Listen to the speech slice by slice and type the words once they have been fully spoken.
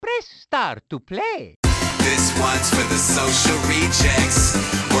Press start to play. This one's for the social rejects.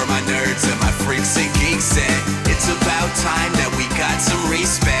 We're my nerds and my freaks and geeks, and it's about time that we got some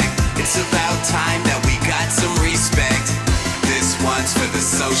respect. It's about time that we got some respect. This one's for the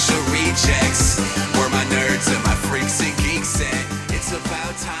social rejects. We're my nerds and my freaks and geeks, and it's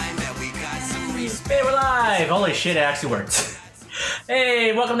about time that we got some respect. Hey, we're live! Holy shit, it actually worked.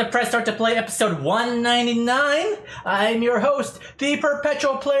 Hey, welcome to Press Start to Play, episode 199. I'm your host, the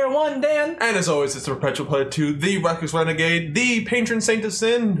Perpetual Player 1, Dan. And as always, it's the Perpetual Player 2, the Reckless Renegade, the Patron Saint of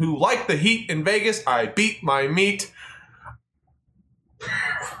Sin, who, like the heat in Vegas, I beat my meat.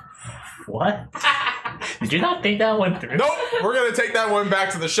 What? Did you not think that one through? Nope, we're going to take that one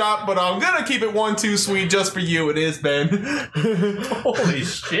back to the shop, but I'm going to keep it 1-2 sweet just for you. It is, Ben. Holy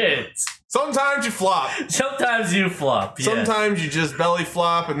shit. Sometimes you flop. Sometimes you flop, yes. Sometimes you just belly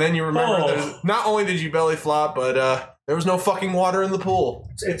flop, and then you remember that not only did you belly flop, but there was no fucking water in the pool.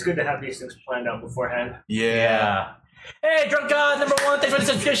 It's good to have these things planned out beforehand. Yeah. Hey, Drunk God, number one, thanks for the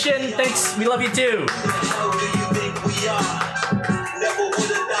subscription. Thanks, we love you too.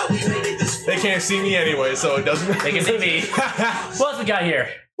 They can't see me anyway, so it doesn't... They can see me. What else we got here?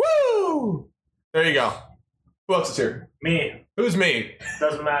 Woo! There you go. Who else is here? Me. Who's me?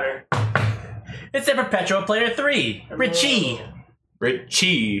 Doesn't matter. It's the Perpetual Player 3, Richie.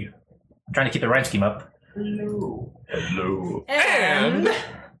 Richie. I'm trying to keep the rhyme scheme up. Hello. And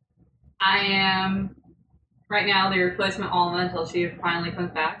I am right now the replacement Alma until she finally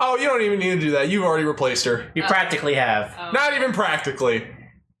comes back. Oh, you don't even need to do that. You've already replaced her. you practically have. Oh. Not even practically.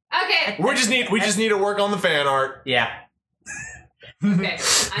 Okay. We just need to work on the fan art. Yeah. Okay.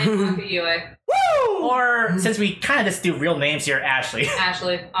 I'm Akiyue. Woo! Or, since we kind of just do real names here, Ashley.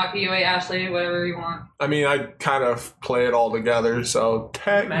 Ashley. Akiyue, Ashley, whatever you want. I mean, I kind of play it all together, so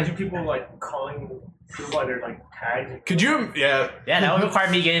Imagine people like calling people by their like tag. Could you? Yeah. Yeah, that would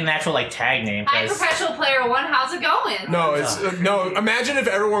require me getting an actual, like, tag name. Hi, 'cause- Perpetual Player 1, how's it going? No, it's no. Imagine if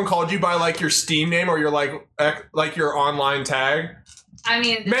everyone called you by like your Steam name or your like your online tag. I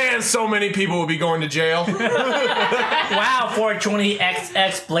mean... Man, so many people would be going to jail. Wow,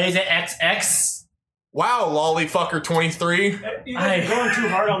 420XX Blaze it XX. Wow, lollyfucker 23. You're going too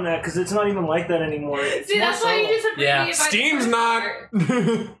hard on that because it's not even like that anymore. It's See, that's why you just Yeah. abbreviate by Steam's the not.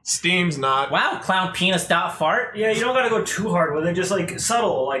 first Steam's not. Wow, clown penis dot fart. Yeah, you don't gotta go too hard with it. Just like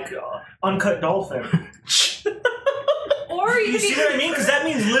subtle, like uncut dolphin. part. Or you You could see what I mean? Because that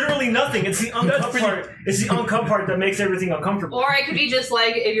means literally nothing. It's the uncut part. It's the uncut part that makes everything uncomfortable. Or it could be just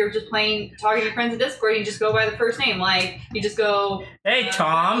like if you're just talking to your friends in Discord, you just go by the first name. Like, you just go... Hey,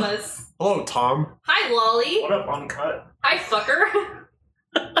 Tom. Nicholas. Hello, Tom. Hi, Lolly. What up, uncut? Hi, fucker.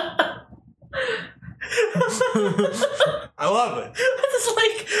 I love it. It's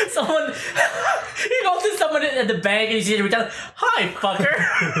like someone... You go to someone at the bank and you see them down. Hi,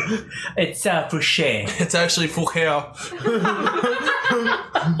 fucker. It's, Boucher. It's actually Foucault.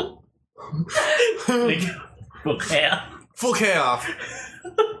 Okay. Foucault.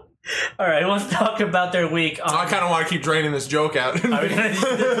 Alright, let's talk about their week. I kind of want to keep draining this joke out. Are we gonna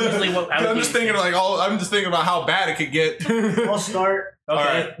usually what I would I'm do- just thinking I'm just thinking about how bad it could get. I'll start. Okay.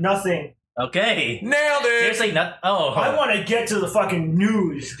 Alright. Nothing. Okay. Nailed it. Seriously, not. Oh. I want to get to the fucking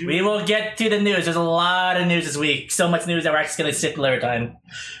news, dude. We will get to the news. There's a lot of news this week. So much news that we're actually going to skip later time.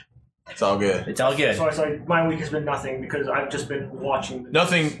 It's all good. It's all good. Sorry, my week has been nothing because I've just been watching.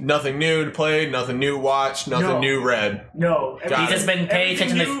 Nothing new to play. Nothing new watched. Nothing new read. No. Got He's it. just been paying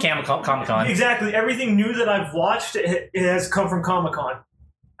attention to Comic Con. Exactly. Everything new that I've watched, it has come from Comic-Con.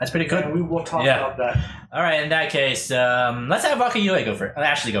 That's pretty good. And we will talk Yeah. about that. All right, in that case, let's have Akiyue go first.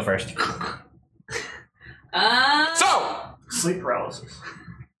 Ashley go first. So Sleep paralysis.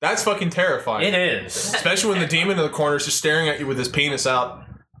 that's fucking terrifying. It is. Especially when the demon in the corner is just staring at you with his penis out.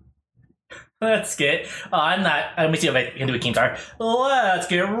 Let's get. I'm not. Let me see if I can do a King Star. Let's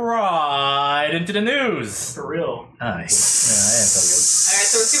get right into the news. For real. Nice. Alright,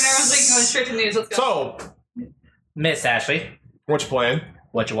 so we're skipping everyone's week and going straight to the news. Let's go. So, Miss Ashley, what you playing?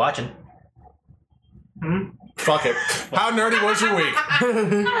 what you watching? Fuck it. How nerdy was your week?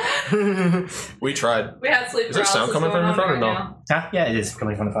 We tried. We had sleep Is there sound paralysis coming from going your phone or on no? right now. Huh? Yeah, it is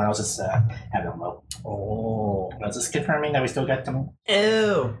coming from the phone. I was just having it on low. Oh, that's just confirming that we still got some.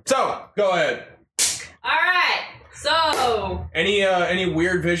 Ew. So, go ahead. Alright, so... Any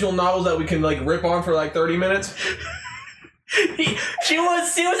weird visual novels that we can like rip on for like 30 minutes? She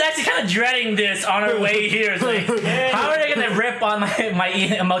was actually kind of dreading this on her way here. It's like, how are they gonna rip on my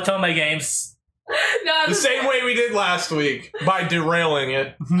Motoma games? No, The same way we did last week by derailing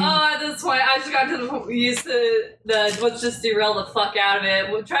it. Oh, at this point, I just got to the used to the let's just derail the fuck out of it.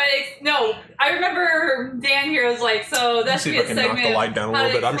 We'll try to no. I remember Dan here was like, so that should See be if a I can knock segment. the light down a how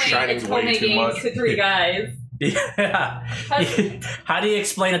little to bit. I'm explain shining Atome way too games much. to 3 guys. Yeah. How do you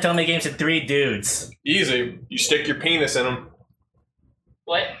explain Atome games to 3 dudes? Easy. You stick your penis in them.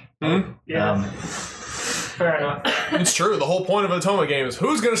 What? Yeah. Fair enough. It's true. The whole point of an Atome game is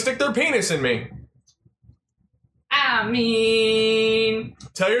who's going to stick their penis in me? I mean,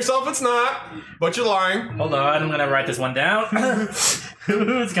 Tell yourself it's not, but you're lying. Hold on, I'm gonna write this one down.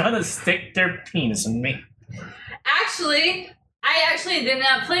 Who's gonna stick their penis in me? I actually did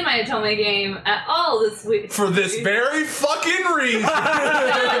not play my Atome game at all this week. For this very fucking reason. no,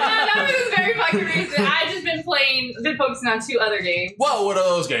 not for this very fucking reason. I've just been focusing on 2 other games. Well, what are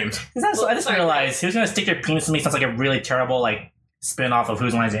those games? I just realized who's gonna stick their penis in me sounds like a really terrible like spin-off of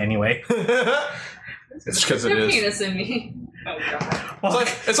Whose Line Is It Anyway. It's because it Their is. penis in me. Oh god.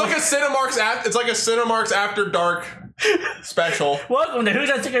 It's like a Cinemark's After Dark special. Welcome to Who's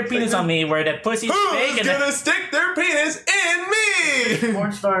Gonna Stick Their Penis on Me, where the pussy's fake Who's and gonna stick their penis in me?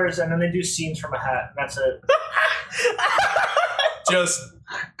 Porn stars, and then they do scenes from a hat. And that's it. Just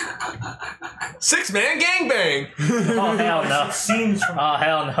 6-man gangbang. oh hell no. Scenes from. Oh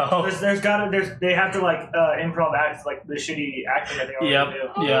hell no. They have to like improv act like the shitty acting that they already Yep. do.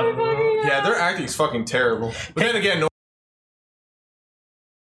 Oh Yep. my fucking god. Yeah, their acting's fucking terrible. But then again, no.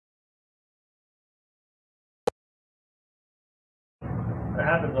 That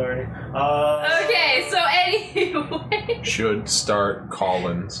happens already. Okay, so anyway. Should start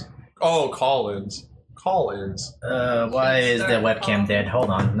Collins. Oh, Collins. Collins. Why is the webcam dead? Hold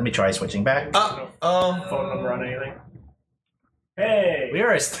on, let me try switching back. Phone number on anything. Hey.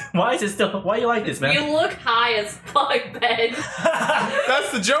 Why is it still? Why you like this, man? You look high as fuck, Ben.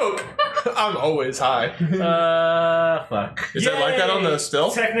 That's the joke. I'm always high. Fuck. Is it like that on the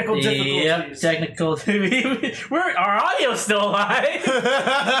still? Technical difficulties. Yep, technical. Our audio's still high.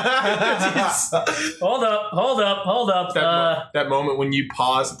 Hold up. That moment when you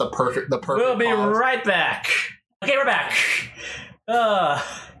pause at the perfect We'll be pause. right back. Okay, we're back.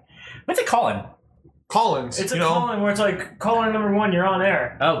 What's it calling? Collins. It's a calling where it's like, caller number 1, you're on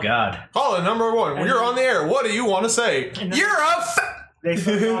air. Oh God. Colin, number 1. When you're on the air, what do you want to say? You're a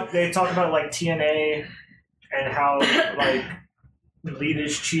They talk about like TNA and how like Lead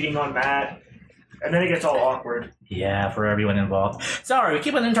is cheating on Matt, and then it gets all awkward. Yeah, for everyone involved. Sorry, we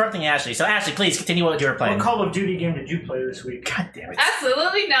keep on interrupting Ashley. So Ashley, please continue what you were playing. What Call of Duty game did you play this week? God damn it.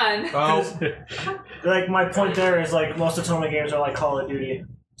 Absolutely none. Oh, Like my point there is like most Atome games are like Call of Duty.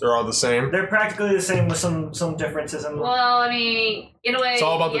 they're all the same. They're practically the same with some differences in them. Well, I mean, in a way, It's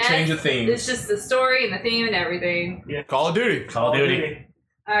all about the yes, change of theme. It's just the story and the theme and everything. Call of Duty. Call of Duty.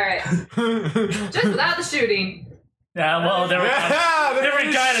 Alright. Just without the shooting. Yeah, well, there was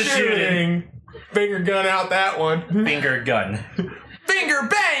different kind of shooting. Finger gun out that one. Finger gun. Finger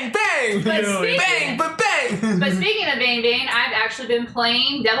bang bang. But speaking- bang but bang. But speaking of Bang Bang, I've actually been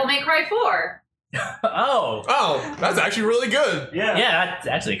playing Devil May Cry 4. Oh. Oh, that's actually really good. Yeah. Yeah, that's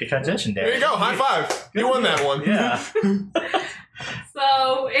actually a good transition there. There you go. High five. You won that one. Yeah.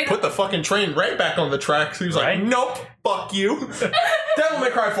 So, it, Put the fucking train right back on the tracks. He was Right? like, nope, fuck you. Devil May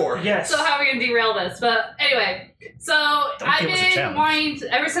Cry 4. Yes. so how are we going to derail this? But anyway, so I've give us a been challenge. wanting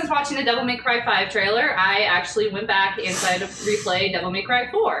to, ever since watching the Devil May Cry 5 trailer, I actually went back and tried to replay Devil May Cry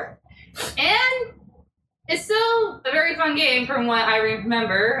 4. And it's still a very fun game from what I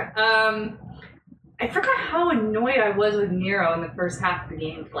remember. I forgot how annoyed I was with Nero in the first half of the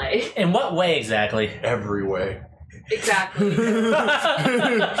gameplay. In what way exactly? Every way. Exactly.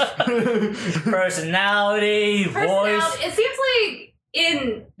 Personality, voice. It seems like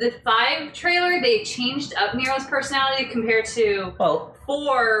in the 5 trailer, they changed up Nero's personality compared to Well,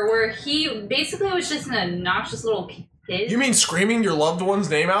 4, where he basically was just an obnoxious little kid. You mean screaming your loved one's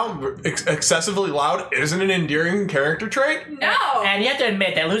name out excessively loud isn't an endearing character trait? No! and you have to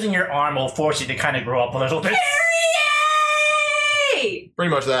admit that losing your arm will force you to kind of grow up a little bit. Period! Pretty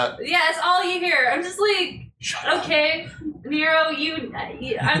much that. Yeah, that's all you hear. I'm just like, okay, Nero,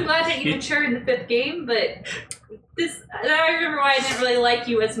 I'm glad that you matured in the 5th game, but I remember why I didn't really like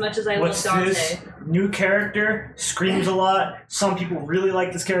you as much as I What's loved Dante. this new character? Screams a lot. Some people really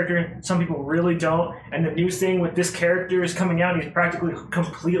like this character, some people really don't. And the new thing with this character is coming out, he's practically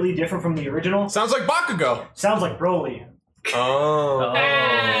completely different from the original. Sounds like Bakugo. Sounds like Broly. Oh.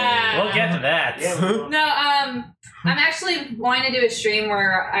 Oh, we'll get to that. Yeah, No, I'm actually going to do a stream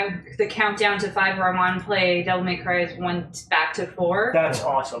where the countdown to 5 where I'm on play Devil May Cry 1 back to 4. That's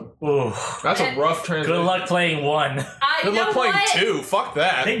awesome. Ooh. That's a rough transition. Good luck playing 1. Good luck playing 2. Fuck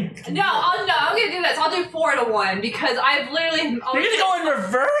that. No, I'm gonna do this. I'll do 4 to 1 because I've literally. You're gonna go in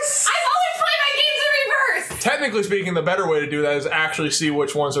reverse? I've always played my games in reverse. Technically speaking, the better way to do that is actually see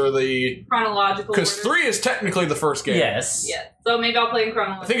which ones are the Chronological. because 3 is technically the first game. Yes. Yeah. So maybe I'll play in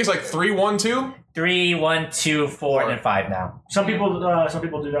chronological. I think it's like 3, 1, 2. 3, 1, 2, 4, and then 5 now. Some people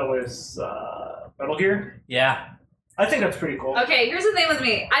do that with Metal Gear. Yeah. I think that's pretty cool. Okay, here's the thing with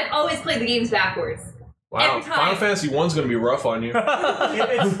me. I've always played the games backwards. Wow, Every time. Final Fantasy 1's gonna be rough on you. But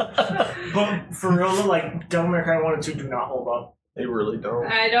for real, though, like Devil May Cry 1 and 2 do not hold up. They really don't.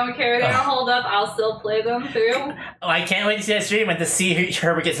 I don't care. They don't hold up. I'll still play them through. Oh, I can't wait to see that stream and to see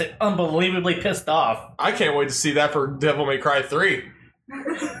Herbert gets unbelievably pissed off. I can't wait to see that for Devil May Cry 3.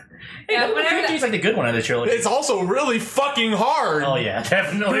 Yeah, Devil May Cry whenever 3 is like the good one of the trilogy. It's also really fucking hard. Oh yeah,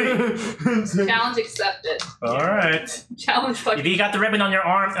 definitely. Challenge accepted. Alright. Challenge If fucking you got the ribbon on your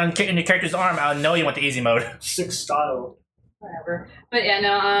arm, on your character's arm, I'll know you want the easy mode. 6 style. whatever. But yeah,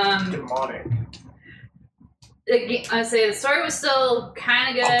 no. Demonic. I say the story was still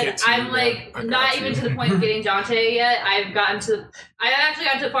kind of I'll good. get to I'm you, like man. I not got even you. to the point of getting Dante yet. I've actually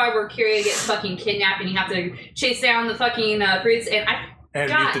gotten to the part where Kyria gets fucking kidnapped and you have to chase down the fucking priest. And And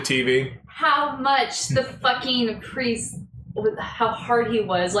God, beat the TV. how much the fucking priest, how hard he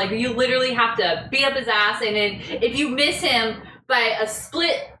was. Like you literally have to beat up his ass, and then if you miss him by a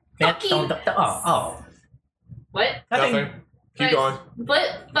split fucking what? Nothing. Keep going. Split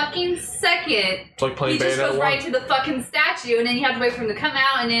fucking second. It's like playing He just Bayonetta goes 1. right to the fucking statue, and then you have to wait for him to come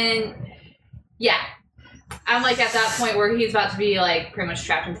out, and then, yeah. I'm like at that point where he's about to be like pretty much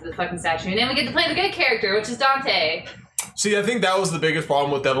trapped into the fucking statue, and then we get to play the good character, which is Dante. See, I think that was the biggest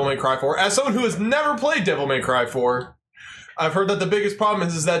problem with Devil May Cry 4. As someone who has never played Devil May Cry 4, I've heard that the biggest problem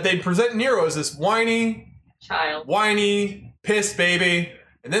is that they present Nero as this whiny, pissed baby,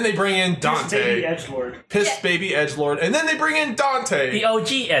 and then they bring in Dante. Baby edgelord. Pissed baby edgelord, and then they bring in Dante. The OG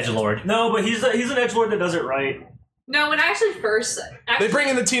edgelord. No, but he's an edgelord that does it right. No, when I actually They bring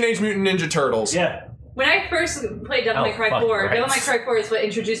in the Teenage Mutant Ninja Turtles. Yeah. when I first played Devil May Cry fuck, 4, right. Devil May Cry 4 is what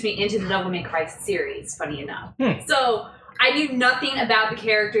introduced me into the Devil May Cry series, funny enough. Hmm. So I knew nothing about the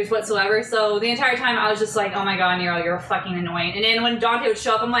characters whatsoever, so the entire time I was just like, oh my god, Nero, you're fucking annoying. And then when Dante would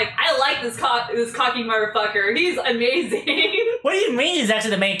show up, I'm like, I like this cocky motherfucker. He's amazing. What do you mean he's actually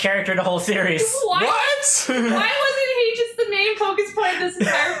the main character of the whole series? Why? What? Why wasn't he just the main focus point of this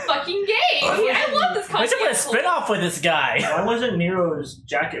entire fucking game? I love this Why cocky should put a asshole. spin-off with this guy? Why wasn't Nero's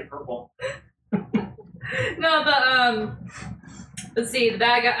jacket purple? No, but let's see, the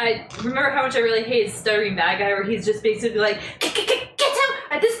bad guy. I remember how much I really hate stuttering bad guy, where he's just basically like, get him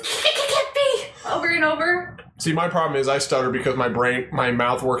at this can't be over and over. See, my problem is I stutter because my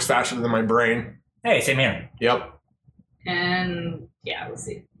mouth works faster than my brain. Hey, same here. Yep. And yeah, we'll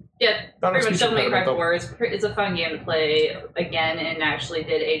see. Yeah, That pretty makes much me Devil May feel Cry better, 4 is a fun game to play again, and actually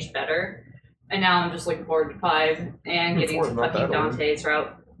did age better. And now I'm just looking forward to 5 and getting 4 is to not fucking that old. Dante's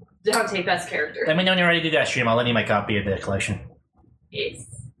route. Dante, best character. Let me know when you're ready to do that stream. I'll lend you my copy of the collection. Yes.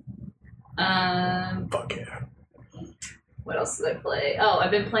 Fuck yeah. What else did I play? Oh,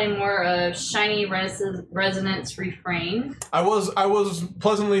 I've been playing more of Shiny Resonance Refrain. I was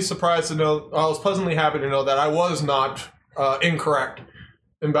pleasantly surprised to know. I was pleasantly happy to know that I was not incorrect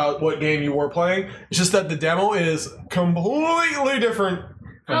about what game you were playing. It's just that the demo is completely different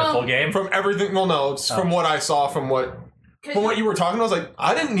From the full game? from everything. Well, no, it's from what I saw from what you were talking. I was like,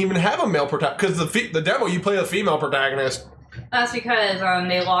 I didn't even have a male protagonist because the demo you play a female protagonist. That's because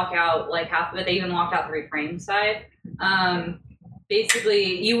they lock out like half of it. They even locked out the refrain side.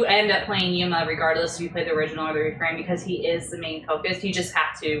 Basically, you end up playing Yuma regardless if you play the original or the refrain because he is the main focus. You just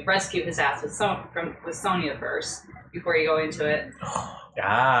have to rescue his ass with Sonya first before you go into it.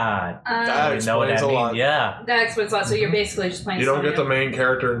 God. That I know what explains that a means. lot. Yeah. That explains a lot. So you're basically just playing You don't Sonya. get the main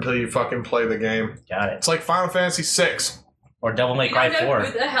character until you fucking play the game. Got it. It's like Final Fantasy VI. Or Devil May You Cry don't know 4.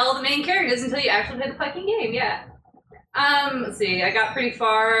 who the hell the main character is until you actually play the fucking game, yeah. Let's see, I got pretty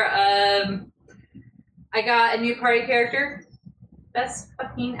far. I got a new party character. Best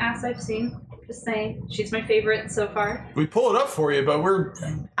fucking ass I've seen. Just saying. She's my favorite so far. We pull it up for you, but we're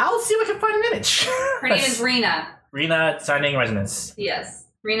I'll see if I can find an image. Her name is Rena. Rena Shining Resonance. Yes.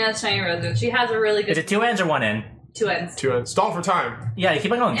 Rena Shiny Resident. She has a really good Is it 2 ends or 1 end? 2 ends. to install for time. Yeah,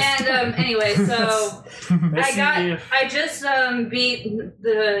 keep on going. And anyway, so I just beat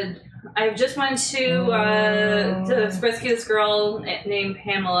I just went to rescue this girl named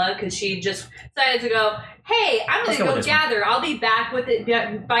Pamela because she just decided to go, hey, I'm Let's gonna go go with this gather. I'll be back with it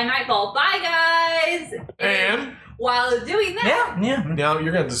by nightfall. Bye, guys. And while doing that. Yeah. Now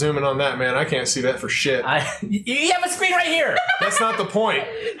you're gonna zoom in on that, man. I can't see that for shit. You have a screen right here. That's not the point.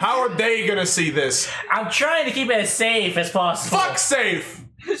 How are they gonna see this? I'm trying to keep it as safe as possible. Fuck safe.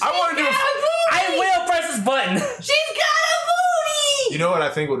 I want to do. I will press this button. She's got a booty! You know what I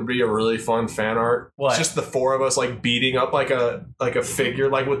think would be a really fun fan art? What? It's just the four of us like beating up like a figure,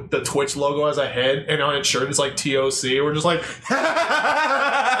 like with the Twitch logo as a head, and on its shirt it's like TOC. We're just like,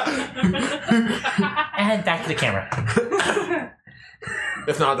 And back to the camera.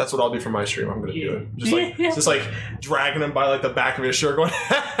 if not, that's what I'll do for my stream. I'm gonna do it. Just like dragging him by like the back of his shirt, going.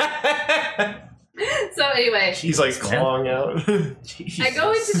 So anyway, He's like clawing out. I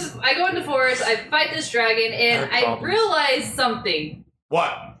go into forest. I fight this dragon, and I realize something.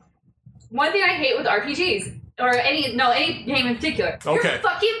 What? One thing I hate with RPGs, or any game in particular. Okay. Your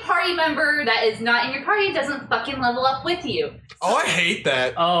fucking party member that is not in your party doesn't fucking level up with you. Oh, I hate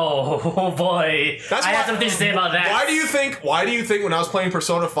that. Oh boy. I have something to say about that. Why do you think when I was playing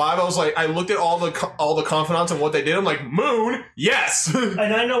Persona 5, I was like, I looked at all the confidants and what they did. I'm like, Moon, yes. And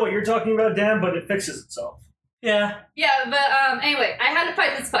I know what you're talking about, Dan, but it fixes itself. Yeah. Yeah, but anyway, I had to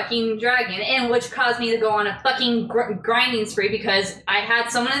fight this fucking dragon, and which caused me to go on a fucking grinding spree because I had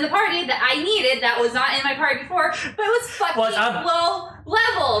someone in the party that I needed that was not in my party before, but it was fucking low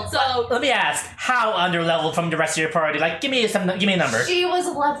leveled. So let me ask, how under leveled from the rest of your party? Like, give me a number. She was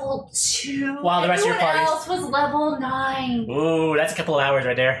level 2. While the rest of your party else was level 9. Ooh, that's a couple of hours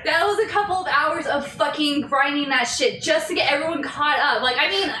right there. That was a couple of hours of fucking grinding that shit just to get everyone caught up. Like, I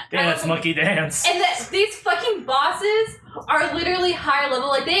mean, Dance, monkey dance. And these fucking bosses are literally higher level.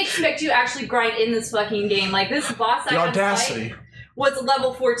 Like, they expect you to actually grind in this fucking game. Like, this boss The audacity was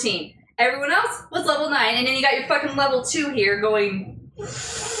level 14. Everyone else was level 9. And then you got your fucking level 2 here going...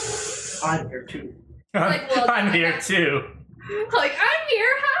 I'm here too. Like, well, I'm here too. Like, I'm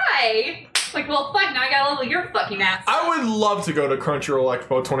here, hi! Like, well, fuck, now I gotta level your fucking ass. I would love to go to Crunchyroll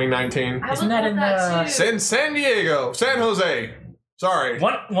Expo 2019. I Isn't would that love in that too. San Diego, San Jose. Sorry.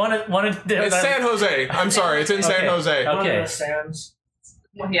 One of the... It's San Jose. I'm sorry. It's in San Jose. One Okay. of the sands.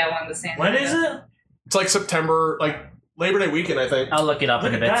 Well, yeah, one of the sand. When is it? It's like September, like Labor Day weekend, I think. I'll look it up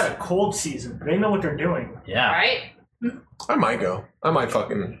Look in a at bit. that, a cold season. They know what they're doing. Yeah. Right? I might go. I might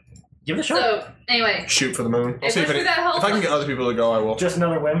fucking Give it a shot. So, anyway. shoot for the moon. I'll It see if went through that whole I can get other people to go, I will. Just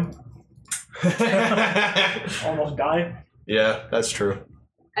another whim. Almost died. Yeah, that's true.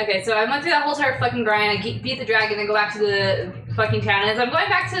 Okay, so I went through that whole entire fucking grind. I beat the dragon and go back to the fucking town. And as I'm going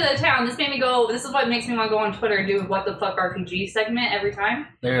back to the town, this is what makes me want to go on Twitter and do what the fuck RPG segment every time.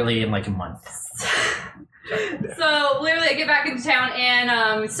 Literally in like a month. So, literally, I get back into town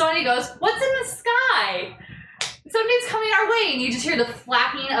and Sonya goes, "What's in the sky?" Something's coming our way, and you just hear the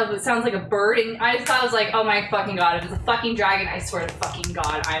flapping of it sounds like a bird, and I just thought I was like, oh my fucking god, if it's a fucking dragon, I swear to fucking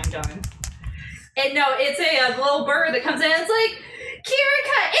god, I'm done. And no, it's a little bird that comes in, and it's like,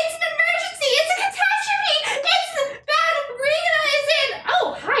 Kirika, it's an emergency, it's a catastrophe, it's bad, Rena is in.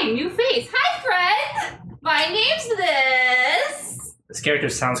 Oh, hi, new face. Hi, friend. My name's this. This character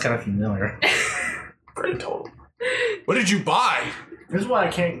sounds kind of familiar. Great total. What did you buy? This is why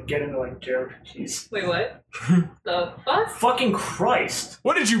I can't get into like JRPGs. Wait, what? The fuck? Fucking Christ.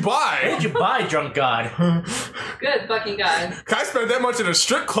 What did you What buy? did you buy, drunk god? Good fucking god. I spent that much at a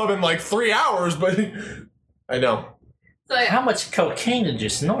strip club in like 3 hours, but I know. So yeah, How much cocaine did you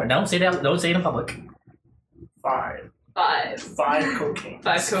snort? Don't say that. Don't say it in public. 5 5 cocaine.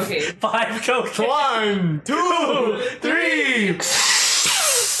 cocaine. 5 cocaine. 1, 2, 3.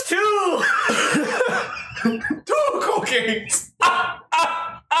 2. 2 cocaine.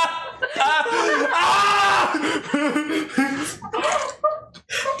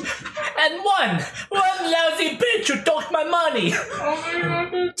 And one lousy bitch who took my money.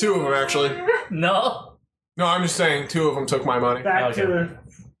 2 of them, actually. No. No, I'm just saying 2 of them took my money. Back to the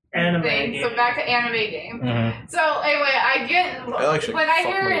anime Thing. game. So back to anime game. Mm-hmm. So anyway, I get actually when I fuck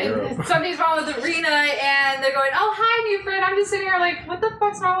my hear hero. something's wrong with Arena and they're going, "Oh hi, new friend." I'm just sitting here like, "What the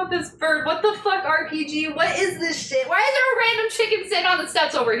fuck's wrong with this bird? What the fuck RPG? What is this shit? Why is there a random chicken sitting on the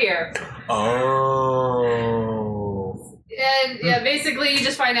steps over here?" Oh. And yeah, basically you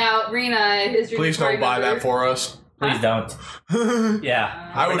just find out Rena is your Please new don't buy member. that for us. Please don't.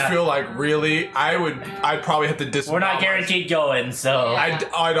 Yeah. I We're would not- feel like really, I'd probably have to disembowel. We're not guaranteed going, so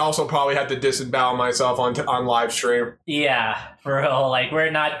I'd also probably have to disembowel myself on live stream. yeah, for real. Like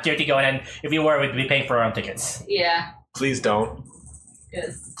we're not guaranteed going, and if you were, we'd be paying for our own tickets. Yeah. Please don't.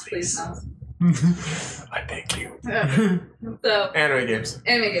 Yes. Please no. I beg you. So Anime games.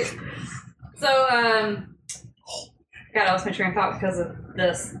 anime game. So God, I lost my train of thought because of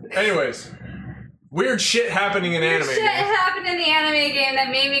this. Anyways, Weird shit happening in anime. Shit happened in the anime game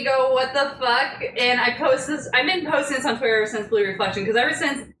that made me go, what the fuck? And I've been posting this on Twitter since Blue Reflection, because ever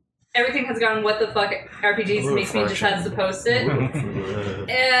since everything has gone what the fuck RPGs, Blue makes me just has to post it.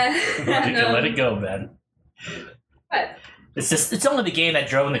 And You can let it go, Ben. What? It's only the game that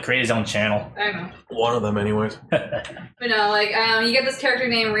drove in the Create His Own channel. I don't know. One of them, anyways. But no, like, you get this character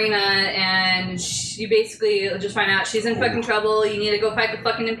named Rena, and you basically just find out she's in fucking trouble. You need to go fight the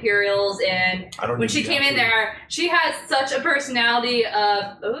fucking Imperials, and when she came in there, she has such a personality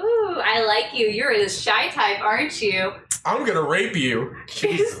of, ooh, I like you. You're a shy type, aren't you? I'm gonna rape you.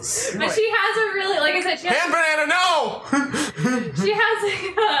 Jesus. But she has a really, like I said, she has Hand banana, no! She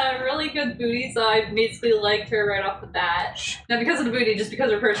has a really good booty, so I basically liked her right off the bat. Not because of the booty, just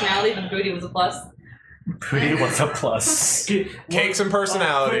because of her personality, but the booty was a plus. Booty was a plus. Cakes and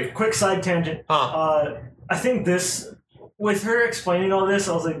personality. Quick side tangent. I think this, with her explaining all this,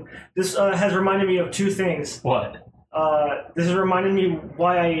 I was like, this has reminded me of two things. What? This has reminded me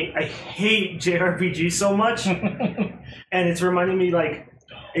why I hate JRPG so much. And it's reminding me, like,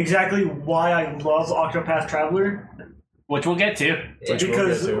 exactly why I love Octopath Traveler. Which we'll get to.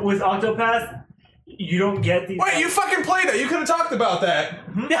 Because with Octopath, you don't get these... Wait, you fucking played that! You could have talked about that!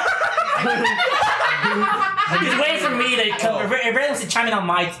 He's waiting for me to come. Brandon wants to chime in on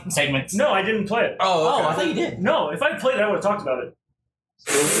my segments. No, I didn't play it. Oh, okay. I thought you did. No, if I played it, I would have talked about it.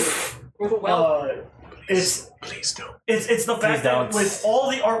 Please don't. It's the fact that with all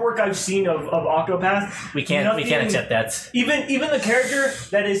the artwork I've seen of Octopath, we can't accept that. Even the character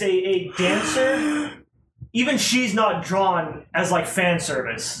that is a dancer, even she's not drawn as like fan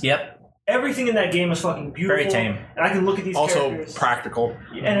service. Yep. Everything in that game is fucking beautiful. Very tame. And I can look at these characters. Also practical.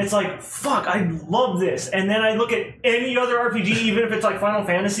 And it's like, fuck, I love this. And then I look at any other RPG, even if it's like Final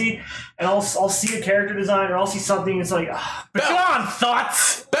Fantasy, and I'll see a character design or I'll see something, it's like, but go on,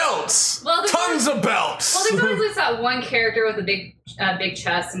 thoughts! Belts! Well, tons of belts! Well, there's always that one character with a big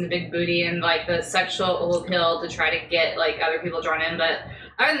chest and the big booty and like the sexual appeal to try to get like other people drawn in, but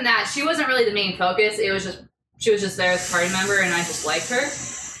other than that, she wasn't really the main focus. She was just there as a party member, and I just liked her.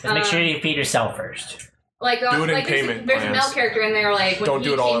 Make sure you feed yourself first. Like, do it in like payment there's a male character in there, like, when don't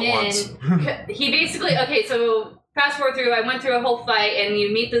do it all at once. He basically, okay, so fast forward through, I went through a whole fight, and you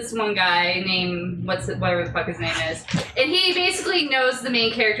meet this one guy named, whatever the fuck his name is, and he basically knows the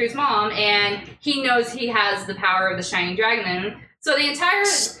main character's mom, and he knows he has the power of the Shining Dragon in him. So the entire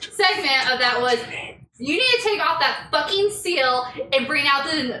segment of that was, you need to take off that fucking seal and bring out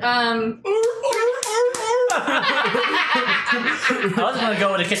the, I was gonna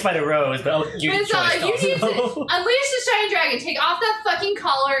go with a kiss by the rose, but you need to unleash the Shining Dragon, take off that fucking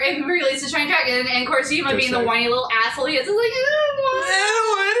collar, and release the Shining Dragon. And of course, Yuma being the whiny little asshole he is, like, I don't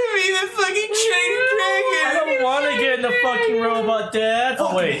want to be the fucking Shining Dragon. I don't want to get in the fucking robot, Dad.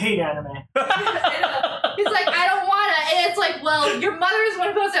 Oh wait, I hate anime. He's like, I don't want to, and it's like, well, your mother is one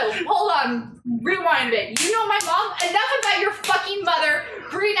of those that, hold on, rewind it. You know my mom? Enough about your fucking mother.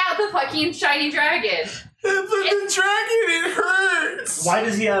 Bring out the fucking Shining Dragon. The dragon, it hurts. Why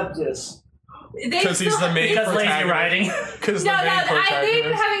does he have this? Because he's the main protagonist. Because lazy writing. They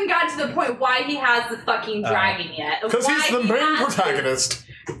haven't gotten to the point why he has the fucking dragon yet. Because he's the main protagonist.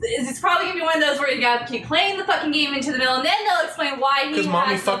 It's probably gonna be one of those where you gotta keep playing the fucking game into the middle, and then they'll explain why he has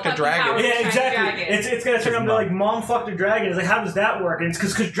mommy fucked a dragon. Yeah, exactly. It's gonna turn into like mom fucked a dragon. It's like, how does that work? And it's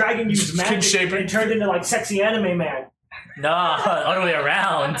because dragon used magic and turned into like sexy anime man. No, other way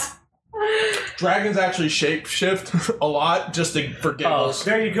around. Dragons actually shapeshift a lot just for giggles.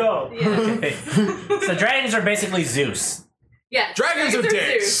 There you go. Yeah. Okay. So dragons are basically Zeus. Yeah, dragons are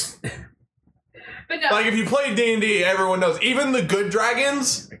dicks. But no. Like if you play D&D, everyone knows. Even the good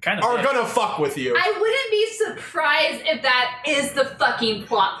dragons are gonna fuck with you. I wouldn't be surprised if that is the fucking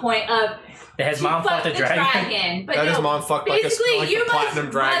plot point of his mom fucked the dragon. But that his mom fucked like a platinum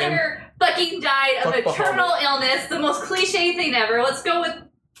dragon. Mother fucking died of a terminal illness. The most cliche thing ever. Let's go with.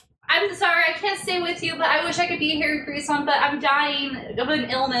 I'm sorry, I can't stay with you, but I wish I could be here for you, son, but I'm dying of an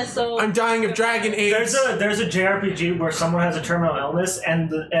illness, so... I'm dying of dragon AIDS. There's a JRPG where someone has a terminal illness, and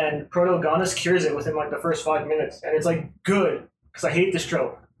Protagonist cures it within, like, the first 5 minutes. And it's, like, good, because I hate this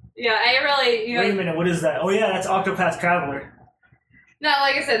trope. Yeah, I really... Wait a minute, what is that? Oh, yeah, that's Octopath Traveler. No,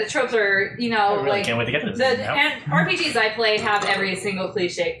 like I said, the tropes are, you know, really like... can't wait to get to this. And RPGs I play have every single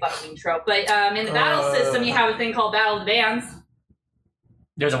cliche fucking trope, but in the battle system, you have a thing called Battle of the Bands.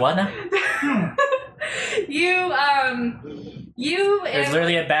 There's a what now? There's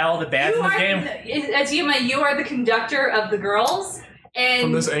literally a battle of the bands in this game? As Yuma, you are the conductor of the girls, And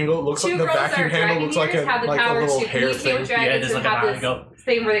From this angle, it looks like two the girls that vacuum are handle dragon looks like eaters have the a power little to hair communicate thing. with Yeah, dragons just and like a have this go.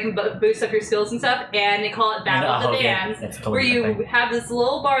 thing where they can boost up your skills and stuff, and they call it Battle of the Bands, That's totally where you different. have this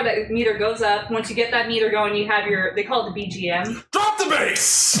little bar that meter goes up. Once you get that meter going, you have they call it the BGM. Drop the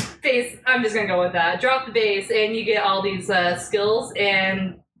bass! Bass, I'm just gonna go with that. Drop the bass, and you get all these skills,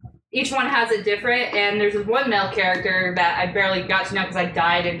 and each one has it different, and there's this one male character that I barely got to know because I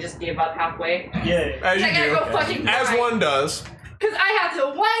died and just gave up halfway. Yeah. As I you gotta do. go fucking As grind. one does. Because I have to,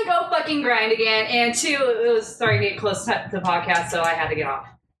 one, go fucking grind again, and two, it was starting to get close to the podcast, so I had to get off.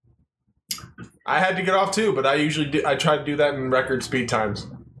 I had to get off too, but I try to do that in record speed times.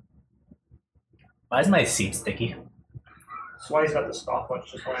 Why is my seat sticky? That's why he's got the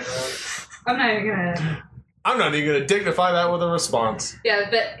stopwatch just lying around. I'm not even gonna... I'm not even going to dignify that with a response. Yeah,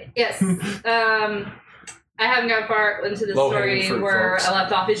 but, yes. I haven't gotten far into the Low-hanging story fruit, where folks. I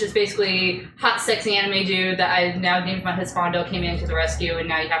left off. It's just basically hot, sexy anime dude that I now named my Husbando came in to the rescue, and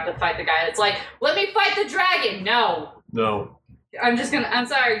now you have to fight the guy. It's like, let me fight the dragon! No. I'm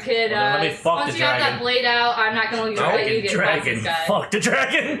sorry, kid. Well, then let me fuck once the you have dragon. that blade out, I'm not gonna let you fight you get past this guy. Fuck the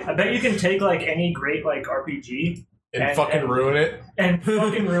dragon! I bet you can take like any great like RPG And fucking ruin it. and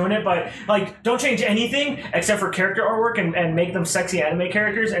fucking ruin it, but like don't change anything except for character artwork and make them sexy anime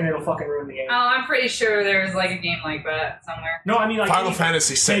characters, and it'll fucking ruin the game. Oh, I'm pretty sure there's like a game like that somewhere. No, I mean like Final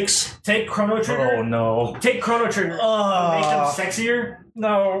Fantasy VI. take Chrono Trigger. Oh no. Take Chrono Trigger. Make them sexier.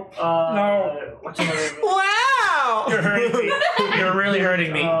 No. No. What's another? Wow! You're hurting me. You're really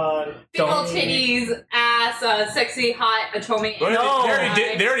hurting me. Big old Don't- titties, ass, sexy, hot, Otome. Well, No.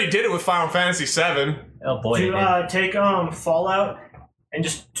 they already did it with Final Fantasy VII. Oh boy. they did. To take Fallout and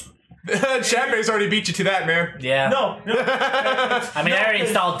just Chatbase already beat you to that, man. Yeah. no. I mean, I already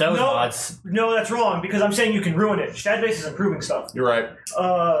installed those mods. No, that's wrong because I'm saying you can ruin it. Shadbase is improving stuff. You're right.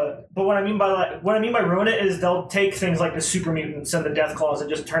 But what I mean by ruin it is they'll take things like the super mutants and the death claws and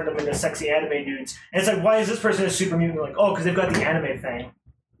just turn them into sexy anime dudes. And it's like, why is this person a super mutant? Like, oh, because they've got the anime thing.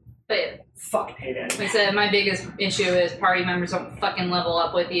 But Fucking hate anime. like I said, my biggest issue is party members don't fucking level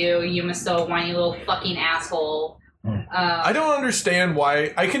up with you. You must still a whiny little fucking asshole. I don't understand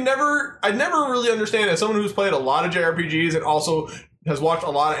why. I never really understand, as someone who's played a lot of JRPGs and also has watched a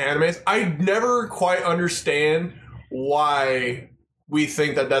lot of animes, I never quite understand why we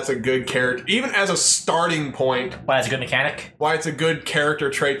think that that's a good character, even as a starting point. Why, it's a good mechanic? Why it's a good character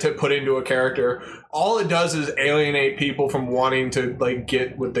trait to put into a character. All it does is alienate people from wanting to like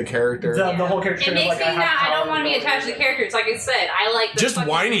get with the character. The whole character It makes like, me I have not. I power don't want to be over attached to it. the characters. Like I said, I like the Just fucking,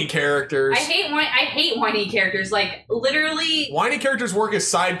 whiny characters. I hate whiny characters. Like literally. Whiny characters work as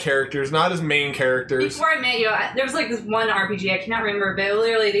side characters, not as main characters. Before I met you, there was like this one RPG I cannot remember, but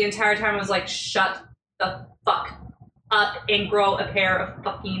literally the entire time I was like, "Shut the fuck up and grow a pair of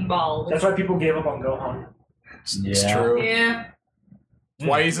fucking balls." That's why people gave up on Gohan. It's Yeah. true. Yeah.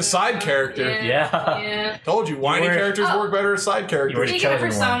 Why he's a side character. Yeah. Yeah. Told you, whiny were- characters Oh. work better as side You were characters. the Speaking of chosen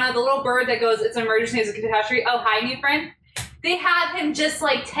Persona, the little bird that goes, "It's an emergency, it's a catastrophe." Oh, hi, new friend. They have him just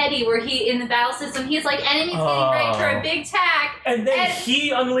like Teddy, where he in the battle system, he's like enemies getting ready for a big attack, And then And-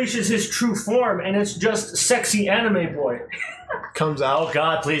 he unleashes his true form, and it's just sexy anime boy. Comes Oh out.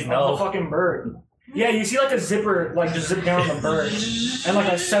 god, please The no. fucking bird. Yeah, you see like a zipper, like just zip down the bird, and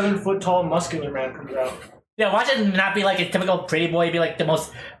like a 7-foot tall muscular man comes out. Yeah, watch it not be like a typical pretty boy, be like the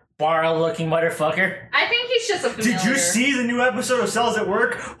most borrow-looking motherfucker. I think he's just a familiar. Did you see the new episode of Cells at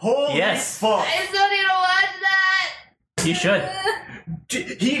Work? Holy Yes. fuck! I still need to watch that. You should.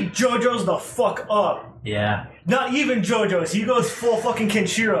 He JoJo's the fuck up. Yeah. Not even JoJo's. He goes full fucking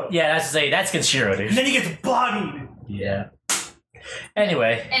Kenshiro. Yeah, that's to say, that's Kenshiro, And dude. then he gets bodied. Yeah.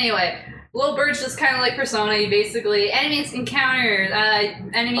 Anyway. Anyway, little bird's just kind of like Persona. You basically enemies encounter,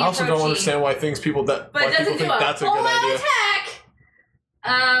 enemy I also don't approaching, understand why people but why it people doesn't do think a that's a full good out idea. attack.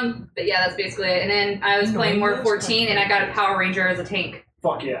 But yeah, that's basically it. And then I was playing War 14, and I got a Power Ranger as a tank.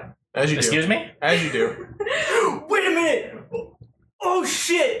 Fuck yeah. As you do. Excuse me? As you do. Wait a minute! Oh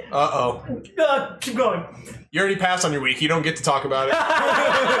shit! Uh-oh. Keep going. You already passed on your week. You don't get to talk about it.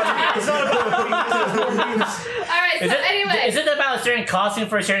 It's not about All right. So anyway, Is it about a certain costume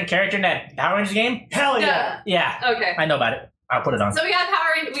for a certain character in that Power Rangers game? Hell yeah. Yeah. okay. I know about it. I'll put it on. So we got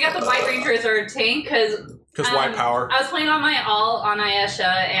we got the White Ranger as our tank because Because white power. I was playing on my on Ayesha,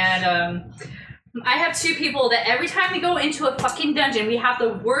 and I have two people that every time we go into a fucking dungeon, we have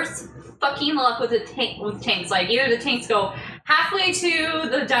the worst fucking luck with tanks. Like either the tanks go halfway to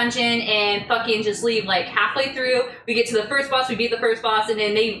the dungeon and fucking just leave like halfway through. We get to the first boss, we beat the first boss, and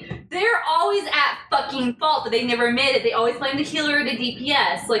then they they're always at fucking fault, but they never admit it. They always blame the healer or the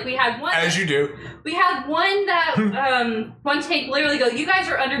DPS. Like, we had one... As you do. We had one that, one tank literally go, you guys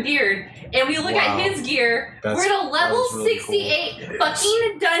are under geared. And we look at his gear. We're in a level really 68 cool.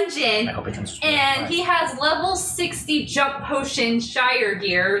 fucking dungeon. I hope it comes And he has level 60 jump potion Shire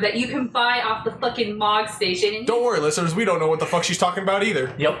gear that you can buy off the fucking Mog station. And Don't worry, listeners. We don't know what the fuck she's talking about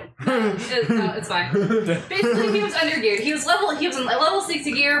either. Yep. it's fine. Basically, he was under geared. He was in level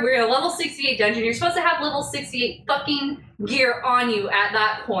 60 gear. We're in a level 68 dungeon. You're supposed to have level 68 fucking gear on you at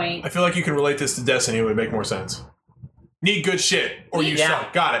that point. I feel like you can relate this to Destiny. It would make more sense. Need good shit, or you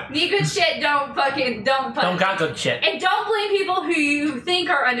suck. Got it. Need good shit, don't got good shit. And don't blame people who you think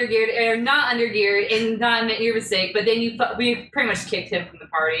are undergeared or not undergeared and not admit your mistake, but then we pretty much kicked him from the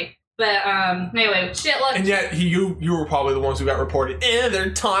party. But anyway, shit luck. And yet you were probably the ones who got reported.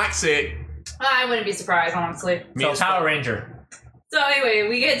 They're toxic. I wouldn't be surprised, honestly. So Power Ranger. So anyway,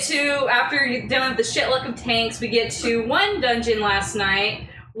 we get to, after dealing with the shit luck of tanks, we get to one dungeon last night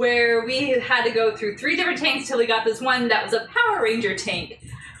where we had to go through 3 different tanks till we got this one that was a Power Ranger tank.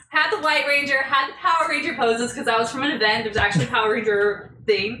 Had the White Ranger, had the Power Ranger poses because I was from an event. There was actually a Power Ranger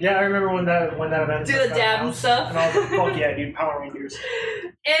thing. Yeah, I remember when that event. Do the dab and stuff. And I was like, fuck yeah, dude, Power Rangers.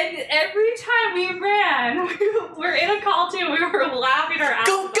 And every time we ran, we're in a call too. We were laughing our ass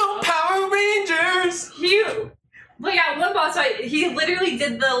off. Go Power Rangers! Like at one boss fight, he literally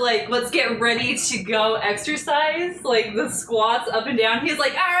did the let's get ready to go exercise, like the squats up and down. He's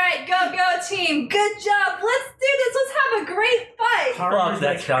like, all right, go team, good job, let's do this, let's have a great fight. Fuck,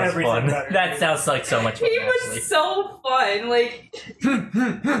 that sounds fun. That sounds like so much fun. He was so fun,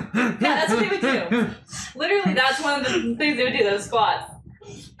 yeah, that's what he would do. Literally, that's one of the things they would do, those squats.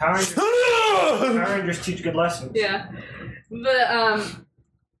 Power Rangers teach good lessons. Yeah, but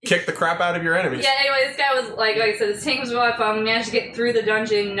Kick the crap out of your enemies. yeah, anyway, this guy was, like I said, this tank was really fun. We managed to get through the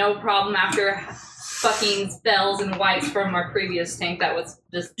dungeon, no problem, after fucking spells and wipes from our previous tank that was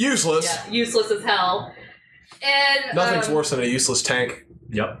just... Useless. Yeah, useless as hell. And... Nothing's worse than a useless tank.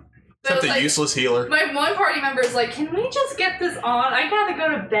 Yep. Except a useless healer. My one party member is like, can we just get this on? I gotta go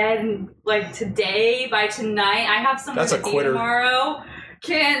to bed, today, by tonight. I have something to do tomorrow.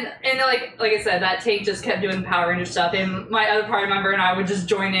 Like I said, that tank just kept doing Power Ranger stuff, and my other party member and I would just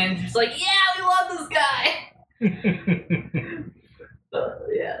join in, just like, yeah, we love this guy. But,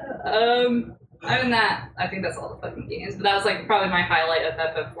 yeah. Other than that, I think that's all the fucking games. But that was probably my highlight of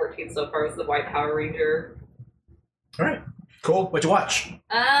FF14 so far was the White Power Ranger. All right. Cool. What'd you watch?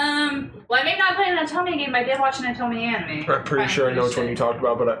 Well, I may not play an Otome game, but I did watch an Otome anime. I'm pretty sure I know which one you talked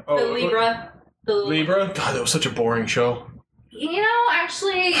about, but the Libra. Libra? God, that was such a boring show. You know,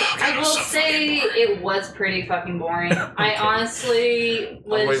 actually, I will say it was pretty fucking boring. Okay. I honestly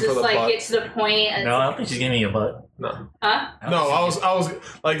was just get to the point. And no, I don't think she's giving you a butt. No. Huh? No, I was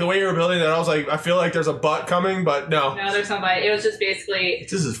like, the way you were building that, I was like, I feel like there's a butt coming, but no. No, there's no butt. It was just basically...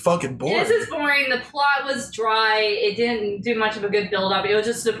 This is fucking boring. This is boring. The plot was dry. It didn't do much of a good build-up. It was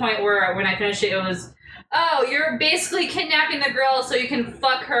just to the point where when I finished it, it was... Oh, you're basically kidnapping the girl so you can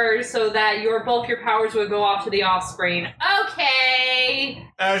fuck her so that both your powers would go off to the offspring. Okay.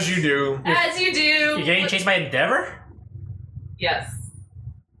 As you do. As you do. You're getting chased by Endeavor? Yes.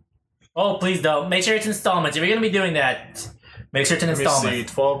 Oh, please don't. Make sure it's installments. If you're going to be doing that, make sure it's an installment. Let me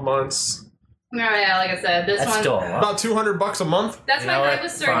see, 12 months. Oh, yeah, like I said, That's still a lot. About $200 a month. That's my gripe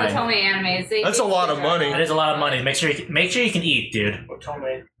with certain Otome animes. That's a lot of money. That is a lot of money. Make sure you can eat, dude.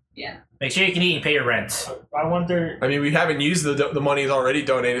 Otome. Yeah. Make sure you can eat and pay your rent. I wonder... I mean, we haven't used the money he's already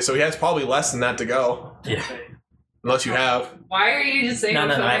donated, so he has probably less than that to go. Yeah. Unless you have. Why are you just saying No,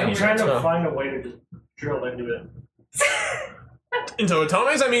 I'm trying to find a way to just drill into it. Into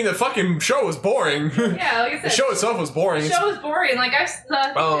Otome's? I mean, the fucking show was boring. Yeah, like I said. The show itself was boring. The show was boring.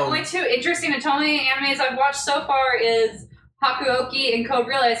 The only 2 interesting Otome animes I've watched so far is Hakuoki and Code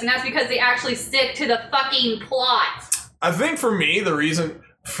Realize, and that's because they actually stick to the fucking plot. I think for me, the reason...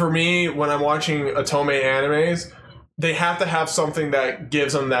 For me, when I'm watching Otome animes, they have to have something that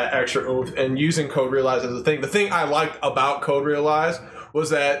gives them that extra oomph, and using Code Realize as a thing. The thing I liked about Code Realize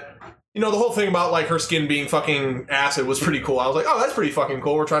was that, the whole thing about, her skin being fucking acid was pretty cool. I was like, oh, that's pretty fucking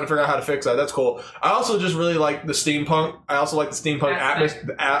cool. We're trying to figure out how to fix that. That's cool. I also just really like the steampunk. I also like the steampunk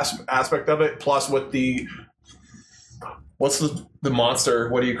aspect of it, plus with the... What's the monster?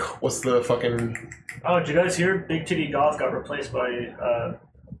 What's the fucking... Oh, did you guys hear Big Titty Goth got replaced by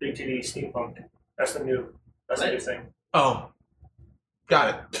Big Titty Steampunk? That's the new thing. Oh.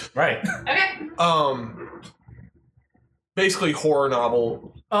 Got it. Right. Okay. Basically horror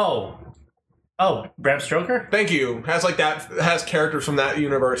novel. Oh, Bram Stoker? Thank you. Has characters from that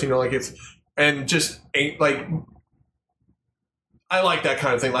universe, it's and just ain't I like that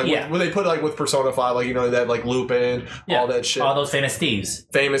kind of thing. Like Yeah. when they put like with Persona 5, like that like Lupin, all that shit. All those famous thieves.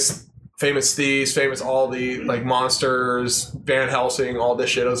 Famous thieves, all the like monsters, Van Helsing, all this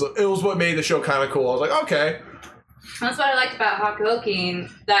shit. It was what made the show kind of cool. I was like, okay. That's what I liked about Hakuoki,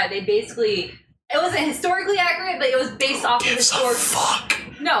 that they basically, it wasn't historically accurate, but it was based off of historical. Fuck.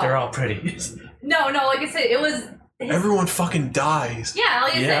 No. They're all pretty. No, like I said, it was. Everyone fucking dies. Yeah,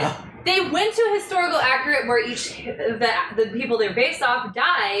 like I said, they went to historical accurate where each the people they're based off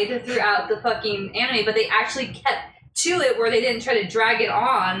died throughout the fucking anime, but they actually kept to it where they didn't try to drag it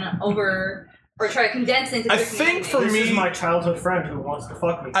on over or try to condense it into. I think for this me, is my childhood friend who wants to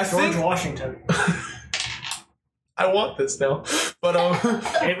fuck me. George Washington. I want this now, but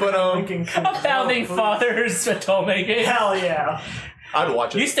Lincoln A founding fathers Otome game. Hell yeah. I'd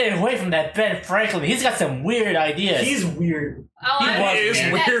watch it. You stay away from that Ben Franklin. He's got some weird ideas. He's weird. Oh, He was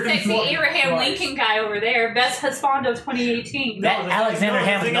that weird. sexy Abraham Lincoln guy over there, best husband of 2018. That Alexander the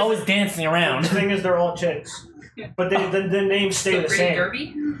Hamilton thing always is- dancing around. The thing is, they're all chicks. But the names stay the same.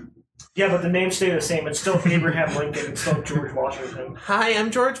 Derby? Yeah, but the names stay the same. It's still Abraham Lincoln. It's still George Washington. Hi,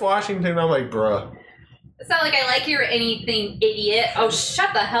 I'm George Washington. I'm like, bruh. It's not like I like you or anything, idiot. Oh,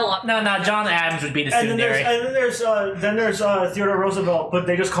 shut the hell up. No, John Adams would be the And then secondary. there's Theodore Roosevelt, but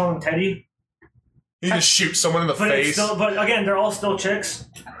they just call him Teddy. You just shoot someone in the face. But again, they're all still chicks,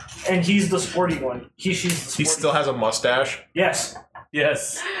 and he's the sporty one. She's the sporty He still has a mustache. Yes,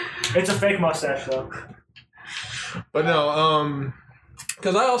 Yes. it's a fake mustache though. But no,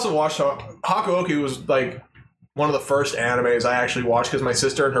 because I also watched Hakuoki was like one of the first animes I actually watched because my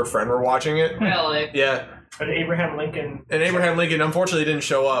sister and her friend were watching it. Really? Yeah. But Abraham Lincoln. And Abraham Lincoln unfortunately didn't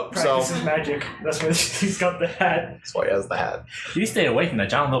show up, so Practices magic. That's why he's got the hat. that's why he has the hat. You stay away from the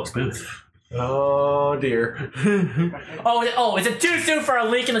John Wilkes Booth. Oh dear. Is it too soon for a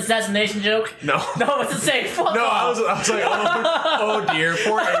Lincoln assassination joke? No. No, it's the same. Fuck No, I off. was like, oh dear,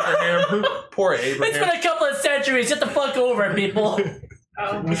 poor Abraham. Poor It's Abraham. been a couple of centuries. Get the fuck over it, people.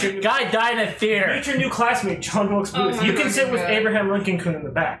 Guy died in a theater. Meet your new classmate, John Wilkes Booth. my You can sit with God. Abraham Lincoln in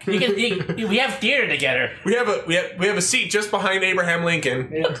the back. We have theater together. We have a seat just behind Abraham Lincoln.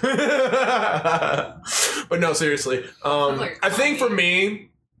 Yeah. But no, seriously. I think for me,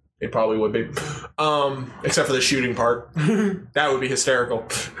 it probably would be. Except for the shooting part. That would be hysterical.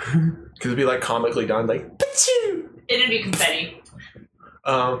 Because it'd be like comically done, like Pachoo! It'd be confetti.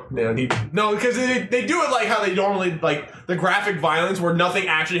 No, because they do it like how they normally like the graphic violence where nothing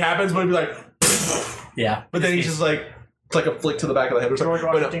actually happens, but it'd be like, Yeah. but then he's just like it's like a flick to the back of the head or George something.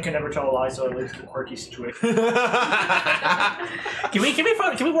 But Washington can never tell a lie, so it leads to a quirky situation. no.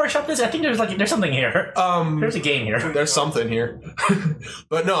 Can we workshop this? I think there's something here. There's a game here. There's something here.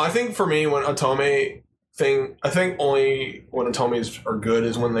 But no, I think for me when Otome only when Otomes are good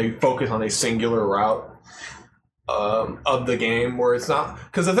is when they focus on a singular route of the game where it's not,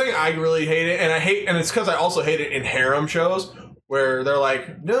 because the thing I really hate it, and it's because I also hate it in harem shows where they're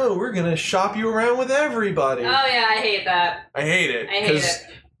like, no, we're gonna shop you around with everybody. Oh yeah, I hate that. I hate it. I hate it.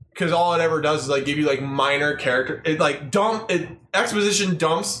 Because all it ever does is like give you like minor character, exposition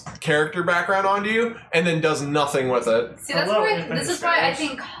dumps character background onto you and then does nothing with it. See, that's Hello, why. Infinite This is why I Stratos.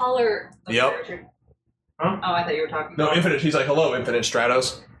 think color. Yep. Huh? Oh, I thought you were talking. No, about... Infinite. He's like, hello, Infinite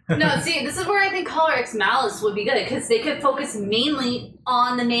Stratos. No, see, this is where I think Color X Malice would be good because they could focus mainly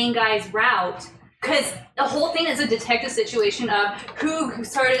on the main guy's route. Because the whole thing is a detective situation of who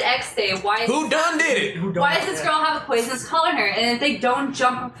started X Day, Who done did it? Why does this girl have a poisonous color in her? And if they don't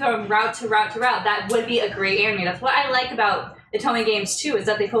jump from route to route to route, that would be a great anime. That's what I like about the Tomy games too, is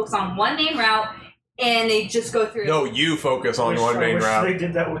that they focus on one main route and they just go through. No, you focus on one main I wish route. they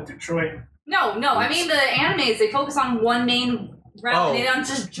did that with Detroit. No, I mean the animes, they focus on one main route and they don't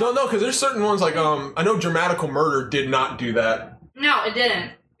just jump. No, because there's certain ones like I know Dramatical Murder did not do that. No, it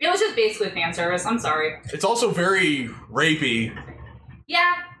didn't. It was just basically fan service. I'm sorry. It's also very rapey.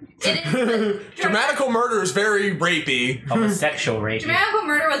 Yeah, it is. Dramatical Murder is very rapey. Homosexual rape. Dramatical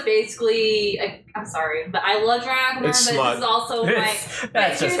Murder was basically. I'm sorry, but I love Dramatical Murder, It's but smut. this is also my.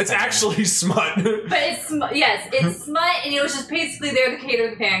 That's just- It's actually smut. But it's yes, it's smut, and it was just basically there to cater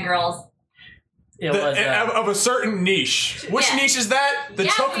to the fangirls. It was. Of a certain niche. Which Yeah. niche is that? The Yeah,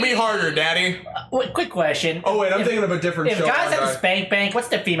 Choke Me Harder, Daddy. Quick question. Oh wait, I'm thinking of a different If show. guys aren't have I? a spank bank, what's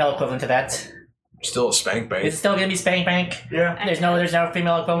the female equivalent to that? Still a spank bank. Is it still gonna be spank bank? Yeah. There's no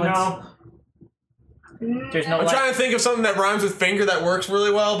female equivalent. No. There's no. I'm like, trying to think of something that rhymes with finger that works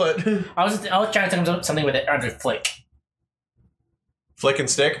really well, but I was trying to think of something with it under flick. flick and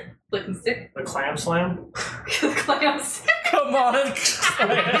stick. Flick and stick. The Clam Slam. Clams. Come on.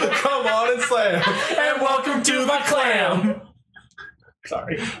 Come on and slam. And welcome to the clam.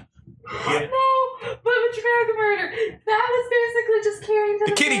 Sorry. No. but with dramatic murder, that was basically just carrying to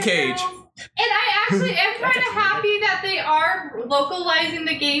The kitty cage. And I actually am kind of happy that they are localizing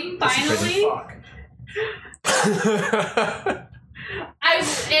the game finally.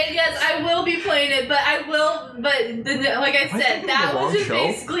 I will be playing it, but like I said, that was just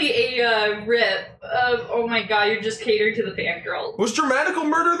basically a rip of, oh my god, you're just catering to the fangirls. Was Dramatical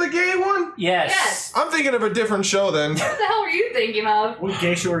Murder the gay one? Yes. I'm thinking of a different show then. What the hell were you thinking of? What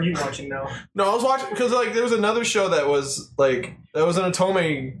gay show are you watching now? No, I was watching, because like there was another show that was like, that was an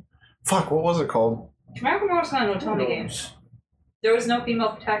Otome, fuck, what was it called? Dramatical Murder was not an Otome game. There was no female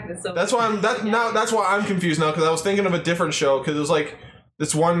protagonist. So That's why I'm confused now, because I was thinking of a different show, because it was like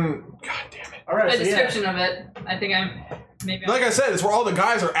this one. God damn it! All right, the description of it. I think I said, it's where all the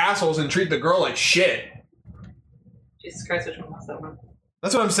guys are assholes and treat the girl like shit. Jesus Christ, which one was that one?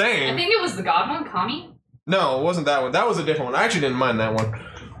 That's what I'm saying. I think it was the God one, Kami. No, it wasn't that one. That was a different one. I actually didn't mind that one.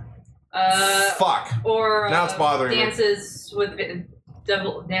 Fuck. Or now it's bothering Dances with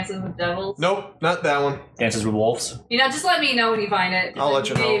Devils. Nope, not that one. Dances with Wolves. You know, just let me know when you find it. I'll let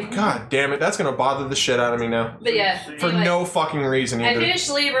you know. God damn it, that's gonna bother the shit out of me now. But yeah, for anyway, no fucking reason either. I finished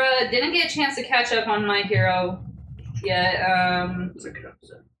Libra. Didn't get a chance to catch up on My Hero yet.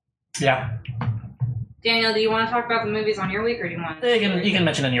 Yeah. Daniel, do you want to talk about the movies on your week, or do you want? You can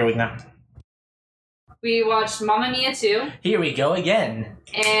mention it in your week now. We watched Mamma Mia 2. Here we go again.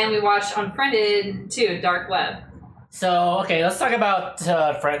 And we watched Unfriended 2, Dark Web. So, okay, let's talk about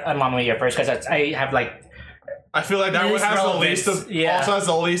Mamma Mia first, because I have, like... I feel like that one has the least also has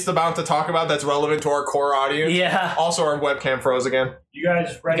the least amount to talk about that's relevant to our core audience. Yeah. Also, our webcam froze again. You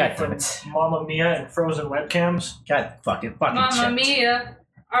guys ready for Mamma Mia and Frozen webcams? God fucking Mamma shit. Mia.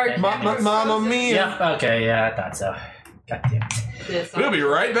 Mamma Mia. Yeah, okay, yeah, I thought so. God damn it. We'll be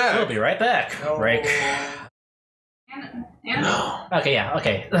right back. We'll be right back. No. Break. No. Okay, yeah,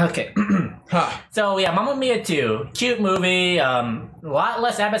 okay. So, yeah, Mamma Mia 2. Cute movie. A lot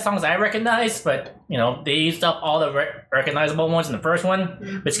less ABBA songs I recognize, but, you know, they used up all the recognizable ones in the first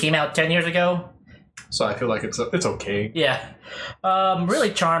one, which came out 10 years ago. So I feel like it's okay. Yeah.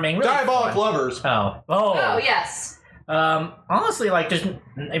 Really charming. Really Diabolic fun. Lovers. Oh, yes. Honestly, like, just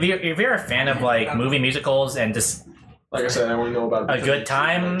if you're a fan of, like, movie musicals and just... Like I said, I want to know about a good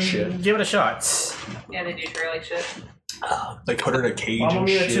time, give it a shot. Yeah, they do treat like shit. They put her in a cage Mamma and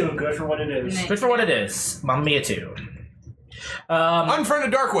Mia shit. 2, good for what it is. Good for what it is. Mamma Mia 2.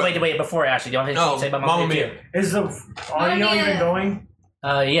 Unfriended Dark Web. Wait, before Ashley, do you want to say about Mamma Mia 2? Is the audio even going?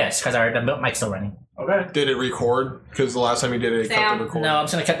 Yes, because the mic's still running. Okay. Did it record? Because the last time you did it, cut the recording. No, I'm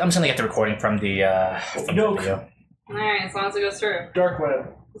just gonna get the recording from the video. Alright, as long as it goes through. Dark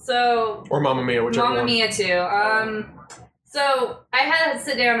Web. So... Or Mamma Mia, whichever Mamma one. Mia 2. So, I had to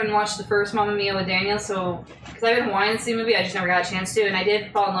sit down and watch the first Mamma Mia with Daniel, because I've been wanting to see the movie, I just never got a chance to, and I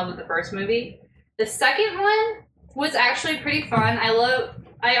did fall in love with the first movie. The second one was actually pretty fun.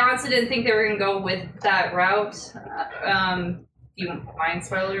 I honestly didn't think they were going to go with that route. Do you mind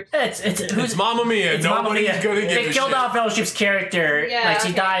spoilers? It's Mamma Mia. It's Mamma Nobody's Mia. going to give They killed off Fellowship's character. Yeah, like,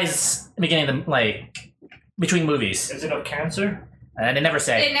 she dies in the beginning of the, between movies. Is it of cancer? And they never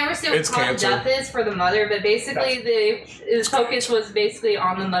say. They never say what cause death is for the mother, but basically the focus was basically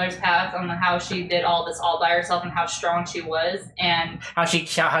on the mother's path, on how she did all this all by herself and how strong she was, and how she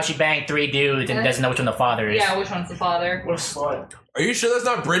banged 3 dudes and doesn't know which one the father is. Yeah, which one's the father? What a slut. Are you sure that's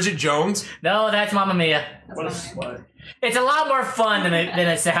not Bridget Jones? No, that's Mamma Mia. What a slut. It's a lot more fun than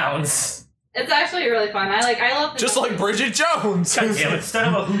it sounds. It's actually really fun. I love just like Bridget Jones. Instead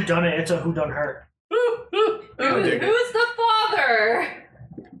of a whodunit, it's a whodunher. Who's the father?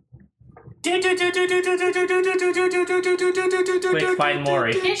 Wait, find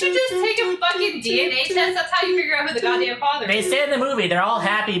Maury. Can't you just take a fucking DNA test? That's how you figure out who the goddamn father is. They say in the movie they're all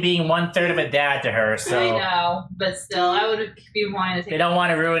happy being 1/3 of a dad to her, so... I know, but still, I would be wanting to take... They don't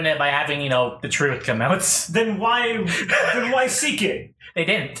want to ruin it by having, the truth come out. Then why seek it? They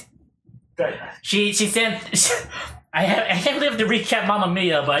didn't. She sent... I can't believe to recap Mamma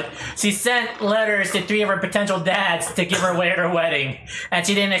Mia, but she sent letters to 3 of her potential dads to give her away at her wedding, and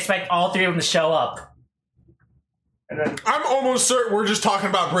she didn't expect all 3 of them to show up. And then, I'm almost certain we're just talking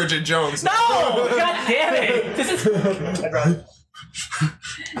about Bridget Jones. No! God damn it! This is...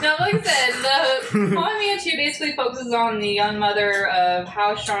 No, like I said, the Mamma Mia 2 basically focuses on the young mother of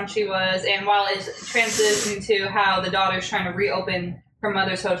how strong she was, and while it's transitioning to how the daughter's trying to reopen her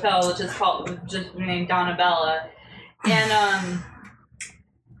mother's hotel, which is just named Donabella. And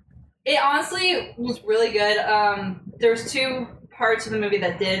it honestly was really good. There's 2 parts of the movie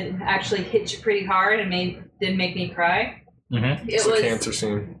that did actually hit you pretty hard and did make me cry. Mm-hmm. It's the cancer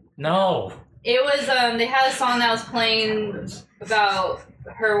scene. No. It was they had a song that was playing about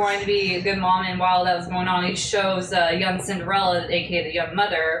her wanting to be a good mom, and while that was going on, he shows young Cinderella, aka the young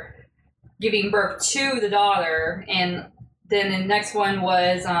mother, giving birth to the daughter, and then the next one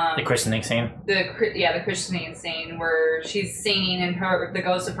was the christening scene. The christening scene where she's singing and the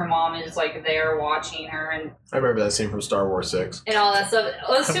ghost of her mom is like there watching her, and I remember that scene from Star Wars 6 and all that stuff.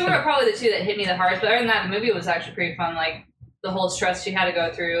 Those two were probably the two that hit me the hardest. But other than that, the movie was actually pretty fun. Like the whole stress she had to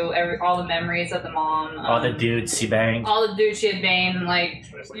go through, all the memories of the mom, all the dudes she banged, all the dudes she had banged. Like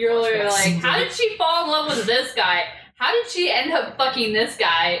you're literally like, how did she fall in love with this guy? How did she end up fucking this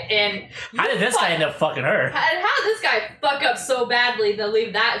guy? And how did this guy end up fucking her? And how did this guy fuck up so badly to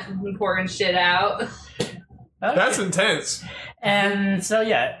leave that important shit out? Okay. That's intense. And so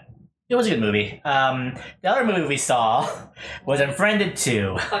yeah, it was a good movie. The other movie we saw was Unfriended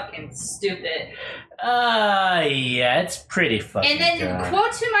 2. Fucking stupid. Yeah, it's pretty fucking And then, good.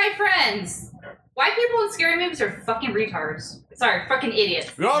 quote to my friends, white people in scary movies are fucking retards. Sorry, fucking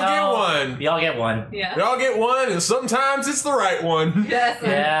idiots. We all get one. We all get one. Yeah. We all get one, and sometimes it's the right one. Yes.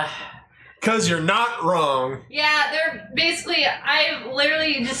 Yeah. Because you're not wrong. Yeah, they're basically, I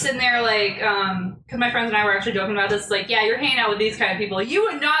literally just sitting there like, because my friends and I were actually joking about this, like, yeah, you're hanging out with these kind of people. You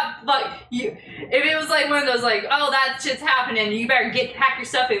would not, if it was like one of those, like, oh, that shit's happening, you better pack your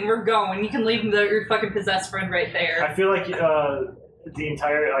stuff and we're going. You can leave your fucking possessed friend right there. I feel like the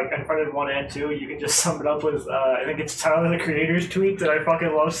entire, like, Unfriended 1 and 2, you can just sum it up with, I think it's Tyler, the Creator's tweet that I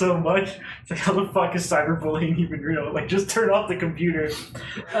fucking love so much. It's like, how the fuck is cyberbullying even real? Like, just turn off the computer.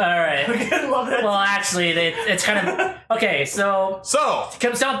 Alright. I love that. Well, actually, it's kind of... Okay, so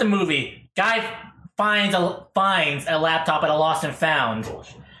comes down with the movie. Guy finds a laptop at a lost and found.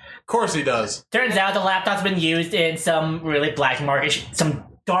 Of course he does. Turns out the laptop's been used in some really black market... some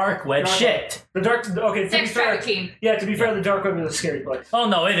dark web shit. The dark... Okay, to be Sex fair... trafficking. Yeah, to be fair, the dark web is a scary place. Oh,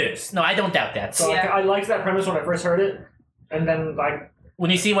 no, it is. No, I don't doubt that. So Yeah. I liked that premise when I first heard it, and then, like...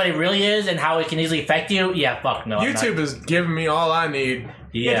 When you see what it really is and how it can easily affect you, yeah, fuck no. YouTube is giving me all I need.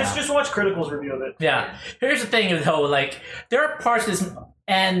 Yeah. Just watch Critical's review of it. Yeah. Here's the thing, though, like, there are parts of this...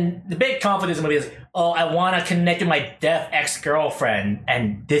 And the big conflict in this movie is, oh, I want to connect with my deaf ex-girlfriend.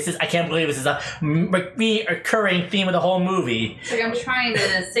 And this is, I can't believe this is a recurring theme of the whole movie. It's like I'm trying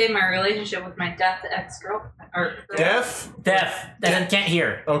to save my relationship with my deaf ex-girlfriend. Or Deaf? Deaf. That can't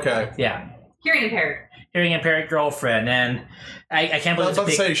hear. Okay. Yeah. Hearing impaired. Hearing impaired girlfriend. And I can't I believe was about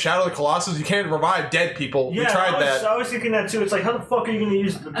to say, Shadow of the Colossus, you can't revive dead people. Yeah, we tried that. I was thinking that too. It's like, how the fuck are you going to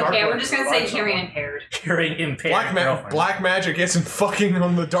use the dark Okay, web we're just to going to say revive hearing someone? impaired. Hearing impaired girlfriend. Black magic isn't fucking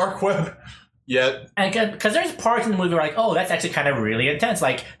on the dark web yet. And because there's parts in the movie where like, oh, that's actually kind of really intense.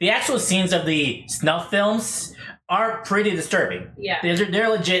 Like, the actual scenes of the snuff films are pretty disturbing. Yeah. They're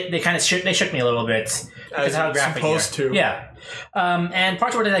legit. They kind of they shook me a little bit. Because As how it's graphic supposed they are. to. Yeah. And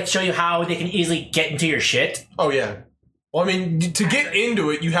parts where they like show you how they can easily get into your shit. Oh, yeah. Well, I mean, to get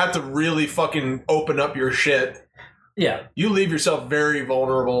into it, you have to really fucking open up your shit. Yeah. You leave yourself very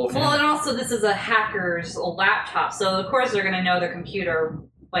vulnerable. Well, and also this is a hacker's laptop, so of course they're going to know their computer,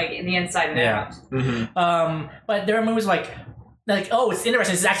 like, in the inside and out. Mm-hmm. But there are movies like, oh, it's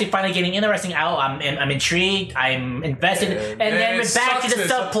interesting. This is actually finally getting interesting out. I'm intrigued. I'm invested. And then we're back to the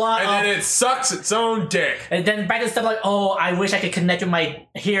subplot. And then it sucks its own dick. And then back to the stuff like, oh, I wish I could connect with my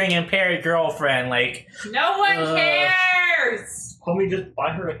hearing impaired girlfriend. Like, No one cares! Homie, just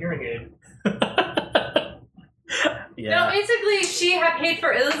buy her a hearing aid. yeah. No, basically, she had paid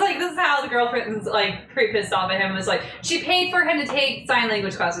for it. Was like, this is how the girlfriend was like pretty pissed off at him. It was like, she paid for him to take sign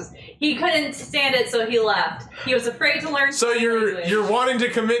language classes. He couldn't stand it, so he left. He was afraid to learn. So sign language. you're wanting to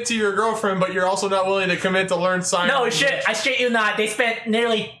commit to your girlfriend, but you're also not willing to commit to learn sign No language. shit. I shit you not. They spent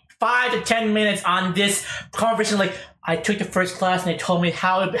nearly 5 to 10 minutes on this conversation. Like, I took the first class and they told me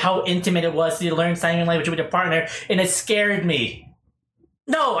how intimate it was to learn sign language with your partner, and it scared me.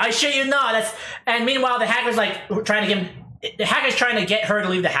 No, I shit you not. And meanwhile, the hacker's like trying to get her to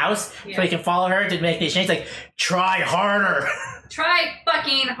leave the house so he can follow her to make the exchange. Like, try harder. Try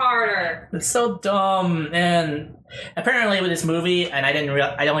fucking harder. It's so dumb. And apparently, with this movie, and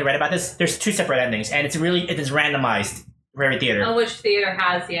I only read about this. There's 2 separate endings, and it is randomized for every theater. On which theater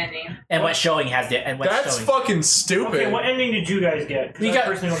has the ending? And what showing has the and what That's showing. fucking stupid. Okay, what ending did you guys get? We I got-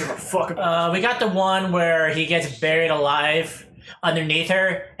 personally don't give a fuck about We got the one where he gets buried alive underneath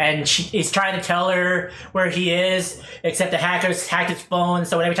her, and he's trying to tell her where he is, except the hackers hacked his phone,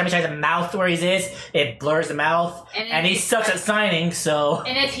 so every time he tries to mouth where he is, it blurs the mouth, and he sucks at signing, so...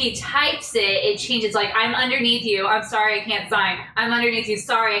 And if he types it changes, like, I'm underneath you, I'm sorry I can't sign. I'm underneath you,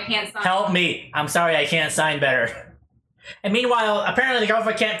 sorry I can't sign. Help me, I'm sorry I can't sign better. And meanwhile, apparently the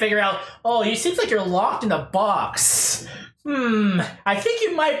girlfriend can't figure out, oh, you seems like you're locked in a box. I think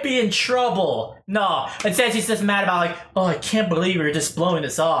you might be in trouble. No, instead he's just mad about like, oh, I can't believe you're just blowing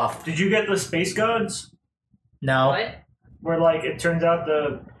this off. Did you get the space gods? No. What? Where like it turns out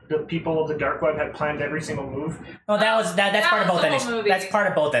the people of the dark web had planned every single move. Oh, that's part of both the whole endings. movie. That's part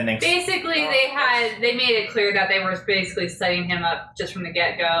of both endings. Basically, they made it clear that they were basically setting him up just from the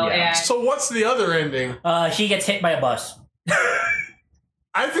get-go. Yeah. And So what's the other ending? He gets hit by a bus.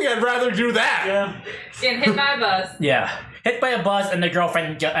 I think I'd rather do that. Yeah. getting hit by a bus. Yeah. Hit by a bus, and the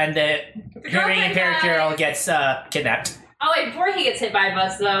girlfriend and the hearing impaired girl gets kidnapped. Oh wait, before he gets hit by a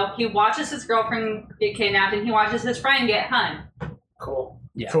bus though, he watches his girlfriend get kidnapped and he watches his friend get hung. Cool.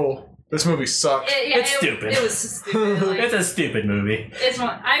 Yeah. Cool. This movie sucks. It's stupid. It was stupid. Like, It's a stupid movie.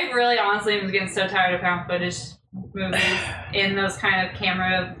 I really honestly am getting so tired of found footage movies in those kind of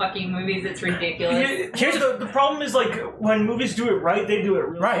camera fucking movies. It's ridiculous. Here's the problem is like when movies do it right, they do it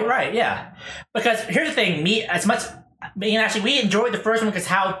really well. Right, yeah. Because here's the thing, we enjoyed the first one because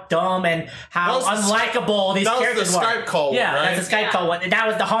how dumb and how unlikable these characters were. That was the Skype call one, Yeah, right? that's the Skype call one. That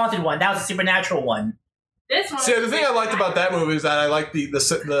was the haunted one. That was the supernatural one. This one. See, the thing I liked about that movie is that I liked the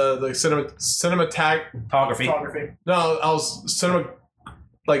cinematography. Photography. No, I was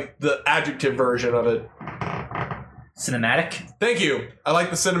like the adjective version of it. Cinematic? Thank you. I like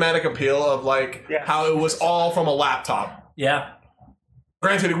the cinematic appeal of how it was all from a laptop. Yeah.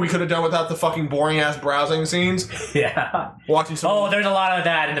 Granted, we could have done without the fucking boring ass browsing scenes. Yeah. Watching some. Oh, there's a lot of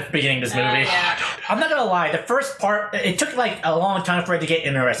that in the beginning of this movie. Yeah. I'm not gonna lie, the first part, it took like a long time for it to get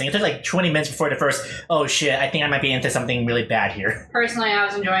interesting. It took like 20 minutes before the first, oh shit, I think I might be into something really bad here. Personally, I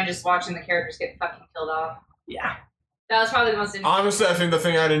was enjoying just watching the characters get fucking killed off. Yeah. That was probably the most interesting. Honestly, I think the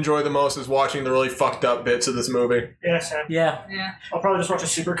thing I'd enjoy the most is watching the really fucked up bits of this movie. Yeah, Sam. Yeah. Yeah. I'll probably just watch a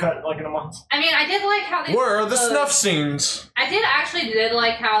supercut like in a month. I mean, I did like how they. Where are the snuff scenes? I did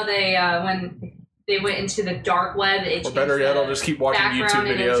like how they when they went into the dark web. It Or better yet, I'll just keep watching YouTube background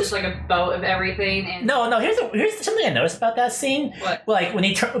and it was videos. just like a boat of everything. And No, here's something I noticed about that scene. What? Like when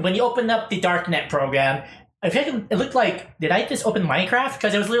you open up the Darknet program, I feel like it looked like, did I just open Minecraft?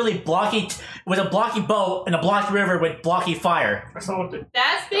 Because it was literally blocky. It was a blocky boat and a blocky river with blocky fire. That's not what the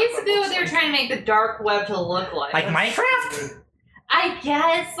that's basically what they were trying to make the dark web to look like. Like Minecraft? I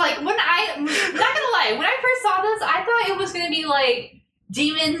guess, like, I'm not gonna lie, when I first saw this, I thought it was gonna be, like,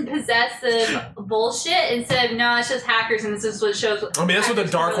 demon possessive bullshit instead of, no, it's just hackers and this is what shows. I mean, that's what the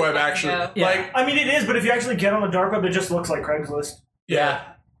dark web actually. Yeah. Like, I mean, it is, but if you actually get on the dark web, it just looks like Craigslist. yeah.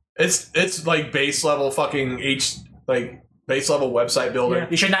 It's like base level fucking base level website builder. Yeah.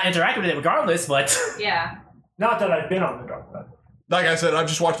 You should not interact with it regardless, but... Yeah. Not that I've been on the dark web. Like I said, I've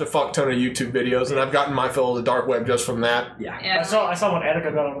just watched a fuck ton of YouTube videos, and I've gotten my fill of the dark web just from that. Yeah. I saw when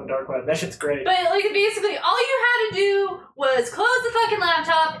Attica got on the dark web. That shit's great. But, like, basically, all you had to do was close the fucking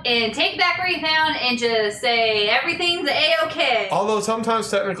laptop and take it back where you found and just say everything's A-okay. Although sometimes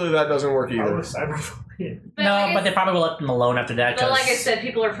technically that doesn't work I either. was cyberbullying. But they probably will let them alone after that. But like I 'cause- said,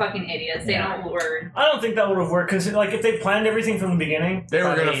 people are fucking idiots. They don't learn. I don't think that would have worked because, like, if they planned everything from the beginning, They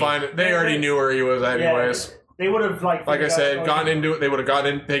were gonna find it. They already knew where he was, anyways. they would have Like I said, gotten into it. They would have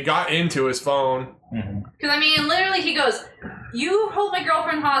gotten in. They got into his phone. Because, I mean, literally, he goes, you hold my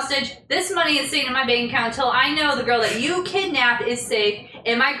girlfriend hostage. This money is staying in my bank account until I know the girl that you kidnapped is safe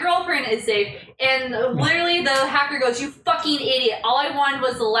and my girlfriend is safe. And literally, the hacker goes, you fucking idiot. All I wanted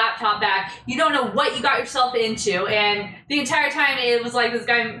was the laptop back. You don't know what you got yourself into. And the entire time, it was like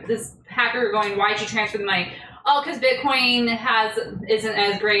this hacker going, why'd you transfer the money? Oh, because Bitcoin isn't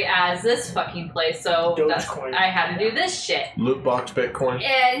as great as this fucking place, so Dogecoin. I had to do this shit. Loot box Bitcoin.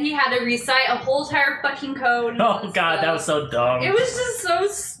 And he had to recite a whole entire fucking code. and all Oh this god, stuff. that was so dumb. It was just so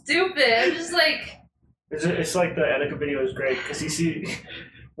stupid. I'm just like, It's like the Attica video is great because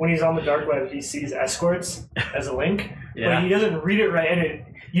when he's on the dark web, he sees escorts as a link, Yeah. but he doesn't read it right, and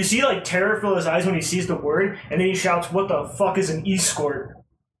you see like terror fill his eyes when he sees the word, and then he shouts, "What the fuck is an escort?"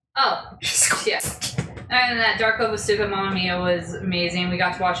 oh, yeah. And that Dark Web with Stupid Mamma Mia was amazing. We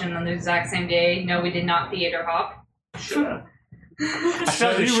got to watch it on the exact same day. No, we did not theater hop. Sure. I feel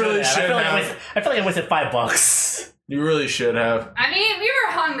like we You should really have. should I feel like I wasted $5. You really should have. I mean, we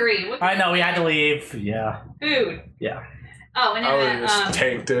were hungry. What I know, we had to leave. Yeah. food. Yeah. Oh, and I would then have just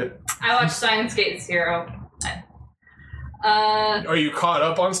tanked it. I watched Steins Gate Zero. Are you caught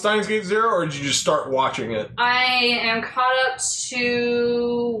up on Steins Gate Zero, or did you just start watching it? I am caught up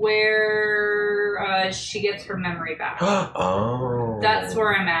to where she gets her memory back. Oh. That's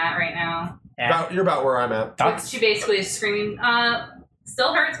where I'm at right now. You're about where I'm at. Thoughts? She basically is screaming,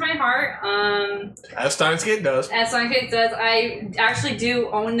 still hurts my heart. As Steins Gate does. As Steins Gate does, I actually do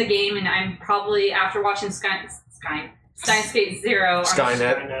own the game, and I'm probably, after watching Steins Gate Zero...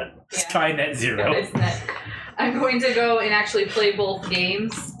 Skynet. Yeah. Skynet Zero. It's net. I'm going to go and actually play both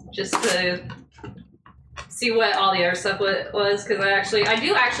games just to see what all the other stuff was, because I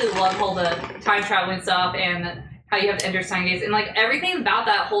do actually love all the time traveling stuff and how you have to enter time gates and like everything about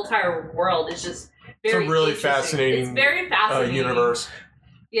that whole entire world is just very It's a really interesting. fascinating, It's very fascinating universe.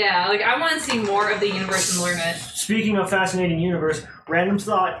 Yeah, like I want to see more of the universe and learn it. Speaking of fascinating universe, random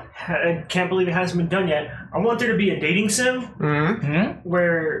thought. I can't believe it hasn't been done yet. I want there to be a dating sim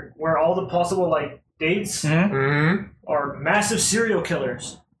where all the possible like dates are massive serial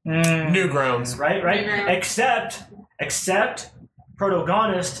killers. Newgrounds. Right. Newgrounds. Except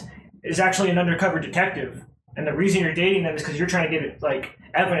protagonist is actually an undercover detective, and the reason you're dating them is because you're trying to get like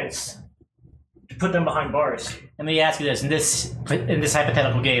evidence to put them behind bars. Let me ask you this: in this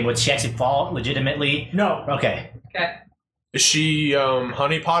hypothetical game, would she actually fall legitimately? No. Okay. Is she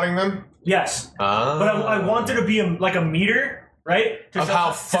honeypotting them? Yes. Ah. But I want there to be a meter, right? Of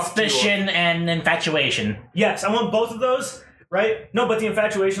how fucked you are. Suspicion and infatuation. Yes, I want both of those, right? No, but the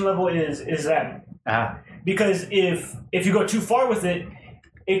infatuation level is them. Because if you go too far with it,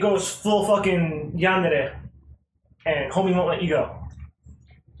 it goes full fucking yandere, and homie won't let you go.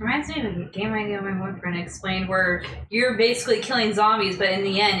 Reminds me of a game idea my boyfriend explained where you're basically killing zombies, but in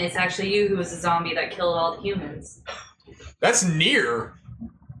the end, it's actually you who was the zombie that killed all the humans. That's Nier.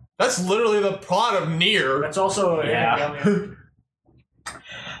 That's literally the plot of Nier. That's also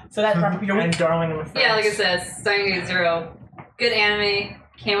So that's your and week. Darling in the Franxx. Yeah, like I said, Starting Gate Zero. Good anime.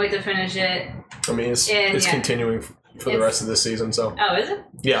 Can't wait to finish it. I mean, it's continuing for the rest of this season. So Oh, is it?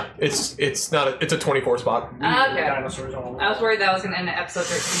 yeah, it's not it's a 24 spot. Okay. Dinosaurs all I was worried that was going to end at episode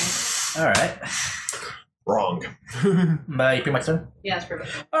 13. All right. Wrong. But you pretty much done. Yeah, that's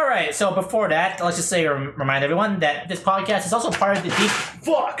perfect. All right. So before that, let's just say remind everyone that this podcast is also part of the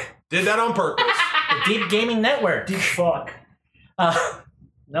Did that on purpose. Deep Gaming Network. Deep fuck.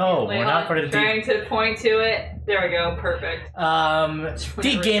 No, Wait, we're not part of the Deep. trying to point to it. There we go. Perfect.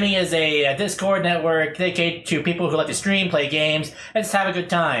 Deep Gaming is a Discord network dedicated to people who like to stream, play games, and just have a good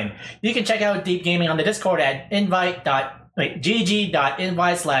time. You can check out Deep Gaming on the Discord at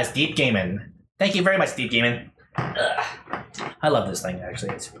gg.invite/deepgaming. Thank you very much, Deep Gaming. I love this thing,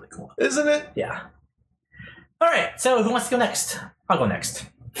 actually. It's really cool. Isn't it? Yeah. All right, so who wants to go next? I'll go next.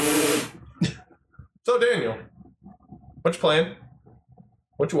 So, Daniel, what you playing?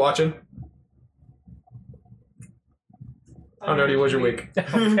 What you watching? How nerdy was your week?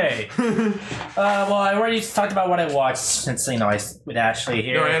 Okay. Well, I already talked about what I watched since, I with Ashley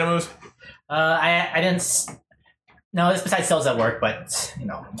here. No animals? I didn't... No, this besides Cells at Work, but,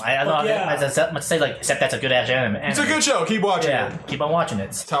 I don't know much to say, except that's a good anime. It's a good show. Keep watching it. Keep on watching it.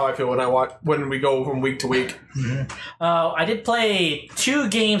 That's how I feel when we go from week to week. I did play 2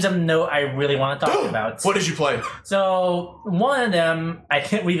 games of note I really want to talk about. What did you play? So, one of them, I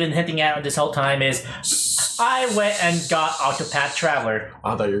think we've been hinting at this whole time, is I went and got Octopath Traveler.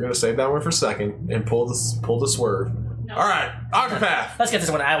 I thought you were going to save that one for a second and pull the swerve. No. All right, Octopath. Let's get this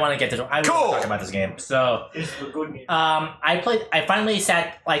one. I want to get this one. I really want to talk about this game. So, It's a good game. I finally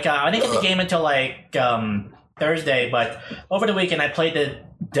sat, I didn't get the game until, Thursday, but over the weekend I played the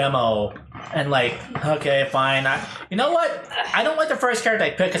demo, and, okay, fine. You know what? I don't like the first character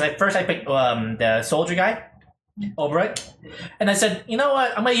I picked, because I picked the soldier guy, Ulbrich, and I said, you know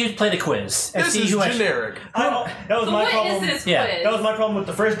what? I'm going to play the quiz. And This see is who generic. That was So my what problem. is this Yeah. quiz? That was my problem with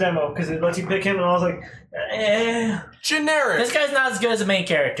the first demo, because it lets you pick him, and I was like, Generic. This guy's not as good as the main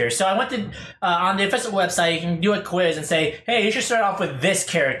character. So I went to, on the official website, you can do a quiz and say, hey, you should start off with this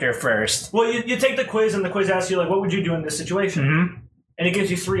character first. Well, you take the quiz, and the quiz asks you, what would you do in this situation? Mm-hmm. And it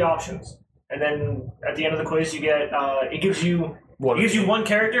gives you 3 options. And then at the end of the quiz, you get, it gives you one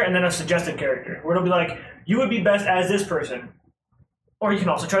character and then a suggested character, where it'll be like, you would be best as this person. Or you can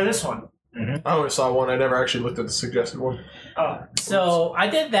also try this one. Mm-hmm. I only saw one. I never actually looked at the suggested one. So I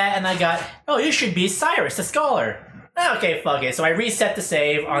did that, and I got, you should be Cyrus, the scholar. Okay, fuck it. So I reset the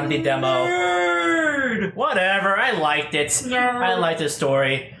save on the demo. Nerd! Whatever, I liked it. Nerd. I liked the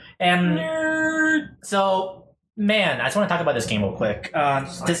story. And so, man, I just want to talk about this game real quick.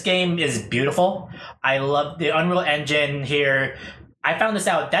 This game is beautiful. I love the Unreal Engine here. I found this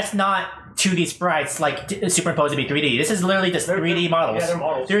out. That's not 2D sprites superimposed to be 3D. This is literally just 3D models. Yeah, they're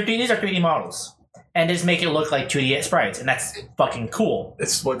models. These are 3D models. And just make it look like 2D sprites. And that's fucking cool.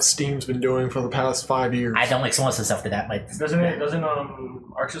 It's what Steam's been doing for the past 5 years. I don't like some of the stuff to that. Doesn't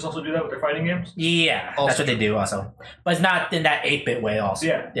Arxis also do that with their fighting games? Yeah, Also that's what they do also. But it's not in that 8-bit way also.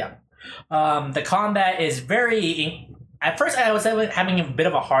 Yeah. The combat is very... At first, I was having a bit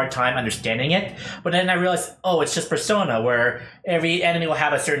of a hard time understanding it, but then I realized, it's just Persona, where every enemy will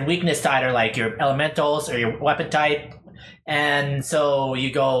have a certain weakness to either your elementals or your weapon type, and so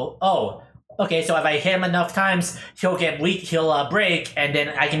you go, okay, so if I hit him enough times, he'll get weak, he'll break, and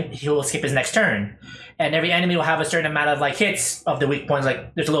then he'll skip his next turn. And every enemy will have a certain amount of like hits of the weak points.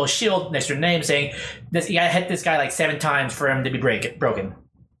 Like there's a little shield next to your name saying this. You gotta hit this guy like 7 times for him to be broken.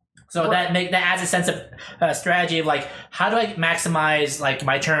 So that adds a sense of strategy of like, how do I maximize like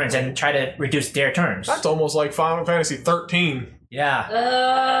my turns and try to reduce their turns? That's almost like Final Fantasy 13.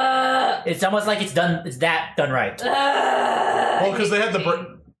 Yeah. It's almost like it's done right. Well, because they had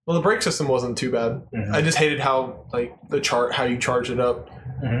the brake system wasn't too bad. Mm-hmm. I just hated how like how you charge it up.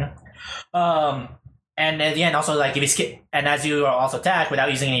 Mm-hmm. And at the end, also like if you skip, and as you also attack without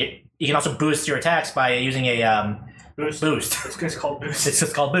using you can also boost your attacks by using a boost. It's called boost. It's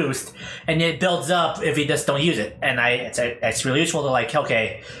just called boost, and it builds up if you just don't use it. And it's really useful to like,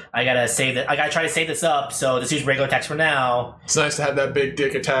 okay, I gotta try to save this up. So let's use regular attacks for now. It's nice to have that big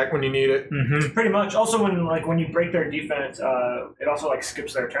dick attack when you need it. Mm-hmm. Pretty much. Also, when you break their defense, it also like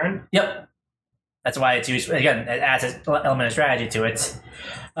skips their turn. Yep. That's why it's used. Again, it adds an element of strategy to it.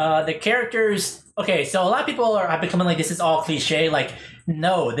 The characters. Okay, so a lot of people are becoming like, this is all cliche. Like,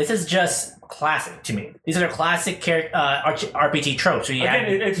 no, this is just classic to me. These are classic RPG tropes. So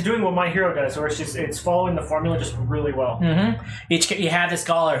it's doing what My Hero does, where it's following the formula just really well. Mm-hmm. You have the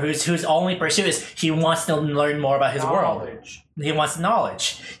scholar whose only pursuit is he wants to learn more about his world. He wants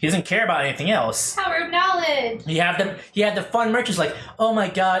knowledge. He doesn't care about anything else. Power of knowledge. You have the fun merchants like, oh my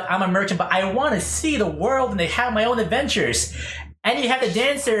god, I'm a merchant, but I want to see the world and they have my own adventures. And you have the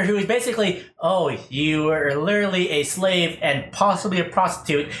dancer who is basically, oh, you are literally a slave and possibly a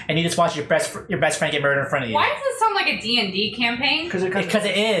prostitute, and you just watch your best friend get murdered in front of you. Why does this sound like a D&D campaign? Because it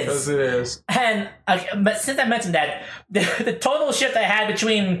is. Because it is. And but since I mentioned that, the total shift I had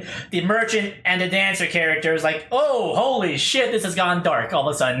between the merchant and the dancer character is like, oh, holy shit, this has gone dark all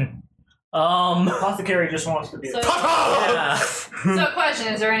of a sudden. Apothecary just wants to be. So question: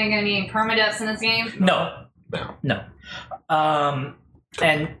 is there going to be any permadeaths in this game? No. And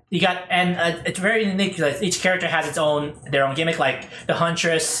it's very unique because each character has their own gimmick. Like the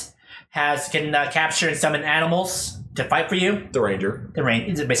Huntress can capture and summon animals to fight for you. The Ranger.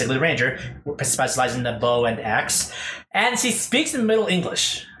 It's basically the Ranger, specializing in the bow and axe. And she speaks in Middle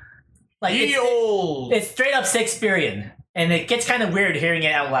English. Like it's straight up Shakespearean, and it gets kind of weird hearing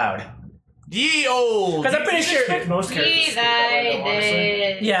it out loud. Ye old. Because I'm pretty sure most characters.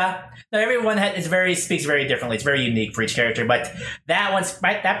 Yeah. No, everyone speaks very differently. It's very unique for each character, but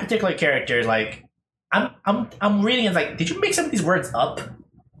that particular character is like, I'm reading and like, did you make some of these words up?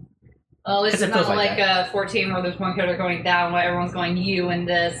 Oh, this is not like a 14 where there's one character going down while everyone's going you and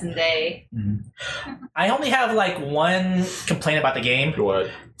this and they. Mm-hmm. I only have like one complaint about the game.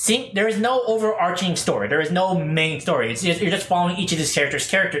 What? See, there is no overarching story. There is no main story. You're just following each of these characters'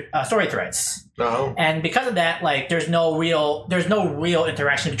 story threads. No. And because of that, like, there's no real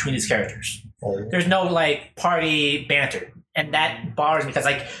interaction between these characters. Oh. There's no like party banter. And that bothers me because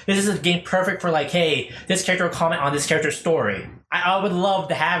like this is a game perfect for like, hey, this character will comment on this character's story. I would love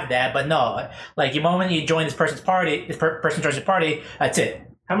to have that, but no. Like the moment you join this person's party, person joins your party, that's it.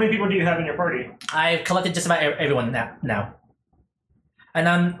 How many people do you have in your party? I've collected just about everyone now. And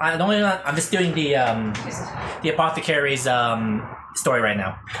I'm just doing the apothecary's story right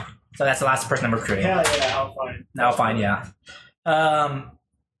now. So that's the last person I'm recruiting. Yeah, I'll find. I'll find, yeah.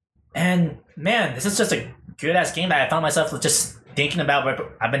 And man, this is just a good ass game that I found myself just thinking about.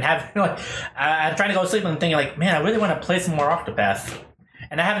 But I've been having like, I'm trying to go to sleep and thinking like, man, I really want to play some more Octopath,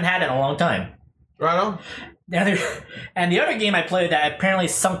 and I haven't had it in a long time. Right on. The other game I played that I apparently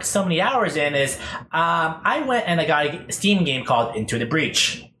sunk so many hours in is I went and I got a Steam game called Into the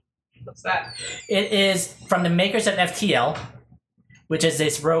Breach. What's that? It is from the makers of FTL, which is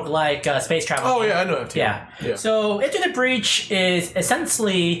this roguelike space travel game. Yeah, I know FTL. Yeah. So Into the Breach is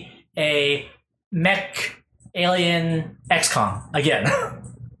essentially a mech alien XCOM again.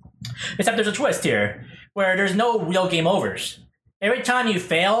 Except there's a twist here, where there's no real game overs. Every time you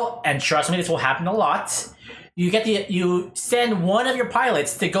fail, and trust me, this will happen a lot, you send one of your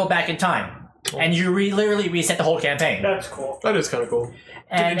pilots to go back in time, and you literally reset the whole campaign. That's cool. That is kind of cool.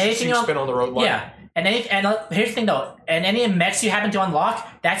 And anything spin on the road line. Yeah. And here's the thing though, and any mechs you happen to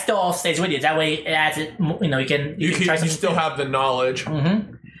unlock, that still all stays with you. That way, it adds it. You can still have the knowledge.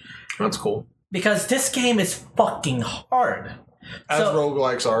 Mm-hmm. That's cool. Because this game is fucking hard. As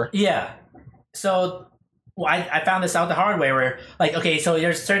roguelikes are. Yeah. So I found this out the hard way where, like, okay, so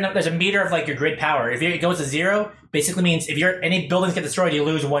there's a meter of like your grid power. If it goes to 0, basically means if any buildings get destroyed, you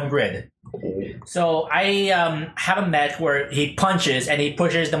lose 1 grid. So I have a mech where he punches and he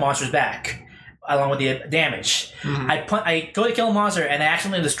pushes the monsters back along with the damage. Mm-hmm. I go to kill a monster and I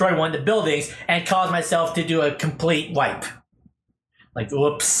accidentally destroy one of the buildings and cause myself to do a complete wipe. Like,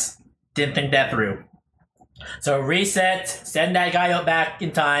 whoops. didn't think that through. So reset, send that guy out back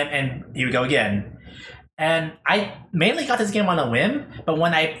in time, and here we go again. And I mainly got this game on a whim, but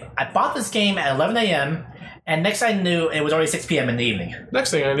when I bought this game at 11 a.m., and next I knew it was already 6 p.m. in the evening. Next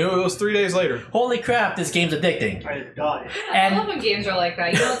thing I knew, it was 3 days later. Holy crap, this game's addicting. I died. I love when games are like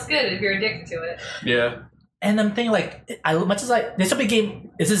that. You know it's good if you're addicted to it. Yeah. And I'm thinking, like, this would be a game,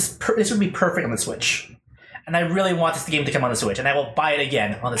 this would be perfect on the Switch. And I really want this game to come on the Switch, and I will buy it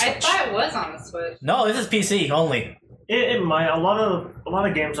again on the Switch. I thought it was on the Switch. No, this is PC only. It might. A lot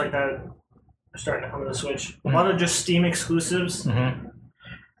of games like that are starting to come to the Switch. A lot of just Steam exclusives. Mm-hmm.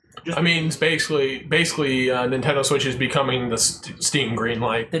 I mean, it's basically Nintendo Switch is becoming the Steam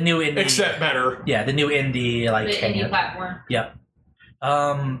Greenlight. The new indie. Except better. Yeah, the new indie, like... The indie platform. Yep.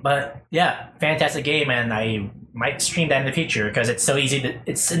 But yeah, fantastic game, and I might stream that in the future because it's so easy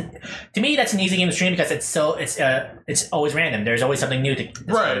to me that's an easy game to stream because it's always random. There's always something new to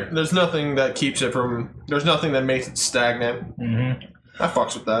discover. Right. There's nothing that keeps it from... There's nothing that makes it stagnant. Mm-hmm. I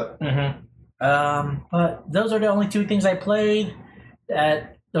fucks with that. Mm-hmm. But those are the only two things I played.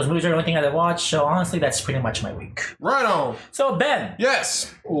 Those movies are the only thing I watched, so honestly, that's pretty much my week. Right on. So, Ben.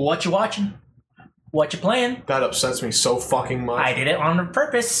 Yes. What you watching? What you playing? That upsets me so fucking much. I did it on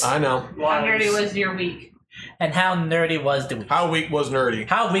purpose. I know. How nerdy was your week? And how nerdy was the week? How week was nerdy.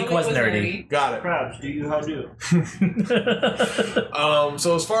 How week was nerdy. Got it. Crabs, do you how do?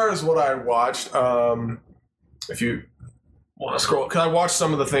 So as far as what I watched, if you want to scroll, because I watched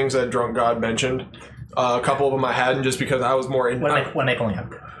some of the things that Drunk God mentioned. A couple of them I hadn't, just because I was more in. What am I pulling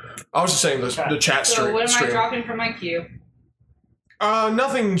up? I was just saying the chat stream. So what am I dropping from my queue?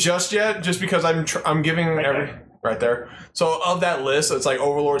 Nothing just yet. Just because I'm giving right there. So of that list, it's like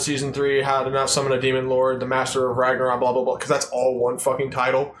Overlord Season 3, How to Not Summon a Demon Lord, The Master of Ragnarok, blah blah blah. Because that's all one fucking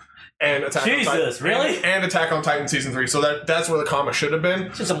title. And Attack on Titan, really? And Attack on Titan Season 3. So that's where the comma should have been.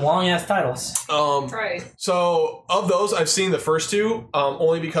 It's just some long ass titles. Right. So of those, I've seen the first two,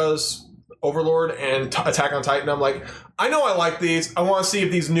 only because Overlord and Attack on Titan, I'm like, I know I like these. I want to see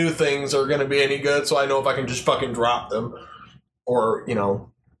if these new things are going to be any good, so I know if I can just fucking drop them. Or,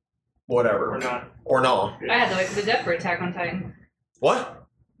 whatever. Or not. Or no. I had to wait for the dub for Attack on Titan. What?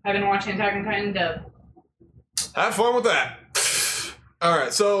 I've been watching Attack on Titan dub. Have fun with that.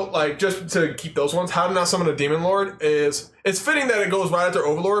 Alright, so, just to keep those ones, How to Not Summon a Demon Lord it's fitting that it goes right after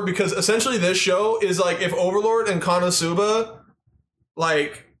Overlord, because essentially this show is like if Overlord and Konosuba,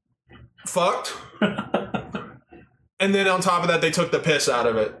 fucked. And then on top of that, they took the piss out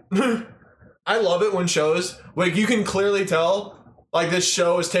of it. I love it when shows, you can clearly tell, this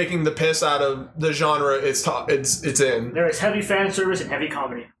show is taking the piss out of the genre it's in. There is heavy fan service and heavy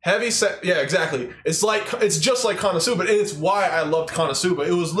comedy. Yeah, exactly. It's just like Konosuba, and it's why I loved Konosuba.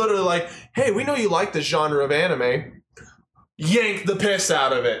 It was literally like, hey, we know you like this genre of anime. Yank the piss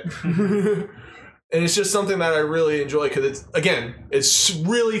out of it. And it's just something that I really enjoy because it's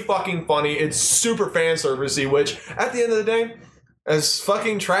really fucking funny. It's super fan servicey, which at the end of the day, as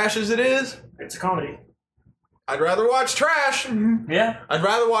fucking trash as it is, it's a comedy. I'd rather watch trash. Yeah. I'd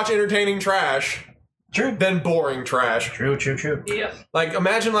rather watch entertaining trash. True. Than boring trash. True. Yep.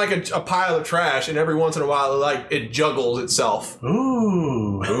 Imagine a pile of trash, and every once in a while, it juggles itself.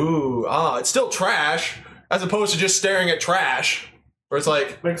 Ooh. It's still trash, as opposed to just staring at trash. Where it's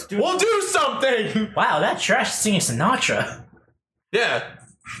like, we'll do something! Wow, that trash is singing Sinatra. Yeah,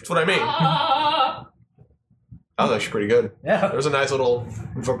 that's what I mean. That was actually pretty good. Yeah. There was a nice little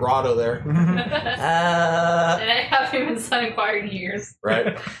vibrato there. And I haven't even sung in choir in years.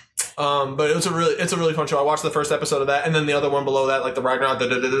 Right. But it's a really fun show. I watched the first episode of that, and then the other one below that, the Ragnarok.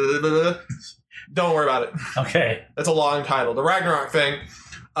 Don't worry about it. Okay. That's a long title. The Ragnarok thing.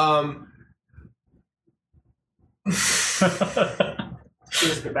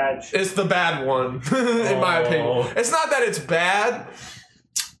 It's the bad shit. It's the bad one, in my opinion. It's not that it's bad.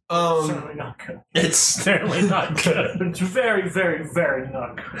 Certainly not good. It's certainly not good. It's very, very, very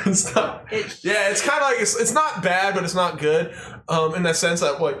not good. It's not. Yeah, it's kind of like it's not bad, but it's not good. In that sense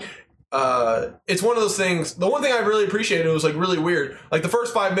that it's one of those things. The one thing I really appreciated was really weird. The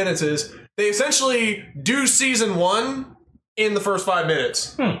first 5 minutes is they essentially do season 1 in the first 5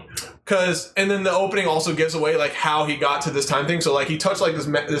 minutes. And then the opening also gives away how he got to this time thing. So he touched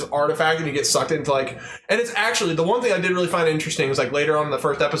this artifact and he gets sucked into and it's actually the one thing I did really find interesting is later on in the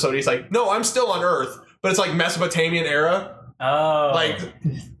first episode he's like, no, I'm still on Earth, but it's Mesopotamian era. Oh.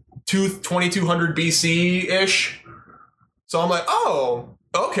 2200 BC ish. So I'm like, oh,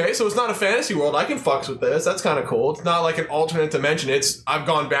 okay, so it's not a fantasy world. I can fucks with this. That's kind of cool. It's not an alternate dimension. I've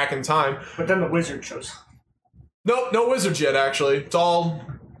gone back in time. But then the wizard shows. Nope, no wizards yet. Actually, it's all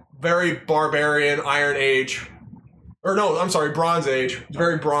very barbarian, Iron Age. Or no, I'm sorry, Bronze Age. It's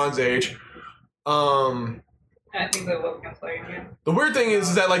very Bronze Age. I think that was playing you. The weird thing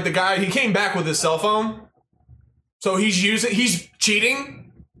is that like the guy, he came back with his cell phone, so he's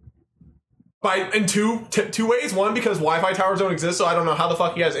cheating in two ways. One, because Wi-Fi towers don't exist, so I don't know how the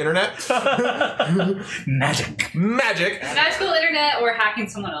fuck he has internet. Magic. Magical internet or hacking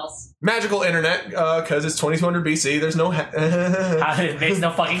someone else. Magical internet, because it's 2200 BC. There's no. It makes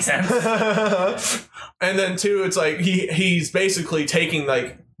no fucking sense. And then two, it's like he's basically taking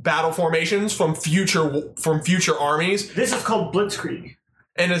like battle formations from future armies. This is called Blitzkrieg.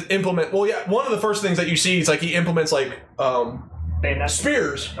 And one of the first things that you see is like he implements like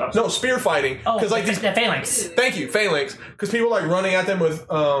spears. Oh. No, spear fighting. Oh, like the phalanx. Thank you, phalanx. Because people like running at them with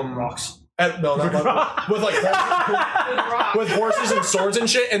Rocks. No, not rocks. With like with horses and swords and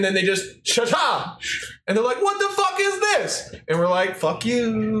shit, and then they just cha-cha, and they're like, "What the fuck is this?" And we're like, "Fuck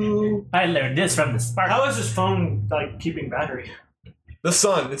you." I learned this from the Spartan. How is his phone like keeping battery? The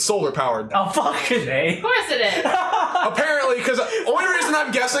sun, it's solar powered. Oh, fuck it, eh? Of course it is. Apparently, because the only reason I'm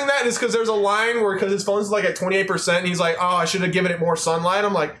guessing that is because there's a line where, because his phone's like at 28%, and he's like, "Oh, I should have given it more sunlight."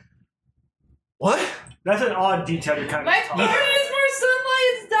 I'm like, what? That's an odd detail to kind of My talk. phone is more sunlight.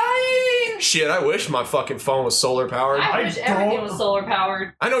 It's dying. Shit, I wish my fucking phone was solar powered. I wish everything was solar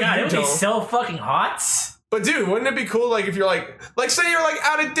powered. I know God, it you would be don't. so fucking hot. But dude, wouldn't it be cool like if you're like say you're like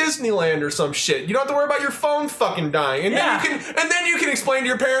out at Disneyland or some shit. You don't have to worry about your phone fucking dying. And then you can explain to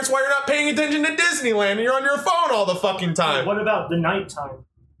your parents why you're not paying attention to Disneyland and you're on your phone all the fucking time. What about the nighttime?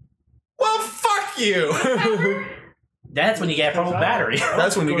 Well, fuck you. That's when you get a portable battery.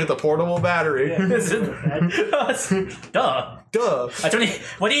 That's when you get the portable battery. Duh. Duh. That's when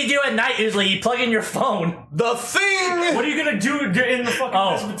what do you do at night usually? You plug in your phone. The thing. What are you gonna do in the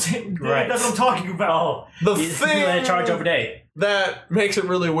fucking right. That's what I'm talking about. The You thing let it charge over day. that makes it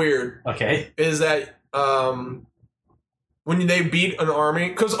really weird Okay. is that when they beat an army,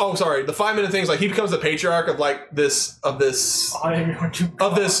 because the 5-minute thing is like he becomes the patriarch of like this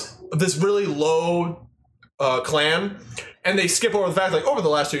really low clan, and they skip over the fact like over the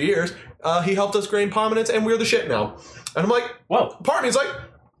last 2 years he helped us gain prominence and we're the shit now. And I'm like, whoa. Part of me is like,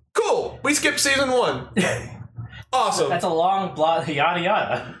 cool, we skipped season 1. Awesome. That's a long yada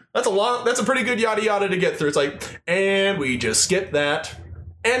yada. That's a pretty good yada yada to get through. It's like, and we just skipped that,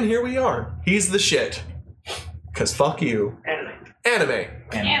 and here we are. He's the shit. Cause fuck you. Anime.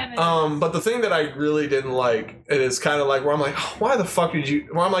 But the thing that I really didn't like, it is kind of like where I'm like, oh, why the fuck did you?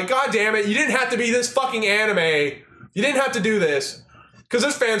 Where I'm like, god damn it, you didn't have to be this fucking anime. You didn't have to do this. Because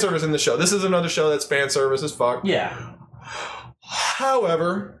there's fan service in the show. This is another show that's fan service as fuck. Yeah.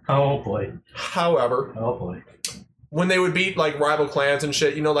 However. Oh boy. When they would beat like rival clans and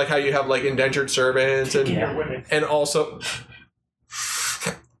shit, you know, like how you have like indentured servants and also.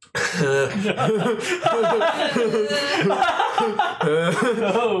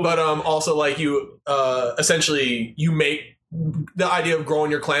 But also like you essentially you make the idea of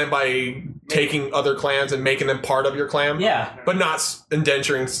growing your clan by taking other clans and making them part of your clan, but not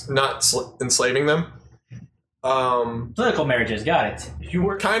enslaving them. Political marriages, got it. You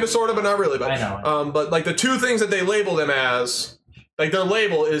were kind of, sort of, but not really. But I know. But like the two things that they label them as, like their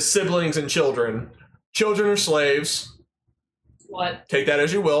label is siblings and children. Children are slaves. What? Take that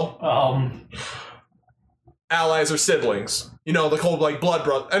as you will. Allies are siblings. You know, the cold like blood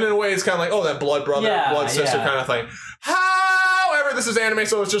brother, and in a way, it's kind of like that blood brother, blood sister kind of thing. However, this is anime,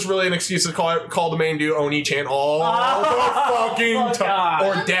 so it's just really an excuse to call the main dude Oni-chan all the fucking time,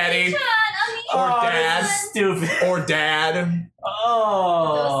 or daddy, or dad, stupid, or dad.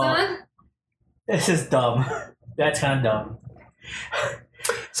 Oh, this is dumb. That's kind of dumb.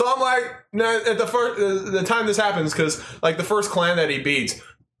 So I'm like, at the time this happens, because like the first clan that he beats,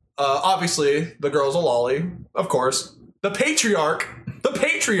 obviously the girl's a lolly, of course. The patriarch.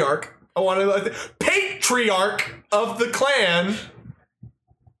 I wanted like the patriarch of the clan.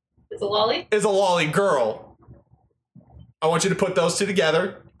 It's a lolly. Is a lolly girl. I want you to put those two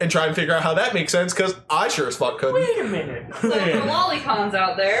together and try and figure out how that makes sense, because I sure as fuck couldn't. Wait a minute. So for lolicons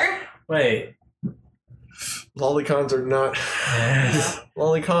out there. Wait. Lolicons are not.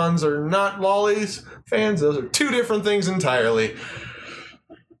 Lolicons are not lollies. Fans, those are two different things entirely.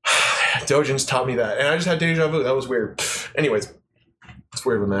 Dojin's taught me that, and I just had deja vu. That was weird. Anyways, it's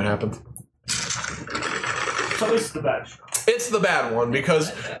weird when that happened. So it's the bad show. It's the bad one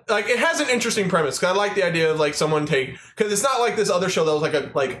because, like, it has an interesting premise. Cause I like the idea of like someone because it's not like this other show that was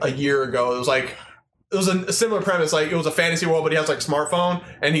like a year ago. It was a similar premise. Like it was a fantasy world, but he has like a smartphone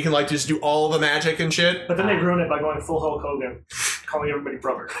and he can like just do all the magic and shit. But then they ruin it by going full Hulk Hogan, calling everybody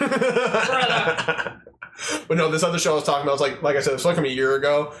brother. But no, this other show I was talking about was like I said, it's like from a year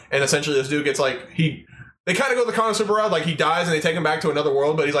ago, and essentially this dude gets like they They kind of go the Konosuba route, like he dies and they take him back to another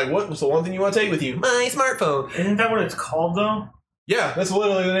world, but he's like, what's the one thing you want to take with you? My smartphone. Isn't that what it's called, though? Yeah, that's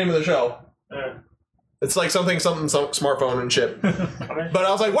literally the name of the show. Yeah. It's like something smartphone and shit. Okay. But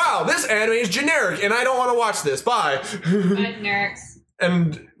I was like, wow, this anime is generic, and I don't want to watch this. Bye. My generics.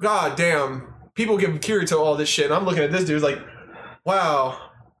 And god damn, people give Kirito all this shit, and I'm looking at this dude like, wow.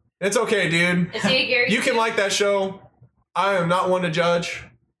 It's okay, dude. Is he a Gary? You can like that show. I am not one to judge.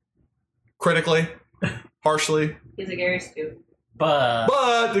 Critically. Harshly. He's a Gary Stu.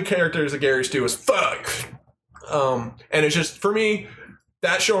 But the characters of Gary Stu as fuck. And it's just, for me,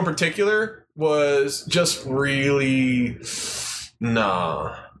 that show in particular was just really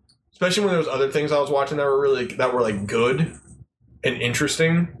nah. Especially when there was other things I was watching that were like good and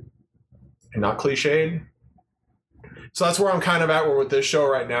interesting and not cliched. So that's where I'm kind of at with this show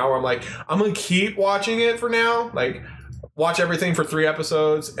right now, where I'm like, I'm gonna keep watching it for now. Like, watch everything for 3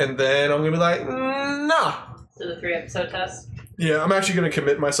 episodes, and then I'm gonna be like, nah. So the 3-episode test? Yeah, I'm actually gonna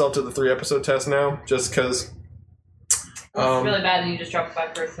commit myself to the 3-episode test now, just because. It's really bad and you just dropped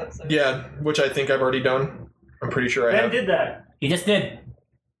 5 first episode. Yeah, which I think I've already done. I'm pretty sure I Ben have. did that. He just did.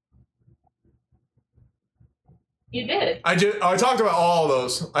 You did. I talked about all of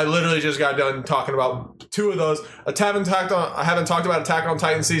those. I literally just got done talking about 2 of those. I haven't talked about Attack on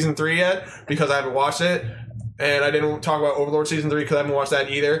Titan Season 3 yet because I haven't watched it. And I didn't talk about Overlord Season 3 because I haven't watched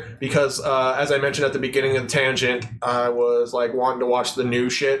that either. Because, as I mentioned at the beginning of the tangent, I was, like, wanting to watch the new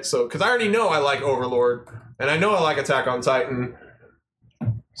shit. So, because I already know I like Overlord. And I know I like Attack on Titan.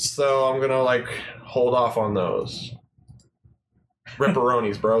 So, I'm gonna, like, hold off on those.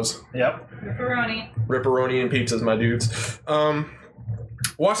 Ripperonis, bros. Yep. Ripperoni and pizzas, my dudes.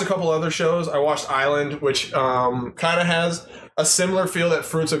 Watched a couple other shows. I watched Island, which kind of has a similar feel that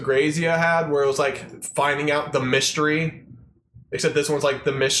Fruits of Grazia had, where it was like finding out the mystery. Except this one's like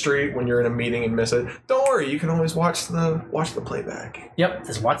the mystery when you're in a meeting and miss it. Don't worry, you can always watch the playback. Yep,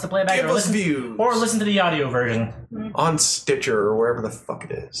 just watch the playback Give us views. Or listen to the audio version. On Stitcher or wherever the fuck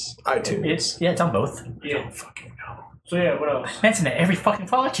it is. iTunes. It's on both. You don't fucking know. So yeah, what else? Mention it every fucking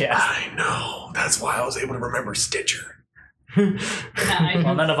podcast. I know. That's why I was able to remember Stitcher.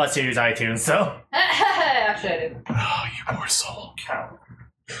 Well, none of us here use iTunes, so. Actually, I did. Oh, you poor soul. Cow.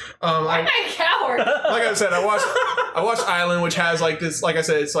 I'm a coward. Like I said, I watched Island, which has like this. Like I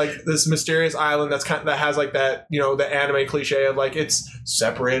said, it's like this mysterious island that has like that, you know, the anime cliche of like it's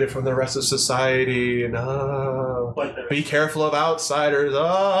separated from the rest of society and be careful of outsiders.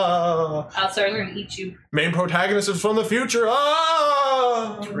 Outsiders are gonna eat you. Main protagonist is from the future.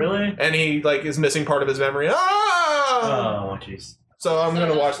 Really? And he like is missing part of his memory. Oh, jeez. So I'm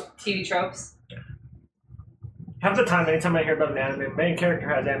gonna watch TV tropes. Half the time, anytime I hear about an anime, main character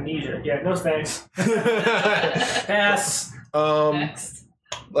has amnesia. Yeah, no thanks. Pass. Next.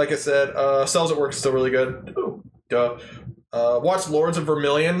 Like I said, Cells at Work is still really good. Ooh, duh. Watch Lords of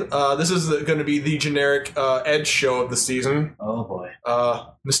Vermilion. This is going to be the generic Edge show of the season. Oh boy.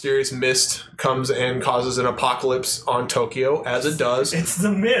 Mysterious mist comes and causes an apocalypse on Tokyo, as it does. It's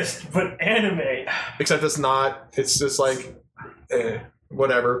the Mist, but anime. Except it's not. It's just like,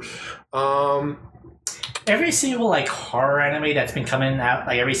 whatever. Every single like horror anime that's been coming out,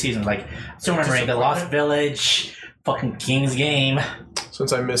 like every season, like still remembering The Lost Village, fucking King's Game.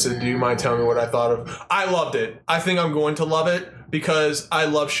 Since I missed it, do you mind telling me what I thought of? I loved it. I think I'm going to love it because I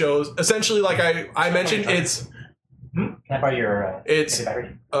love shows. Essentially, like I mentioned, it's. Can I borrow your? It's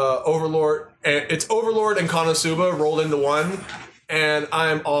Overlord. It's Overlord and Konosuba rolled into one, and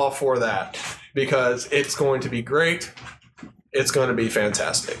I'm all for that because it's going to be great. It's going to be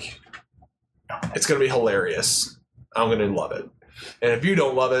fantastic. It's going to be hilarious. I'm going to love it. And if you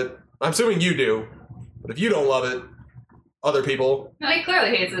don't love it, I'm assuming you do, but if you don't love it, other people. No, he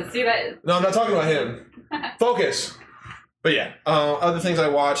clearly hates it. See that? No, I'm not talking about him. Focus. But yeah, other things I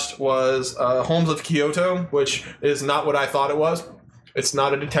watched was Homes of Kyoto, which is not what I thought it was. It's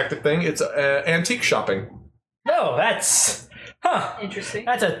not a detective thing. It's antique shopping. No, that's interesting.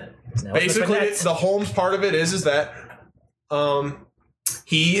 That's a basically the Holmes part of it is that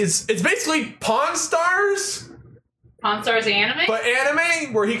it's basically Pawn Stars. Pawn Stars the anime? But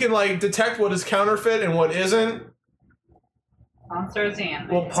anime where he can like detect what is counterfeit and what isn't. Pawn Stars the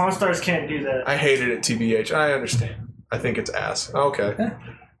anime. Well, Pawn Stars can't do that. I hated it, TBH. I understand. I think it's ass. Okay.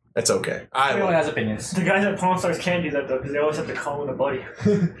 It's okay. Everyone has opinions. The guys at Pawn Stars can do that though, because they always have to call in a buddy.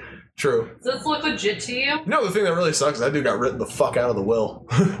 True. Does this look legit to you? You know, the thing that really sucks is that dude got written the fuck out of the will.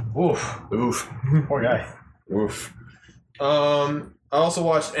 Oof. Poor guy. Oof. I also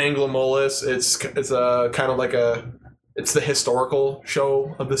watched Anglomolis. It's a kind of like it's the historical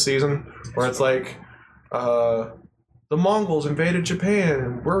show of the season where it's like the Mongols invaded Japan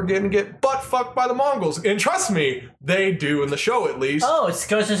and we're gonna get butt fucked by the Mongols. And trust me, they do in the show at least. Oh, it's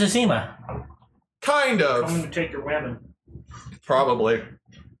Ghost of Tsushima. Kind of. I'm gonna take your women. Probably.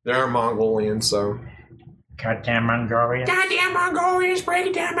 They're Mongolian, so. Goddamn Mongolians. Goddamn Mongolians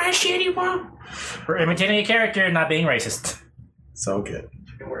breaking down my shitty wall. For imitating a character and not being racist. So good.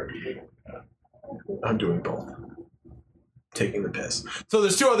 I'm doing both. Taking the piss. So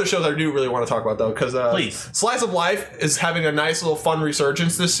there's two other shows I do really want to talk about, though, because Please. Slice of Life is having a nice little fun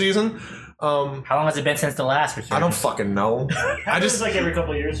resurgence this season. How long has it been since the last resurgence? I don't fucking know. I just like every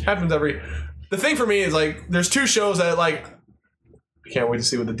couple of years. happens every. The thing for me is like there's two shows that like I can't wait to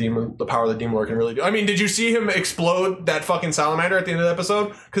see what the power of the Demon Lord can really do. I mean, did you see him explode that fucking salamander at the end of the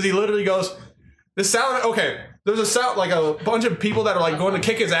episode? Because he literally goes, "The salamander." Okay, there's a bunch of people that are like going to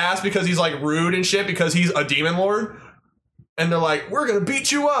kick his ass because he's like rude and shit because he's a Demon Lord. And they're like, we're gonna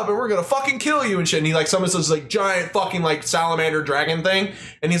beat you up and we're gonna fucking kill you and shit. And he like summons this like giant fucking like salamander dragon thing.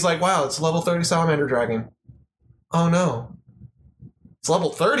 And he's like, wow, it's level 30 salamander dragon. Oh no. It's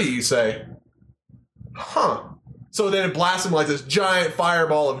level 30, you say? Huh. So then it blasts him like this giant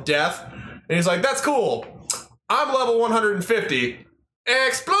fireball of death. And he's like, that's cool. I'm level 150.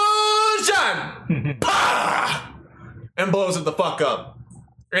 Explosion! Pah! And blows it the fuck up.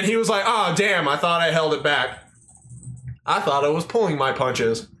 And he was like, oh damn, I thought I held it back. I thought I was pulling my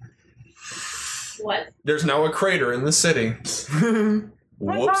punches. What? There's now a crater in the city.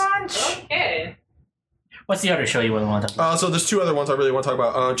 Whoops. Okay. What's the other show you want to talk about? So there's two other ones I really want to talk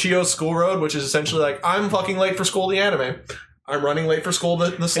about. Chiyo's School Road, which is essentially like, I'm fucking late for school, the anime. I'm running late for school, the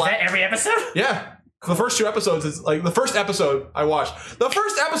Is that every episode? Yeah. The first two episodes is like, the first episode I watched. The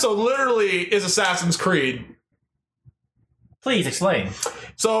first episode literally is Assassin's Creed. Please explain.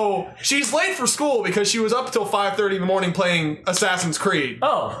 So she's late for school because she was up till 5:30 in the morning playing Assassin's Creed.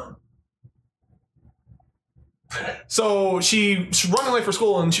 Oh. So she's running late for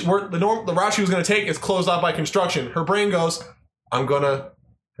school, and the route she was going to take is closed off by construction. Her brain goes, "I'm gonna."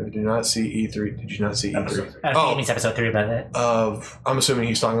 Did you not see E3? Did you not see E3? I think he means episode 3 about that. I'm assuming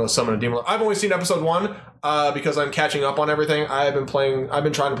he's talking about Summon a Demon. I've only seen episode 1 because I'm catching up on everything. I've been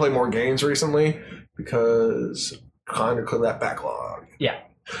trying to play more games recently because kind of clear that backlog. Yeah.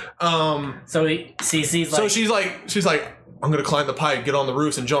 So she's like, I'm gonna climb the pipe, get on the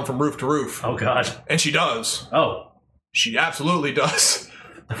roofs, and jump from roof to roof. Oh god. And she does. Oh. She absolutely does.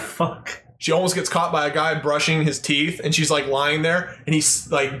 The fuck? She almost gets caught by a guy brushing his teeth, and she's like lying there, and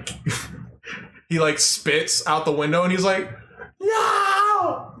he's like, he like spits out the window, and he's like,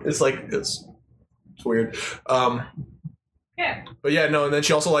 no! It's like, it's weird. Yeah. But yeah, no, and then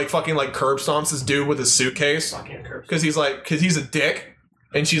she also like fucking like curb stomps this dude with his suitcase. Because he's a dick,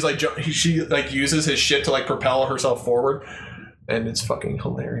 and she like uses his shit to like propel herself forward. And it's fucking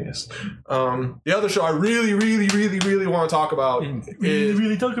hilarious. The other show I really, really, really, really want to talk about is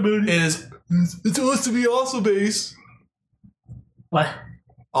it's Asobi Asobase. What?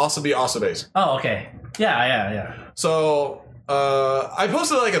 Asobi Asobase. Oh, okay. Yeah. So I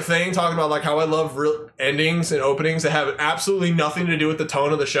posted like a thing talking about like how I love real endings and openings that have absolutely nothing to do with the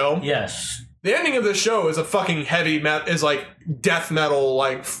tone of the show. Yes. The ending of this show is a fucking is like death metal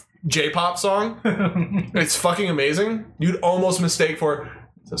like J-pop song. It's fucking amazing. You'd almost mistake for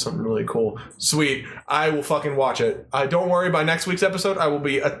that's something really cool. Sweet. I will fucking watch it. Don't worry, by next week's episode, I will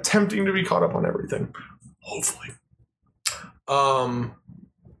be attempting to be caught up on everything. Hopefully.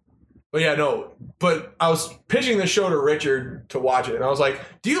 But yeah, no. But I was pitching the show to Richard to watch it, and I was like,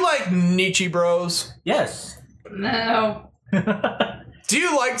 do you like Nietzsche Bros? Yes. No. Do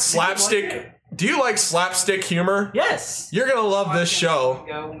you like slapstick? Do you like slapstick humor? Yes. You're gonna love this show.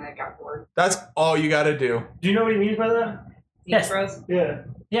 Go when I got bored. That's all you gotta do. Do you know what he means by that? Yes. Bros? Yeah.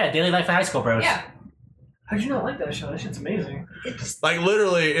 Yeah, Daily Life of High School Bros. Yeah. How'd you not like that show? That shit's amazing. Like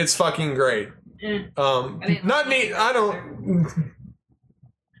literally, it's fucking great. Not neat. I don't.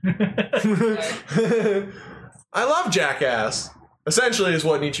 I love Jackass. Essentially, is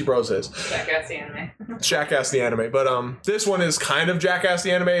what Nietzsche Bros is. Jackass the anime. Jackass the anime, but this one is kind of Jackass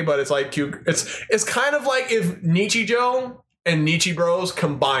the anime, but it's like cute. It's kind of like if Nietzsche Joe and Nietzsche Bros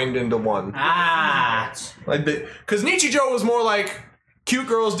combined into one. Like because Nietzsche Joe was more like cute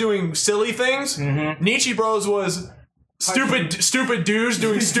girls doing silly things. Mm-hmm. Nietzsche Bros was stupid dudes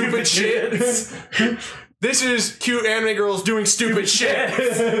doing stupid shit. This is cute anime girls doing stupid shit.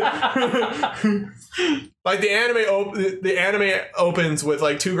 Like the anime opens with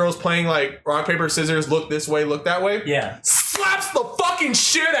like two girls playing like rock paper scissors. Look this way, look that way. Yeah. Slaps the fucking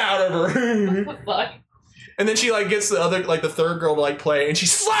shit out of her. What the fuck? And then she like gets the third girl to like play, and she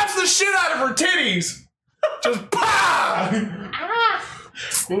slaps the shit out of her titties. Just bah!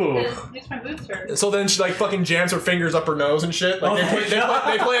 It makes my boobs hurt. So then she like fucking jams her fingers up her nose and shit. Like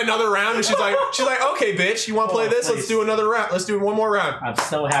they play another round, and she's like, okay, bitch, you want to play this? Please. Let's do another round. Let's do one more round. I'm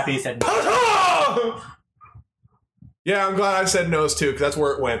so happy you said no. Yeah, I'm glad I said nose too, because that's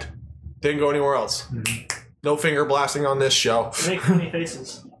where it went. Didn't go anywhere else. Mm-hmm. No finger blasting on this show. Make funny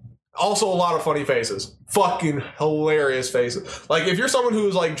faces. Also, a lot of funny faces. Fucking hilarious faces. Like, if you're someone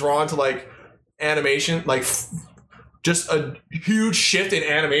who's like drawn to like animation, like just a huge shift in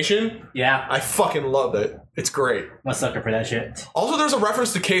animation. Yeah. I fucking loved it. It's great. I'm a sucker for that shit. Also, there's a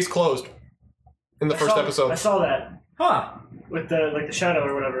reference to Case Closed in the first episode. I saw that. Huh. With the shadow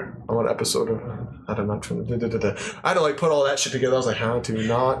or whatever. On what episode of I don't know. I had to like put all that shit together. I was like, how to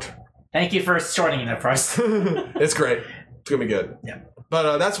not. Thank you for shortening it for us. It's great. It's gonna be good. Yeah.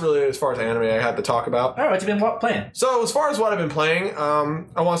 But that's really as far as anime I had to talk about. All right, what you been playing? So as far as what I've been playing,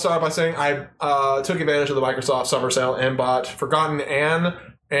 I want to start by saying I took advantage of the Microsoft Summer Sale and bought Forgotten Anne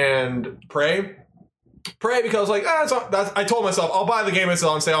and Prey. Prey because like I told myself I'll buy the game it's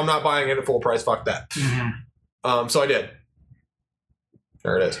on sale. I'm not buying it at full price. Fuck that. Mm-hmm. So I did.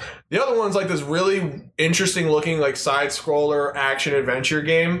 There it is. The other one's like this really interesting looking like side scroller action adventure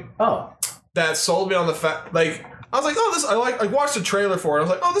game. Oh. That sold me on the fact like. I was like, oh, this I watched the trailer for it. I was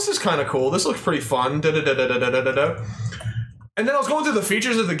like, oh, this is kind of cool. This looks pretty fun. And then I was going through the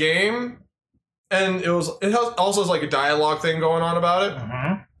features of the game, and it also has like a dialogue thing going on about it.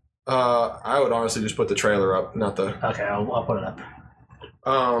 Mm-hmm. I would honestly just put the trailer up, not the. Okay, I'll put it up.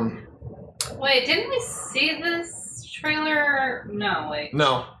 Wait, didn't we see this trailer? No, wait.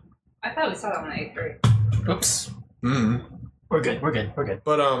 No. I thought we saw that one at E3. Oops. Mm-hmm. We're good.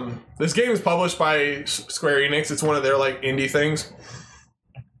 But this game is published by Square Enix. It's one of their like indie things.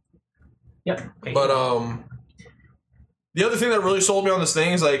 Yep. Okay. But the other thing that really sold me on this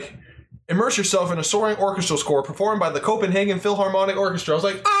thing is like immerse yourself in a soaring orchestral score performed by the Copenhagen Philharmonic Orchestra. I was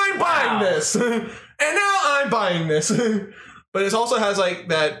like, I'm buying this, and now I'm buying this. But it also has like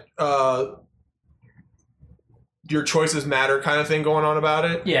that your choices matter kind of thing going on about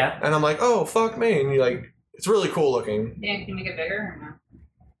it. Yeah. And I'm like, oh fuck me, and you like. It's really cool looking. Yeah, can you make it bigger or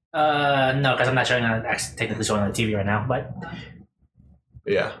no? No, because I'm not technically showing on the TV right now, but...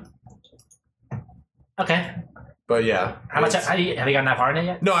 Yeah. Okay. But yeah. Have you gotten that far in it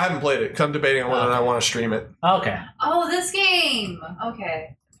yet? No, I haven't played it, because I'm debating on whether or not I want to stream it. Okay. Oh, this game!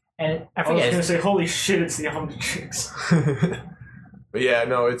 Okay. And I forget. I was going to say, holy shit, it's the Omnitrix. But yeah,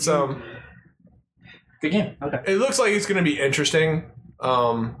 no, it's... Good game. Okay. It looks like it's going to be interesting.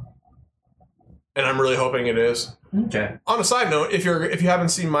 And I'm really hoping it is. Okay. On a side note, if you haven't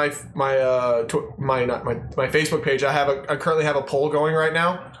seen my Facebook page, I currently have a poll going right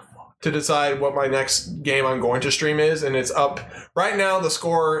now to decide what my next game I'm going to stream is, and it's up right now. The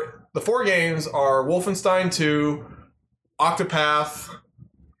 4 games are Wolfenstein 2, Octopath,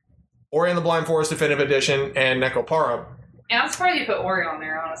 Ori and the Blind Forest Definitive Edition, and Necopara. Yeah, I'm surprised you put Ori on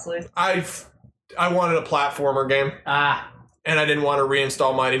there, honestly. I wanted a platformer game. And I didn't want to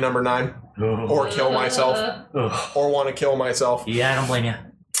reinstall Mighty Number 9 or kill myself or want to kill myself. Yeah, I don't blame you.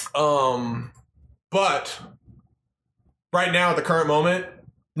 But right now at the current moment,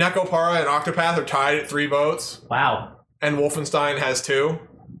 Necopara and Octopath are tied at 3 votes. Wow. And Wolfenstein has 2.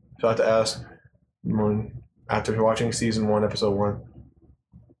 So I have to ask after watching season 1, episode 1.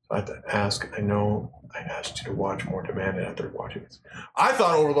 I have to ask. I know I asked you to watch more Demanded after watching this. I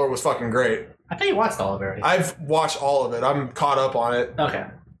thought Overlord was fucking great. I thought you watched all of it already. I've watched all of it. I'm caught up on it. Okay.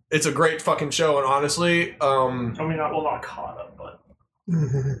 It's a great fucking show, and honestly, I mean, not caught up, but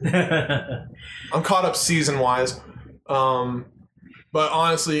I'm caught up season-wise. But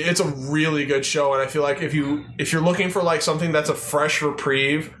honestly, it's a really good show, and I feel like if you're looking for like something that's a fresh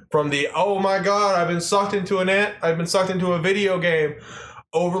reprieve from the oh my god, I've been sucked into a video game.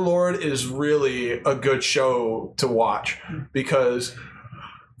 Overlord is really a good show to watch because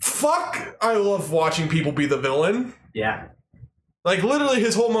fuck, I love watching people be the villain. Yeah. Like literally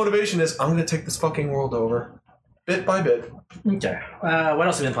his whole motivation is I'm going to take this fucking world over bit by bit. Okay. What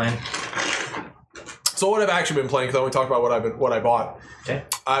else have you been playing? So what I've actually been playing, because I only talked about what I bought. Okay.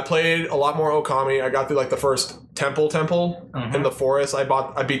 I played a lot more Okami. I got through like the first temple in the forest.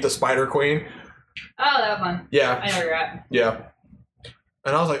 I beat the Spider Queen. Oh, that was fun. Yeah. I know where you're at. Yeah.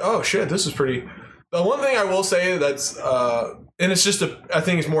 And I was like, oh shit, this is pretty. The one thing I will say that's, and it's just I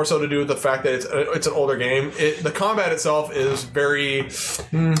think it's more so to do with the fact that it's an older game. The combat itself is very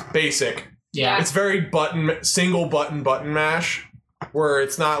basic. Yeah. It's very single button mash, where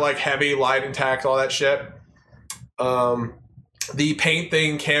it's not like heavy, light, and tact, all that shit. The paint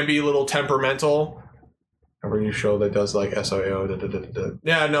thing can be a little temperamental. Remember you show that does like SIO.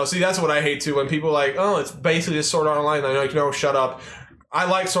 Yeah, no, see, that's what I hate too. When people are like, oh, it's basically just Sword Art Online. I'm like, no, shut up. I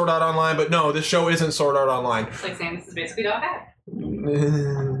like Sword Art Online, but no, this show isn't Sword Art Online. It's like saying this is basically Dot Hack.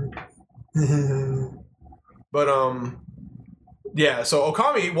 But yeah. So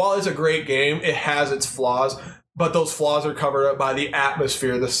Okami, while it's a great game, it has its flaws. But those flaws are covered up by the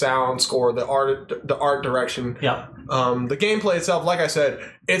atmosphere, the sound score, the art direction. Yeah. The gameplay itself, like I said,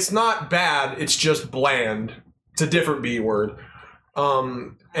 it's not bad. It's just bland. It's a different B word.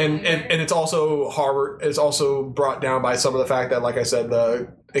 And it's also hard. It's also brought down by some of the fact that, like I said,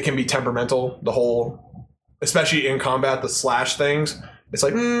 it can be temperamental. The whole, especially in combat, the slash things. It's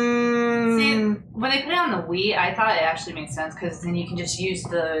like, See, when they put it on the Wii, I thought it actually made sense because then you can just use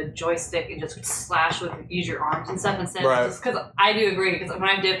the joystick and just slash use your arms and stuff instead. Right. Because I do agree, because when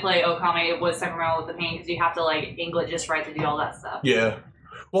I did play Okami, it was temperamental with the pain because you have to like angle it just right to do all that stuff. yeah.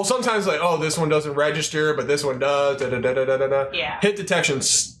 Well, sometimes like, oh, this one doesn't register, but this one does. Da, da, da, da, da, da. Yeah. Hit detection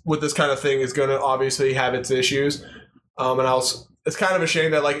with this kind of thing is going to obviously have its issues. It's kind of a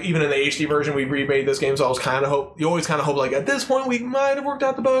shame that, like, even in the HD version, we remade this game, so I was kind of you always kind of hope, like, at this point, we might have worked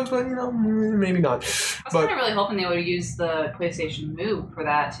out the bugs, but, you know, maybe not. I was kind of really hoping they would use the PlayStation Move for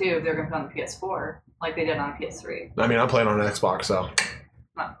that, too, if they're going to put on the PS4, like they did on the PS3. I mean, I'm playing on an Xbox, so.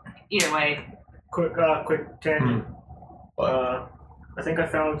 Either way. Quick tangent. I think I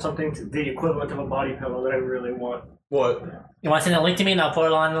found something the equivalent of a body pillow that I really want. What? You want to send a link to me and I'll put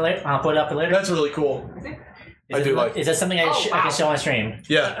it up later? That's really cool. Is that something I can show on stream?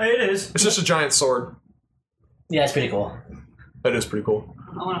 Yeah. It is. It's just a giant sword. Yeah, it's pretty cool. That is pretty cool.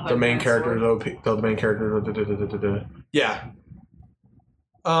 The main character is OP. The main character. Yeah.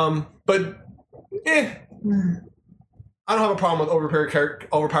 But I don't have a problem with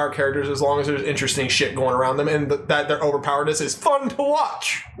overpowered characters as long as there's interesting shit going around them, and that their overpoweredness is fun to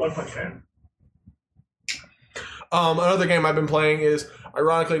watch. One Punch Man. Another game I've been playing is,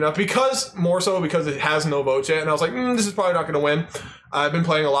 ironically enough, because it has no votes yet, and I was like, this is probably not going to win. I've been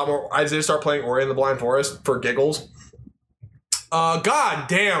playing a lot more. I did start playing Ori and the Blind Forest for giggles. God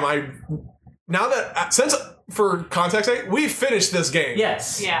damn! For context sake, we finished this game.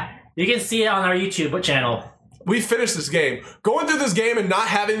 Yes. Yeah. You can see it on our YouTube channel. We finished this game. Going through this game and not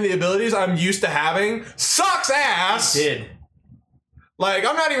having the abilities I'm used to having sucks ass. It did. Like,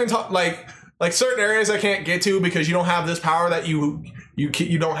 I'm not even talking like certain areas I can't get to because you don't have this power that you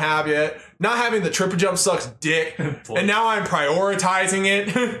don't have yet. Not having the triple jump sucks dick. And now I'm prioritizing it.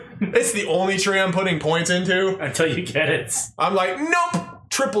 It's the only tree I'm putting points into. Until you get it. I'm like, nope,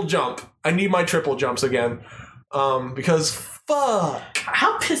 triple jump. I need my triple jumps again. Because fuck.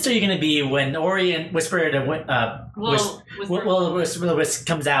 How pissed are you going to be when Ori and Whisper the Wisp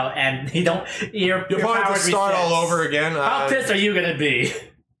comes out and you'll probably have to start all over again. How pissed are you going to be?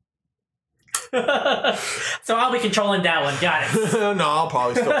 So I'll be controlling that one. Got it. No, I'll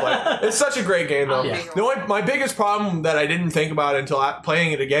probably still play it. It's such a great game, though. Yeah. My biggest problem that I didn't think about until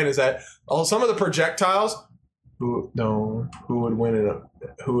playing it again is that some of the projectiles. Who would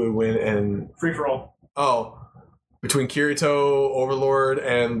win and Free for all. Oh, between Kirito, Overlord,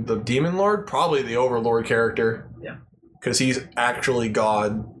 and the Demon Lord? Probably the Overlord character. Yeah. Because he's actually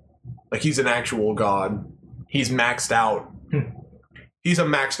God. Like, he's an actual God. He's maxed out. He's a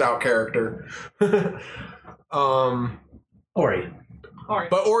maxed out character. Ori.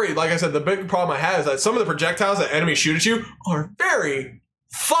 But Ori, like I said, the big problem I had is that some of the projectiles that enemies shoot at you are very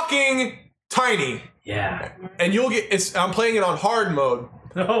fucking tiny. Yeah. And I'm playing it on hard mode.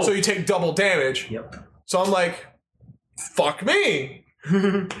 Oh. So you take double damage. Yep. So I'm like, fuck me.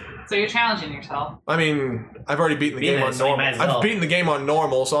 So you're challenging yourself. I mean, I've already beaten the game on normal. I've beaten the game on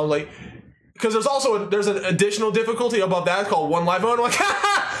normal, so I'm like, because there's an additional difficulty above that. It's called one life mode. I'm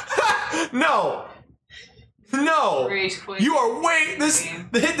like, no, you are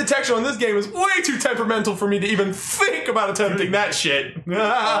the hit detection on this game is way too temperamental for me to even think about attempting that shit. Oh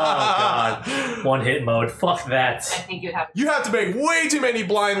god, one hit mode. Fuck that. I think you have to make way too many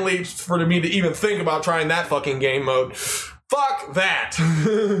blind leaps for me to even think about trying that fucking game mode. Fuck that.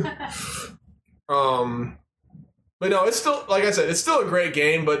 But no, it's still, like I said, it's still a great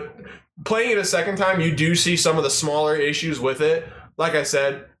game, but playing it a second time, you do see some of the smaller issues with it. Like I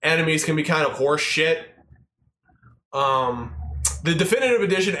said, enemies can be kind of horse shit. The definitive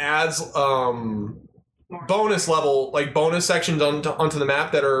edition adds bonus sections onto the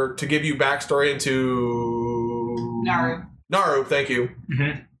map that are to give you backstory into Naru, thank you.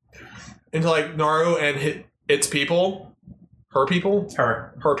 Mm-hmm. Into like Naru and its people. Her people?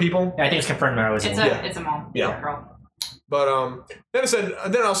 Her people? Yeah, I think it's confirmed Naru. It's a mom. Yeah. Girl. But then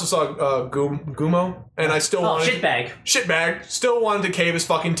I also saw Gumo, and I still wanted shitbag. Still wanted to cave his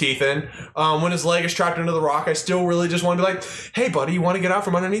fucking teeth in. When his leg is trapped into the rock, I still really just wanted to be like, hey buddy, you want to get out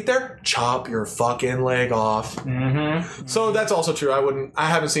from underneath there? Chop your fucking leg off. Mm-hmm. So that's also true. I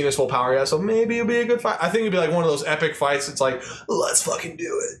haven't seen his full power yet, so maybe it'll be a good fight. I think it'd be like one of those epic fights. It's like, let's fucking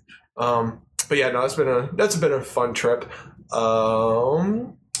do it. But yeah, no, that's been a fun trip.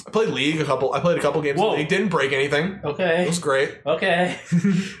 I played League I played a couple games of League. Didn't break anything. Okay. It was great. Okay.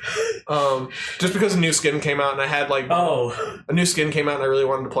 Just because a new skin came out and I had a new skin came out and I really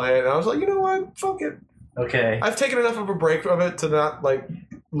wanted to play it, and I was like, you know what? Fuck it. Okay. I've taken enough of a break from it to not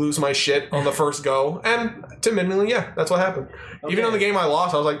lose my shit on the first go, and admittedly, yeah, that's what happened. Okay. Even on the game I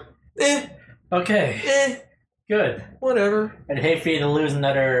lost, I was like, Okay. Good. Whatever. I'd hate for you to lose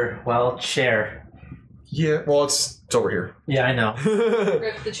another, share. Yeah, well, it's over here. Yeah, I know.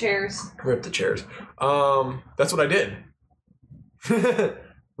 Rip the chairs. Rip the chairs. That's what I did.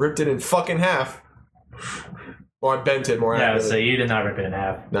 Ripped it in fucking half. Well, I bent it more. Yeah, so you did not rip it in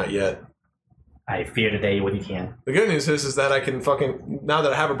half. Not yet. I fear today when you can. The good news is that I can now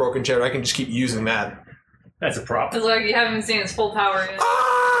that I have a broken chair, I can just keep using that. That's a problem. It's like you haven't seen its full power yet.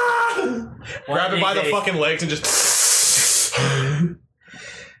 Ah! Grab it by the fucking legs and just...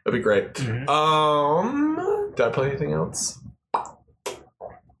 That'd be great. Mm-hmm. Did I play anything else?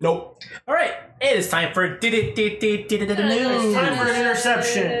 Nope. All right, it is time for news. It's time for an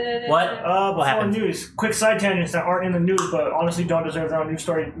interception. What? What happened? News. Quick side tangents that aren't in the news, but honestly don't deserve their own news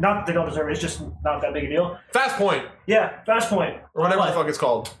story. Not that they don't deserve it, it's just not that big a deal. Fast Point. Yeah, Fast Point. Or whatever the fuck it's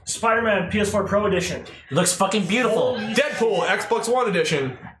called. Spider-Man PS4 Pro Edition. It looks fucking beautiful. Deadpool Xbox One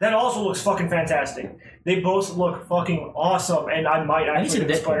Edition. That also looks fucking fantastic. They both look fucking awesome, and I might actually get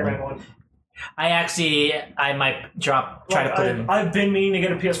the Spider-Man one. I might try to put it in. I've been meaning to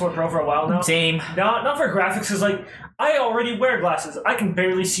get a PS4 Pro for a while now. Same. Not for graphics, because I already wear glasses. I can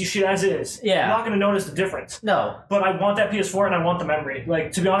barely see shit as is. Yeah. I'm not going to notice the difference. No. But I want that PS4 and I want the memory.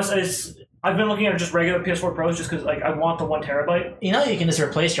 To be honest, I've been looking at just regular PS4 Pros just because I want the 1 terabyte. You know you can just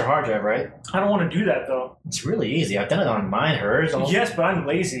replace your hard drive, right? I don't want to do that though. It's really easy. I've done it on mine, hers. Yes, but I'm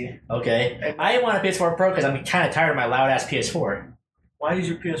lazy. Okay. I want a PS4 Pro because I'm kind of tired of my loud ass PS4. Why is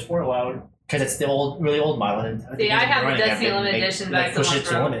your PS4 loud? Because it's the really old model. And I have the Destiny Limited Edition, but push it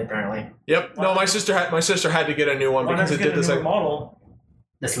to limit apparently. Yep. No, my sister had to get a new one because it did the same model.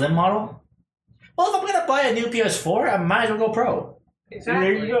 The slim model. Well, if I'm gonna buy a new PS4, I might as well go Pro. Exactly.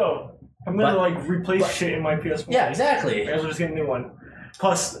 There you go. I'm gonna replace shit in my PS4. Yeah, exactly. I was just getting a new one.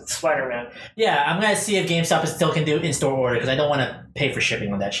 Plus Spider-Man. Yeah, I'm gonna see if GameStop still can do in-store order because I don't want to pay for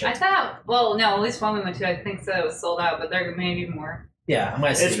shipping on that shit. I thought. Well, no. At least one we went to, I think, said it was sold out, but there may be more. Yeah, I'm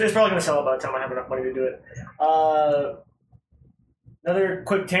gonna see. It's probably gonna sell out by the time I have enough money to do it. Another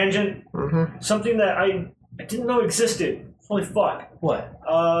quick tangent. Mm-hmm. Something that I didn't know existed. Holy fuck. What?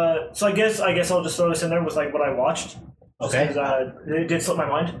 So I guess I'll just throw this in there with what I watched. Okay. Because it did slip my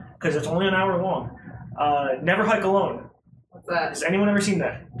mind because it's only an hour long. Never Hike Alone. What's that? Has anyone ever seen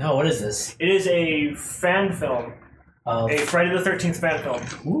that? No. What is this? It is a fan film. A Friday the 13th fan film.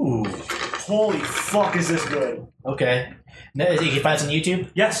 Ooh. Holy fuck, is this good? Okay. No, you can find it on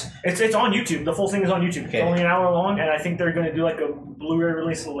YouTube? Yes, it's on YouTube. The full thing is on YouTube. Okay. It's only an hour long, and I think they're going to do a Blu-ray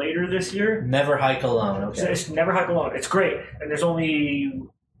release later this year. Never Hike Alone. Okay. So it's Never Hike Alone. It's great, and there's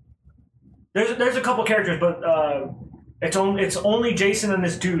a couple characters, but it's only Jason and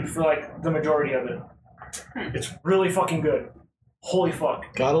this dude for the majority of it. It's really fucking good. Holy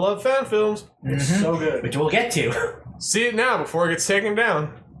fuck. Gotta love fan films. It's so good. Which we'll get to. See it now before it gets taken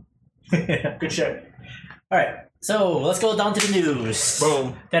down. Good shit. All right. So let's go down to the news.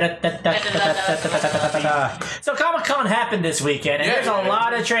 Boom. So Comic-Con happened this weekend, and there's a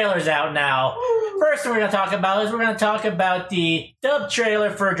lot of trailers out now. First thing we're going to talk about the dub trailer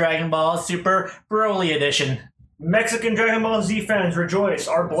for Dragon Ball Super Broly Edition. Mexican Dragon Ball Z fans rejoice.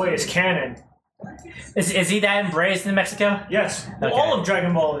 Our boy is canon. Is he that embraced in Mexico? Yes. Okay. All of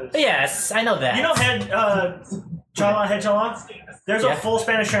Dragon Ball is. Yes, I know that. You know Chala Head Chala? There's a full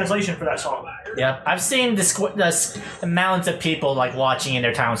Spanish translation for that song. Yeah, I've seen the amounts of people watching in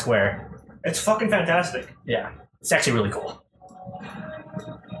their town square. It's fucking fantastic. Yeah, it's actually really cool.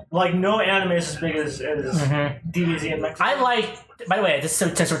 No anime is as big as DBZ in Mexico. By the way,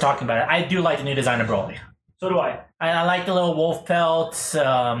 since we're talking about it, I do like the new design of Broly. So do I. I like the little wolf pelts.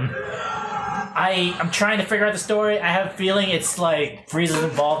 I'm trying to figure out the story. I have a feeling it's Frieza's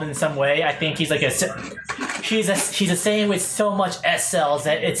involved in some way. I think he's he's a Saiyan with so much S cells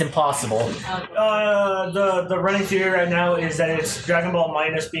that it's impossible. The running theory right now is that it's Dragon Ball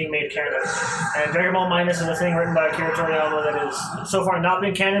Minus being made canon, and Dragon Ball Minus is a thing written by Akira Toriyama that is so far not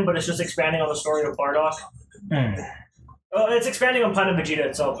been canon, but it's just expanding on the story of Bardock. It's expanding on Planet Vegeta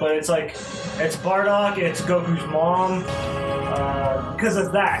itself, but it's like it's Bardock, it's Goku's mom, because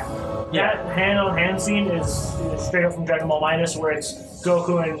of that. Yeah. That hand-on-hand scene is straight up from Dragon Ball Minus, where it's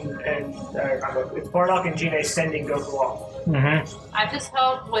Goku and it's Bardock and Gine sending Goku off. Mm-hmm. I just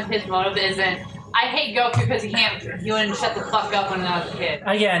hope with his motive isn't, I hate Goku because he wouldn't shut the fuck up when I was a kid.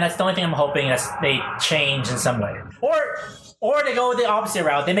 Again, that's the only thing I'm hoping is they change in some way. Or they go the opposite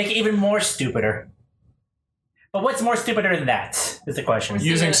route. They make it even more stupider. But what's more stupider than that is the question.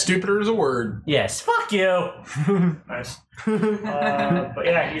 Using stupider as a word. Yes. Fuck you. Nice. But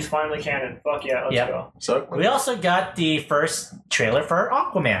yeah, he's finally canon. Fuck yeah, let's go. So We also got the first trailer for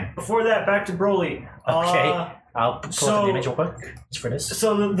Aquaman. Before that, back to Broly. Okay. I'll pull up the image real quick just for this.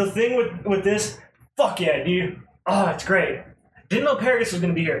 So the thing with this, fuck yeah, dude. Oh, it's great. Didn't know Paragus was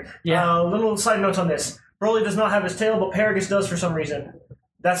going to be here. Yeah. Little side notes on this. Broly does not have his tail, but Paragus does for some reason.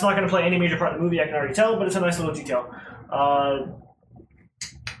 That's not going to play any major part in the movie, I can already tell, but it's a nice little detail. Wait,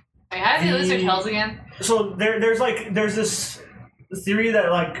 how did they lose their tails again? So there's this theory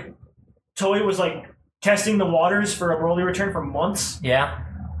that like Toei was like testing the waters for a Broly return for months. Yeah.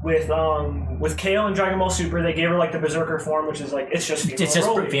 With Kale and Dragon Ball Super, they gave her like the Berserker form, which is like it's just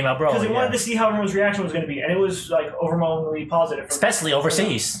female female Broly. Because they wanted to see how everyone's reaction was going to be, and it was like overwhelmingly positive. Especially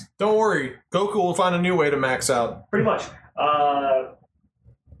overseas. don't worry, Goku will find a new way to max out. Pretty much.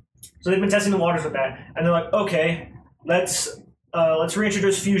 So they've been testing the waters with that, and they're like, okay, let's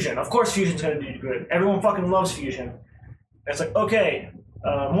reintroduce fusion. Of course, fusion's going to do good. Everyone fucking loves fusion. And it's like, okay,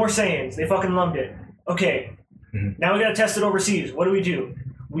 more Saiyans. They fucking loved it. Okay, now we got to test it overseas. What do?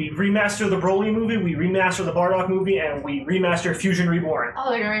 We remaster the Broly movie, we remaster the Bardock movie, and we remaster Fusion Reborn. Oh,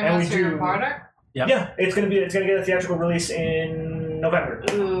 they're gonna remaster Bardock? Yep. Yeah, it's gonna get a theatrical release in November.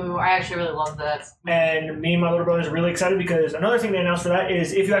 Ooh, I actually really love that. And me and my little brother is really excited because another thing they announced for that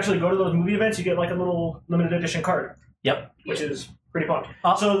is if you actually go to those movie events, you get like a little limited edition card. Yep. Which is pretty fun.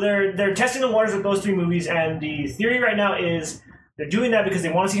 So they're testing the waters with those three movies, and the theory right now is they're doing that because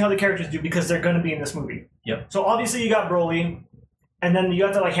they want to see how the characters do because they're gonna be in this movie. Yep. So obviously you got Broly. And then you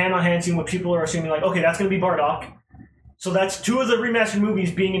got that like hand-on-hand scene where people are assuming like, okay, that's going to be Bardock. So that's two of the remastered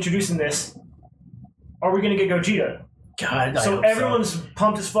movies being introduced in this. Are we going to get Gogeta? God, so everyone's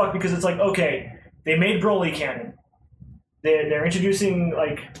pumped as fuck because it's like, okay, they made Broly canon. They're introducing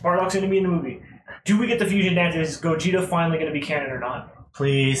like Bardock's going to be in the movie. Do we get the fusion dance? Is Gogeta finally going to be canon or not?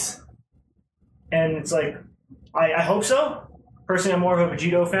 Please. And it's like, I hope so. Personally, I'm more of a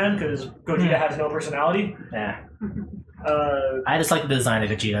Vegito fan because Gogeta has no personality. Yeah. I just like the design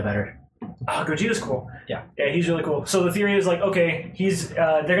of Vegeta better. Gogeta's cool. Yeah, he's really cool. So the theory is like, okay,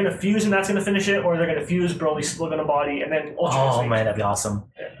 they're gonna fuse and that's gonna finish it, or they're gonna fuse Broly's split on a body, and then Ultra Instinct. Oh man, that'd be awesome.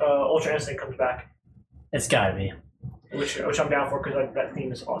 Ultra Instinct comes back. It's gotta be. Which I'm down for because that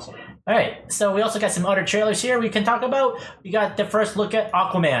theme is awesome. All right, so we also got some other trailers here we can talk about. We got the first look at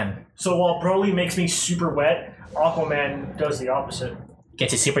Aquaman. So while Broly makes me super wet, Aquaman does the opposite.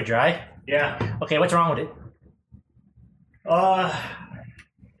 Gets you super dry. Yeah. Okay, what's wrong with it? Okay,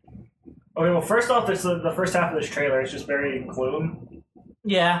 well, first off, the first half of this trailer is just very gloom.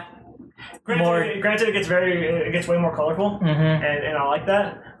 Yeah. Granted, it gets way more colorful, and I like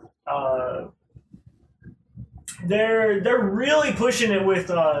that. They're really pushing it with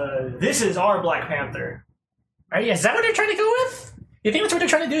this is our Black Panther. Is that what they're trying to go with? You think that's what they're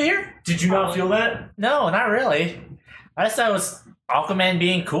trying to do here? Did you not feel that? No, not really. I just thought it was Aquaman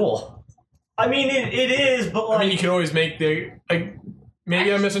being cool. I mean, it is, but like... I mean, you can always make the... like.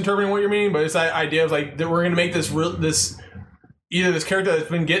 Maybe I'm misinterpreting what you mean, but it's that idea of like that we're going to make this either this character that's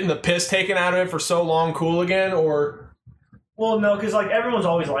been getting the piss taken out of it for so long cool again, or... Well, no, because like everyone's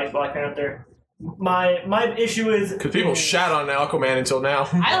always liked Black Panther. My issue is... Because people shat on Aquaman until now.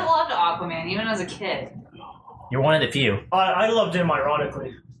 I loved Aquaman, even as a kid. You're one of the few. I loved him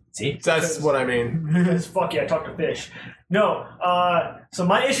ironically. See? That's what I mean. Because fuck yeah, I talk to fish. No, so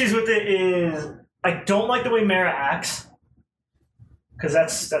my issues with it is I don't like the way Mara acts. Because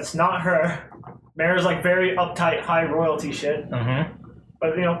that's not her. Mara's like very uptight, high royalty shit.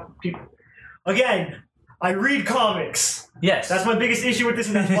 But you know, people. Again, I read comics. Yes. That's my biggest issue with this,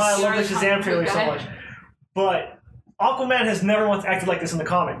 and that's why I love the Shazam trailer so much. But Aquaman has never once acted like this in the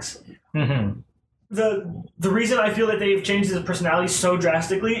comics. The reason I feel that they've changed his personality so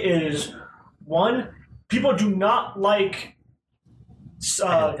drastically is, one, people do not like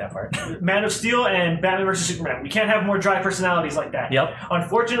that part. Man of Steel and Batman vs. Superman. We can't have more dry personalities like that. Yep.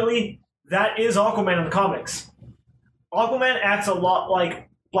 Unfortunately, that is Aquaman in the comics. Aquaman acts a lot like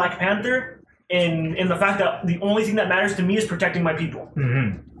Black Panther in the fact that the only thing that matters to me is protecting my people.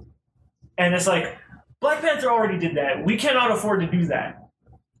 And it's like, Black Panther already did that. We cannot afford to do that.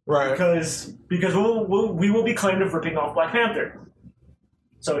 Right. Because we will be claimed of ripping off Black Panther.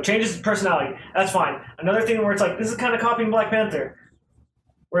 So it changes his personality. That's fine. Another thing where it's like, this is kind of copying Black Panther.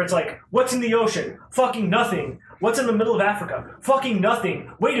 Where it's like, what's in the ocean? Fucking nothing. What's in the middle of Africa? Fucking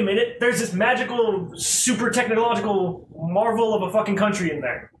nothing. Wait a minute. There's this magical, super technological marvel of a fucking country in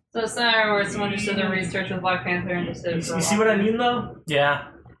there. So it's not where someone just did their research with Black Panther and just did it. You see what I mean, though? Yeah.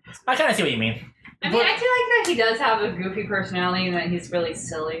 I kind of see what you mean. I mean, I feel like that he does have a goofy personality and that he's really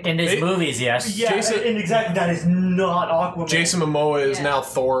silly. In these movies, yes. Yeah, and exactly, that is not Aquaman. Jason Momoa is now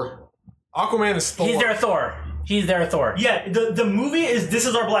Thor. Aquaman is Thor. He's their Thor. Yeah, the movie is This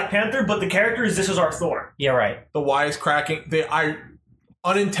Is Our Black Panther, but the character is This Is Our Thor. Yeah, right. The wisecracking,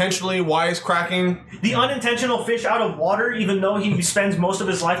 unintentionally wisecracking. The unintentional fish out of water, even though he spends most of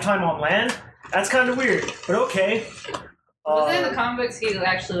his lifetime on land. That's kind of weird, but okay. Was it in the comic books he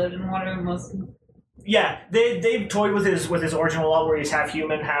actually lived in water most? Yeah, they've toyed with his origin a lot, where he's half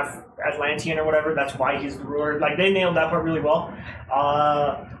human, half Atlantean or whatever. That's why he's the ruler. Like, they nailed that part really well.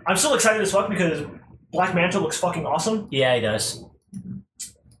 I'm still excited as fuck because Black Manta looks fucking awesome. Yeah, he does.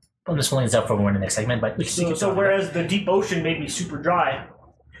 I'm just pulling this up for more in the next segment, but we can So whereas the deep ocean made me super dry.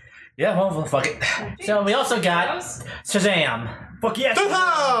 Yeah, well, fuck it. So we also got Shazam. Fuck yes!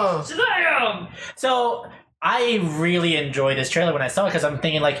 Shazam! So I really enjoyed this trailer when I saw it because I'm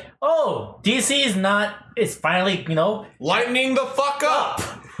thinking like, oh, DC is not. It's finally, lightening the fuck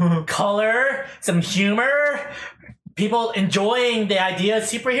up. Color, some humor. People enjoying the idea of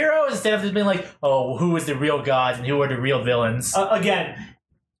superheroes instead of just being like, oh, who is the real gods and who are the real villains? Again,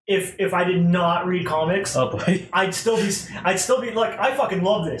 if I did not read comics, oh boy, I'd still be like, I fucking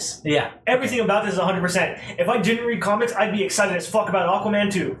love this. Yeah, everything about this is 100%. If I didn't read comics, I'd be excited as fuck about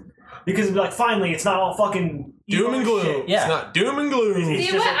Aquaman 2. Because it'd be like, finally, it's not all fucking doom and gloom. Shit. Yeah. It's not doom and gloom.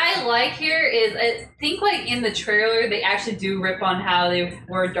 See, what I like here is, I think like in the trailer, they actually do rip on how they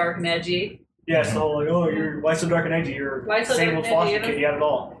were dark and edgy. Yeah, so like, oh, why so dark and edgy? You're same old foster kid, you have it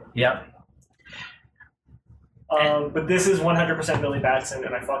all. Yep. But this is 100% Billy Batson,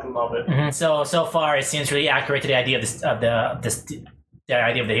 and I fucking love it. Mm-hmm. So far, it seems really accurate to the idea of the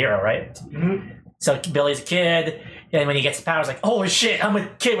idea of the hero, right? Mm-hmm. So Billy's a kid, and when he gets powers, like, holy shit, I'm a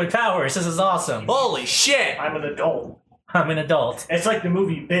kid with powers. This is awesome. Holy shit! I'm an adult. I'm an adult. It's like the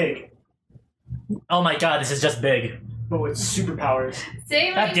movie Big. Oh my god, this is just big. But with superpowers. Say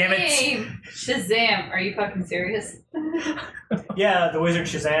my God damn it. name! Shazam! Are you fucking serious? Yeah, the wizard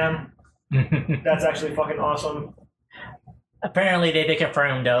Shazam. That's actually fucking awesome. Apparently, they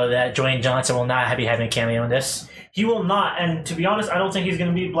confirmed though that Dwayne Johnson will not be having a cameo in this. He will not, and to be honest, I don't think he's going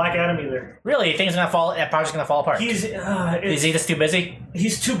to be Black Adam either. Really, you think that project's gonna fall apart? Is he just too busy?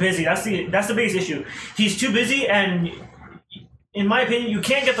 He's too busy. That's the biggest issue. He's too busy, and in my opinion, you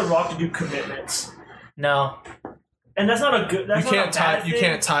can't get The Rock to do commitments. No. And that's not a good. That's you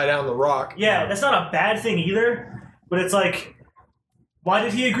can't tie down The Rock. Yeah, that's not a bad thing either. But it's like, why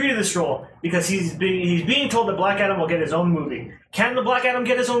did he agree to this role? Because he's being told that Black Adam will get his own movie. Can the Black Adam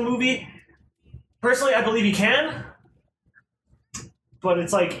get his own movie? Personally, I believe he can. But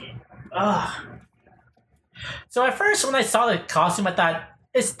it's like, So at first, when I saw the costume, I thought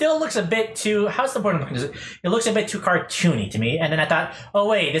it still looks a bit too. How's the word? It looks a bit too cartoony to me. And then I thought, oh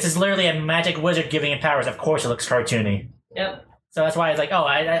wait, this is literally a magic wizard giving him powers. Of course, it looks cartoony. Yep. So that's why I was like, oh,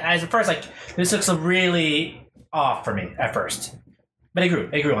 I at first like this looks really off for me at first, but it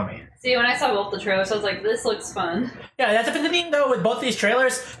grew on me. See, when I saw both the trailers, I was like, this looks fun. Yeah, that's the thing though with both these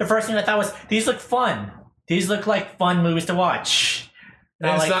trailers. The first thing I thought was these look fun. These look like fun movies to watch.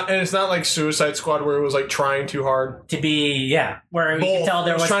 And it's not like Suicide Squad where it was like trying too hard to be, where both. You can tell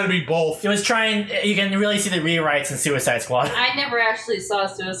there was trying to be both. It was trying. You can really see the rewrites in Suicide Squad. I never actually saw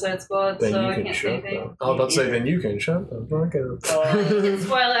Suicide Squad, then so you I can can't say shut anything. I was about to say, then you can shut the fuck up. You can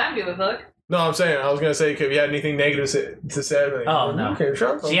spoil it. I don't give a fuck. No, I'm saying, I was gonna say, if you had anything negative to say, like, oh no, you can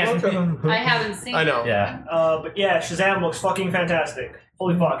shut the fuck up. I haven't seen. I know. Yeah. But yeah, Shazam looks fucking fantastic.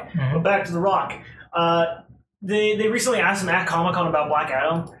 Holy fuck. Mm-hmm. But back to The Rock. They recently asked him at Comic-Con about Black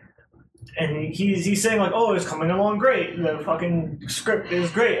Adam. And he's saying like, oh, it's coming along great. The fucking script is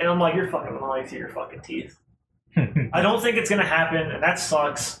great. And I'm like, you're fucking lying to your fucking teeth. I don't think it's gonna happen, and that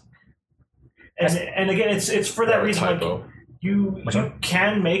sucks. And again, it's for that reason. Like, you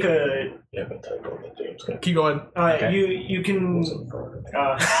can make a. Yeah, but typo in James. Keep going. Okay. You can. You can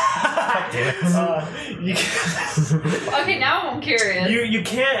Okay, now I'm curious. You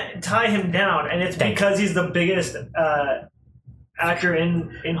can't tie him down, and it's because he's the biggest actor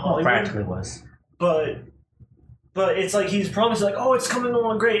in Hollywood. Practically was. But it's like he's promised like, oh, it's coming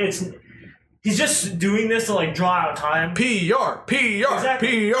along great. He's just doing this to like draw out time. PR.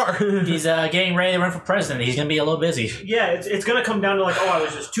 Exactly. PR. He's getting ready to run for president. He's gonna be a little busy. Yeah, it's gonna come down to like, oh, I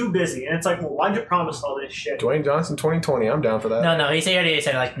was just too busy, and it's like, well, why'd you promise all this shit? Dwayne Johnson 2020. I'm down for that. No, he already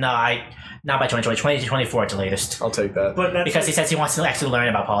said like, no, not by 2020, 2024 at the latest. I'll take that. But that's Because he says he wants to actually learn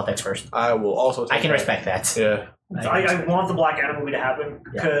about politics first. I will also take I can that. respect that. Yeah. I want the Black Adam movie to happen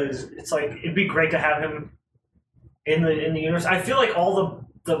because it's like it'd be great to have him in the universe. I feel like all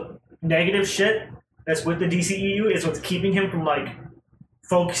the negative shit that's with the DCEU is what's keeping him from like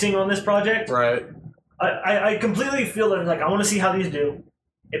focusing on this project. Right. I completely feel that like I want to see how these do.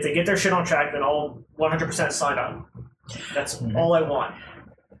 If they get their shit on track, then I'll 100% sign up. That's all I want.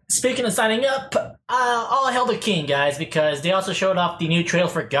 Speaking of signing up, all hail the king, guys, because they also showed off the new trailer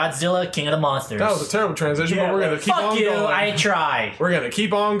for Godzilla, King of the Monsters. That was a terrible transition, Yeah, but we're gonna keep Fuck on you, going. I tried. We're gonna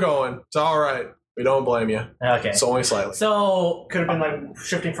keep on going. It's all right. We don't blame you. Okay. It's only slightly. So, Could have been like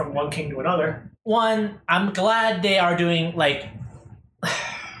shifting from one king to another. one, I'm glad they are doing, like...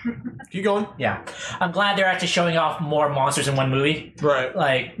 Keep going. Yeah. I'm glad they're actually showing off more monsters in one movie. Right.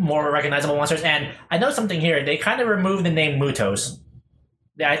 Like, more recognizable monsters. And I know something here. They kind of removed the name Mutos.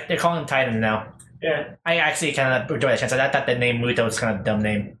 They're calling them Titans now. Yeah. I actually kind of enjoy that chance. I thought the name Muto was kind of a dumb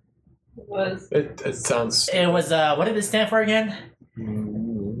name. It sounds. It was, what did it stand for again?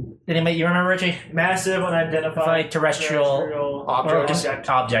 Did anybody, you remember, Richie? Massive, unidentified, Terrestrial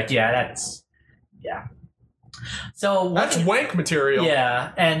object. Yeah, that's... Yeah. So... That's wank material.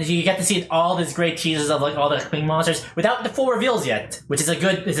 Yeah, and you get to see all these great teasers of like all the King monsters without the full reveals yet, which is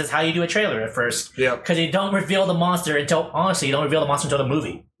this is how you do a trailer at first. Yeah. Because you don't reveal the monster until, honestly, you don't reveal the monster until the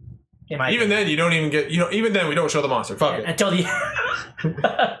movie. Even then, you don't even get, even then we don't show the monster. Fuck it. Until the...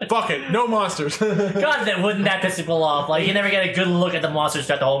 Fuck it. No monsters. God, wouldn't that piss people off? Like, you never get a good look at the monsters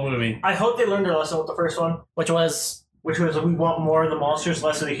throughout the whole movie. I hope they learned their lesson with the first one. Which was we want more of the monsters,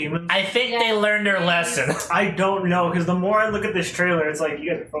 less of the humans. I think they learned their lesson. I don't know, because the more I look at this trailer, it's like, you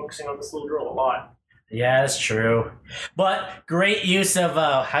guys are focusing on this little girl a lot. Yeah, that's true. But great use of,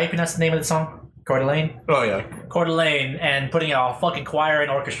 how you pronounce the name of the song? Coeur d'Alene? Oh, yeah. Coeur d'Alene, and putting a fucking choir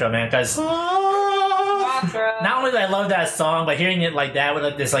and orchestra, man, because... Not only do I love that song, but hearing it like that with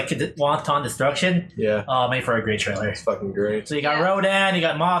like, this like wanton destruction, made for a great trailer. It's fucking great. So you got Rodan, you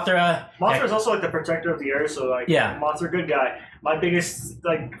got Mothra. Mothra's also like the protector of the earth, so like Mothra, good guy. My biggest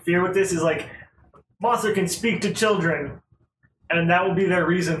like fear with this is like Mothra can speak to children, and that will be their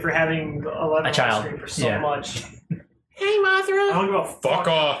reason for having a child for so much. Hey Mothra! I don't give a fuck. Fuck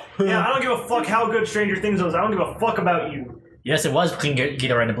off. Yeah, I don't give a fuck how good Stranger Things was. I don't give a fuck about you. Yes, it was King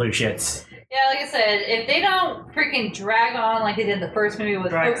Ghidorah and the Blue Shits. Yeah, like I said, if they don't freaking drag on like they did the first movie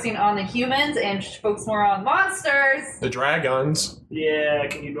with focusing on the humans and focus more on monsters. The dragons. Yeah,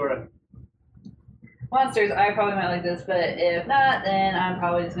 King Ghidorah. Monsters, I probably might like this, but if not, then I'm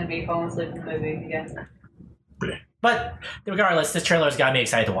probably just going to be falling asleep in the movie again. But regardless, this trailer's got me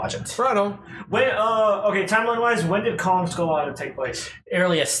excited to watch it. Right on. When, okay, timeline-wise, when did Kong Skull Island take place?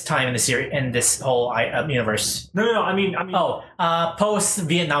 Earliest time in the series, in this whole universe. No, I mean.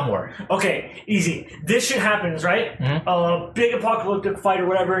 Post-Vietnam War. Okay, easy. This shit happens, right? Mm-hmm. Big apocalyptic fight or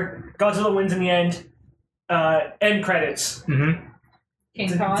whatever. Godzilla wins in the end. End credits. Mm-hmm.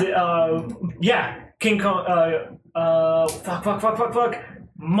 King Kong? Yeah, King Kong. Fuck.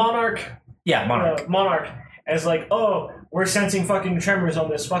 Monarch. Yeah, Monarch. Monarch. As like, oh, we're sensing fucking tremors on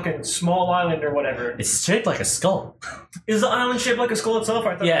this fucking small island or whatever. It's shaped like a skull. Is the island shaped like a skull itself?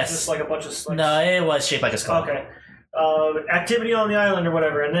 I thought it was Yes. just like a bunch of... Like, No, it was shaped like a skull. Okay. Activity on the island or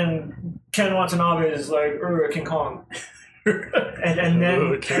whatever, and then Ken Watanabe is like, King Kong. and then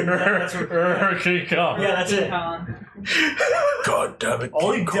that's what, King Kong. yeah, that's King it. Kong. God damn it.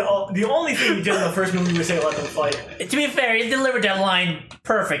 The only thing he did in the first movie was say let them fight. To be fair, he delivered that line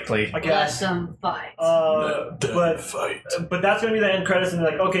perfectly. I Let guess. them fight. But that's gonna be the end credits, and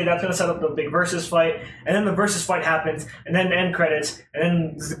they're like, okay, that's gonna set up the big versus fight, and then the versus fight happens, and then the end credits, and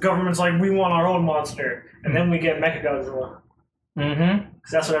then the government's like, we want our own monster, and then we get Mechagodzilla. Mm-hmm.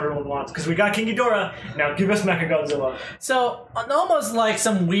 Because that's what everyone wants. Because we got King Ghidorah, now give us Mechagodzilla. So, almost like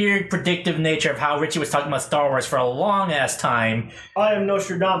some weird predictive nature of how Richie was talking about Star Wars for a long-ass time. I am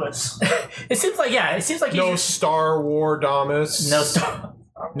Nostradamus. It seems like No Star Wardamus.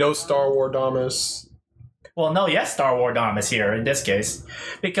 No Star Wardamus. Well, no, yes, Star Wars Dom is here in this case.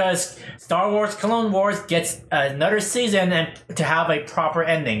 Because Star Wars Clone Wars gets another season and to have a proper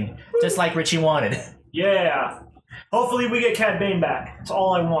ending, just like Richie wanted. Yeah. Hopefully we get Cad Bane back. That's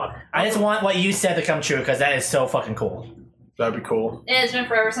all I want. I just want what you said to come true, because that is so fucking cool. That'd be cool. Yeah, it's been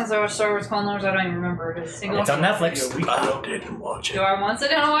forever since I watched Star Wars Clone Wars. I don't even remember a single. It's on Netflix. I didn't watch it. Do I want to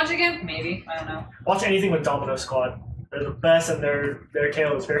sit down and watch again? Maybe. I don't know. Watch anything with Domino Squad. They're the best, and their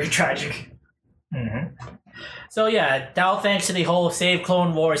tale is very tragic. So yeah, all thanks to the whole Save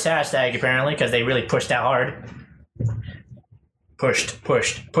Clone Wars hashtag apparently, because they really pushed that hard. Pushed.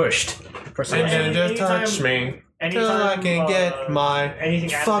 For some And reason. then just touch me till I can get my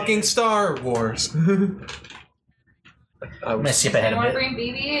fucking Star Wars. I'm gonna skip ahead I a want to bit. bring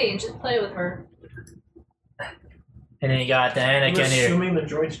BB-8 and just play with her. And then you got the I'm Anakin here. assuming the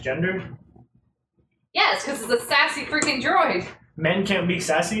droid's gender. Yes, because it's a sassy freaking droid. Men can't be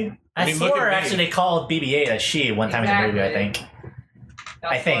sassy. I mean, look swore at me. actually they called BB-8 a she one time in the movie. I think.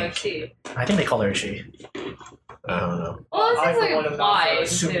 That's I think. what she. I think they called her a she. I don't know. Well, I it for seems one like am not implied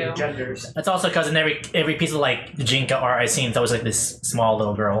assuming too. genders. That's also because in every piece of like Jinka art I've seen, it's always like this small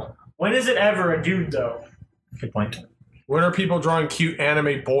little girl. When is it ever a dude though? Good point. When are people drawing cute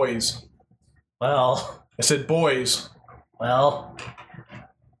anime boys? Well, I said boys. have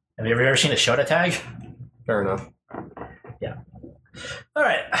you ever seen the Shota tag? Fair enough. All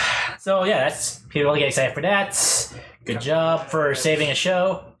right. So yeah, that's people get excited for that. Good job for saving a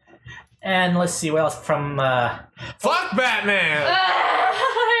show. And let's see what else from. Fuck Batman!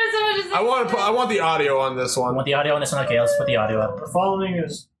 There's so much to say. I want the audio on this I one. want the audio on this one. Okay, let's put the audio up. The following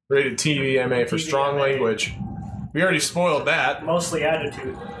is Rated TVMA for strong TVMA. language. We already spoiled that. mostly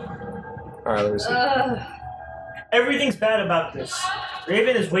attitude. Alright, let me see. Everything's bad about this.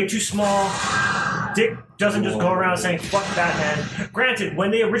 Raven is way too small. Dick doesn't just go around saying fuck Batman. Granted,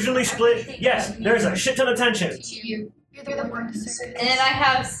 when they originally split, yes, there's a shit ton of tension. And I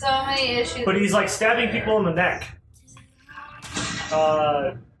have so many issues. But he's like stabbing people in the neck.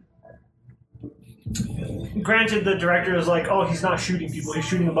 Granted, the director is like, oh, he's not shooting people, he's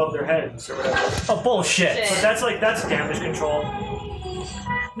shooting above their heads or whatever. Oh bullshit! Shit. But that's damage control.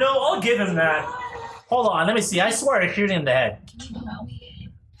 No, I'll give him that. Hold on, let me see. I swear I shoot him in the head.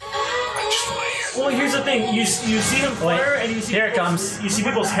 Well, here's the thing: you see him fire, and you see Here it people's- comes. You see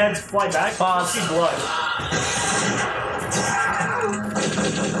people's heads fly back. Pause. You see blood.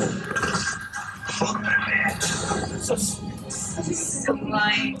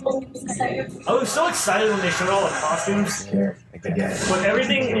 I was so excited when they showed all the costumes, but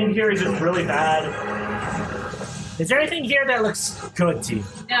everything in here is just really bad. Is there anything here that looks good to you?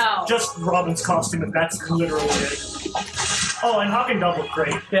 No. Just Robin's costume, and that's literally it. Oh, and Hawk and Dove look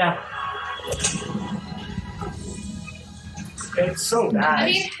great. Yeah. It's so bad. I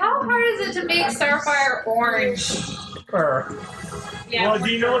mean, how hard is it to make Starfire orange? Yeah. Well,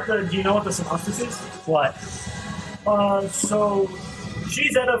 do you know what the synopsis is? What? So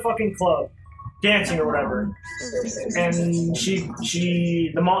she's at a fucking club, dancing or whatever, and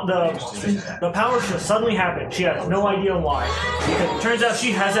the power just suddenly happened. She has no idea why. Because it turns out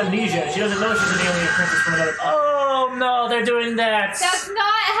she has amnesia. She doesn't know she's an alien princess from another planet. Oh no, they're doing that. That's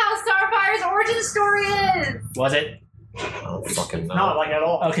not how Starfire's origin story is. Was it? Oh, fucking Not like at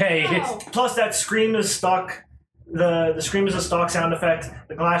all. Okay. No. Plus, that scream is stuck. The scream is a stock sound effect.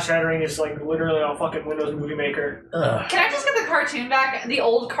 The glass shattering is like literally on fucking Windows Movie Maker. Ugh. Can I just get the cartoon back? The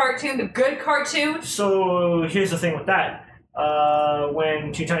old cartoon, the good cartoon? So here's the thing with that.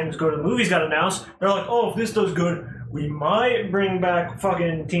 When Teen Titans Go to the Movies got announced, they're like, oh, if this does good, we might bring back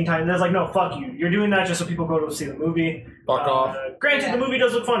fucking Teen Titans. It's like, no, fuck you. You're doing that just so people go to see the movie. Fuck off. Granted, Yeah. the movie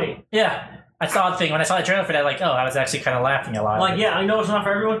does look funny. Yeah. I saw the thing when I saw the trailer for that. Like, oh, I was actually kind of laughing a lot. Like, yeah, I know it's not for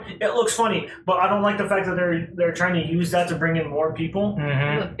everyone. It looks funny, but I don't like the fact that they're trying to use that to bring in more people.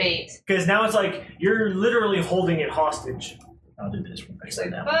 Mm-hmm. The bait. Because now it's like you're literally holding it hostage. I'll do this real quick It's like,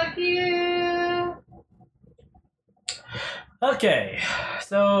 now. fuck you. Okay,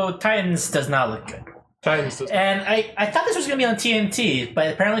 so Titans does not look good. Titans does. And I thought this was going to be on TNT,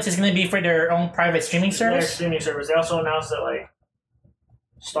 but apparently it's going to be for their own private streaming Their service. streaming service. They also announced that like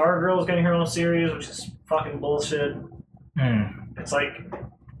Stargirl's getting her own series, which is fucking bullshit. It's like,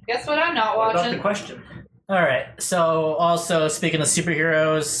 Guess what I'm not what about the watching? question? Alright, so also speaking of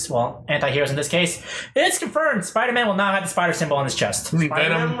superheroes, well, anti-heroes in this case, it's confirmed Spider-Man will not have the spider symbol on his chest. Spider-Man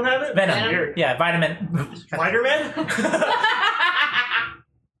Venom. would have it? Venom. Weird. Yeah, Vitamin. Spider-Man?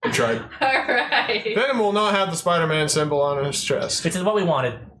 We tried. Alright. Venom will not have the Spider-Man symbol on his chest. Which is what we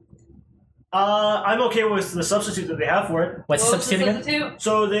wanted. I'm okay with the substitute that they have for it. What's the What was the substitute again? substitute?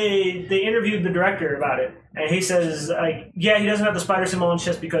 So they interviewed the director about it, and he says like, yeah, he doesn't have the spider symbol on his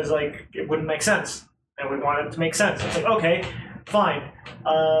chest because like it wouldn't make sense, and we want it to make sense. It's like, okay, fine.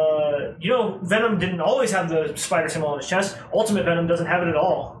 Venom didn't always have the spider symbol on his chest. Ultimate Venom doesn't have it at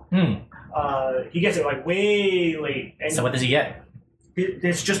all. He gets it like way late, and So what does he get?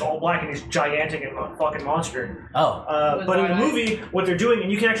 it's just all black, and he's gigantic and a fucking monster. Oh. But in the movie, what they're doing, and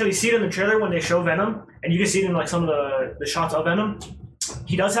you can actually see it in the trailer when they show Venom, and you can see it in like some of the shots of Venom.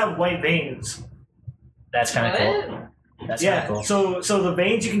 He does have white veins. That's kind of cool. That's kinda cool. So the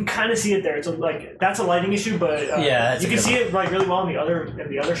veins, you can kind of see it there. It's like that's a lighting issue, but that's you can see it like really well in the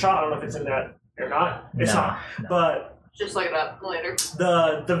other shot. I don't know if it's in that or not. It's not. No. But just look it up later.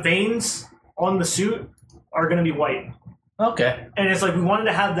 The veins on the suit are going to be white. Okay. And it's like we wanted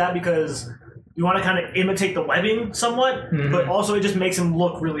to have that because we want to kind of imitate the webbing somewhat, but also it just makes him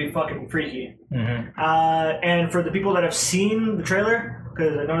look really fucking freaky. And for the people that have seen the trailer,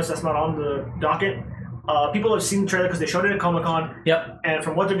 because I noticed that's not on the docket, people have seen the trailer because they showed it at Comic-Con. Yep. And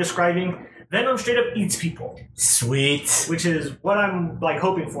from what they're describing, Venom straight up eats people. Sweet. Which is what I'm like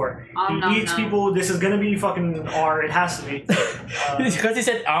hoping for. He eats people. This is gonna be fucking R. It has to be. Because he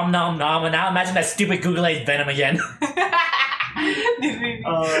said nom nom, and now imagine that stupid Google-eyed Venom again.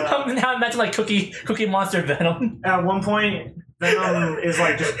 Now imagine like Cookie Monster Venom. At one point, Venom is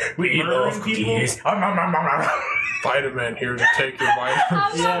like just we love cookies. Vitamin here to take your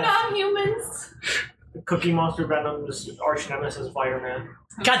vitamin. Nom humans. Cookie Monster Venom, just arch nemesis Fireman.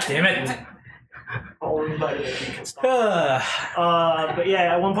 God damn it. Only vitamin D can stop. But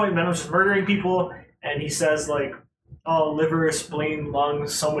yeah, at one point Venom's just murdering people, and he says like, "Oh, liver, spleen,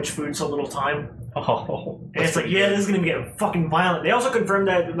 lungs, so much food, so little time." Oh, and it's like, yeah, this is gonna get fucking violent. They also confirmed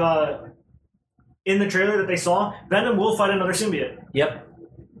that in the trailer that they saw, Venom will fight another symbiote. Yep.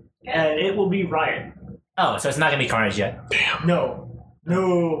 And it will be Riot. Oh, so it's not gonna be Carnage yet. Damn.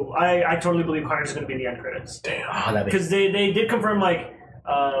 No, I totally believe Carnage is gonna be the end credits. Damn. Oh, that'd be. Because they did confirm like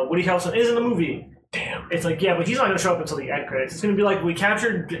Woody Harrelson is in the movie. Damn. It's like, yeah, but he's not gonna show up until the end credits. It's gonna be like we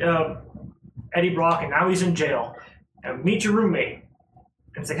captured Eddie Brock and now he's in jail. And meet your roommate.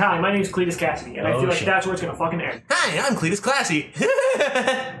 And it's like, hi, my name's Cletus Cassidy. And I feel like that's where it's gonna fucking end. Hi, I'm Cletus Classy.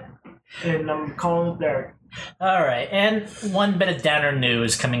 And I'm calling it there. Alright, and one bit of downer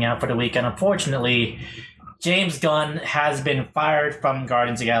news coming out for the weekend. Unfortunately, James Gunn has been fired from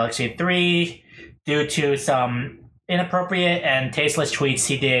Guardians of the Galaxy 3 due to some inappropriate and tasteless tweets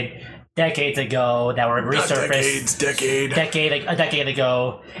he did decades ago that were resurfaced. A decade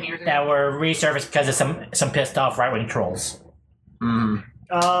ago that were resurfaced because of some pissed off right-wing trolls.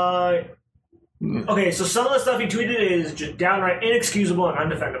 Okay, so some of the stuff he tweeted is just downright inexcusable and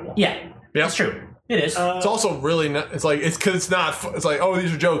undefendable. Yeah, that's true. It is. It's also really not, it's like, it's because it's not, it's like, oh,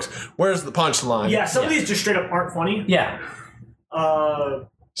 these are jokes. Where's the punchline? Yeah, some of these just straight up aren't funny. Yeah.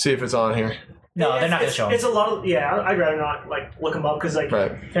 See if it's on here. No, they're not going to show them. It's a lot of, I'd rather not, like, look them up, because, like,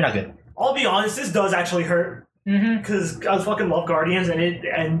 they're not good. I'll be honest, this does actually hurt. Because I fucking love Guardians,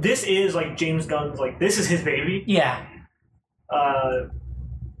 and this is, like, James Gunn's, like, this is his baby. Yeah.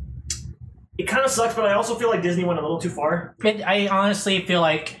 It kind of sucks, but I also feel like Disney went a little too far. I honestly feel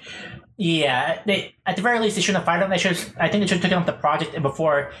like, they at the very least they shouldn't have fired him. I think they should have taken up the project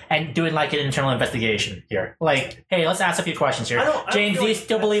before and doing like an internal investigation here. Like, hey, let's ask a few questions here. James, do you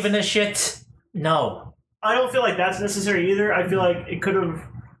still believe in this shit? No. I don't feel like that's necessary either. I feel like it could have.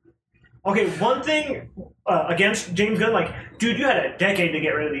 Okay, one thing against James Gunn, like, dude, you had a decade to get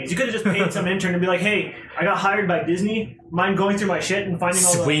rid of these. You could have just paid some intern and be like, hey, I got hired by Disney. Mind going through my shit and finding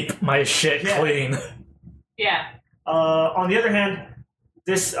all the... Sweep my shit clean. Yeah. On the other hand,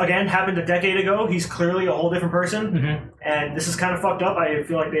 this, again, happened a decade ago. He's clearly a whole different person. And this is kind of fucked up. I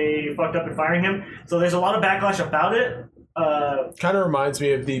feel like they fucked up in firing him. So there's a lot of backlash about it. Kind of reminds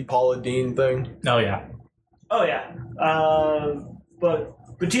me of the Paula Deen thing. Oh, yeah. But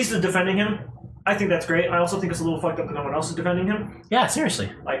Batista defending him, I think that's great. I also think it's a little fucked up that no one else is defending him. Yeah,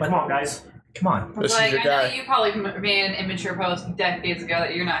 seriously. Like, come on, guys. Come on. This like, is your I guy. know you probably made an immature post decades ago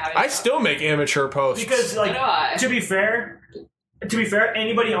that you're not having. I still make immature posts. Because, like, to be fair,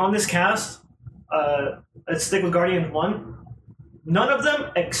 anybody on this cast, let's stick with Guardians 1, none of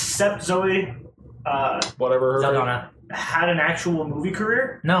them except Zoe, whatever her Zeldana, had an actual movie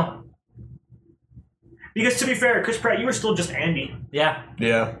career. No. Because to be fair, Chris Pratt, you were still just Andy. Yeah.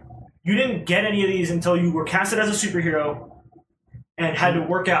 Yeah. You didn't get any of these until you were casted as a superhero and had to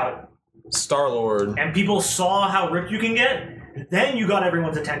work out. Star-Lord. And people saw how ripped you can get. Then you got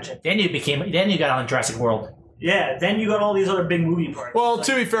everyone's attention. Then you got on Jurassic World. Yeah, then you got all these other big movie parts. Well,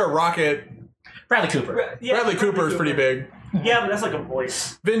 to be fair, Rocket... Bradley Cooper. Bradley Cooper's pretty big. Yeah, but that's like a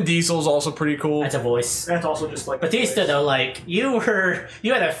voice. Vin Diesel's also pretty cool. That's a voice. That's also just like Batista, though, like, you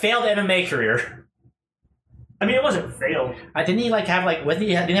had a failed MMA career. I mean, it wasn't failed. Didn't he, like, have, like, didn't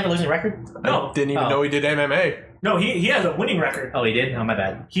he have a losing record? No. I didn't even know he did MMA. No, he has a winning record. Oh, he did? Oh, my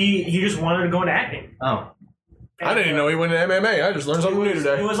bad. He just wanted to go into acting. Oh. And, I didn't even know he went into MMA. I just learned something new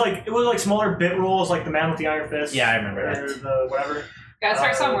today. It was like smaller bit roles, like the Man with the Iron Fist. Yeah, I remember that. Or the whatever. Gotta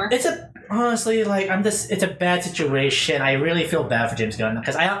start somewhere. Honestly, like, it's a bad situation. I really feel bad for James Gunn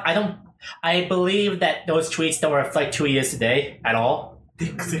because I believe that those tweets don't reflect who he is today at all. They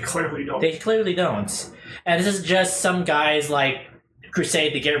clearly don't. They clearly don't. And this is just some guys like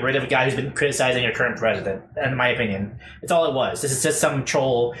crusade to get rid of a guy who's been criticizing a current president, in my opinion. It's all it was. This is just some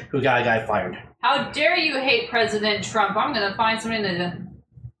troll who got a guy fired. How dare you hate President Trump? I'm gonna find something to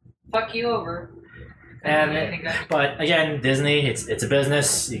fuck you over. But again, Disney, it's a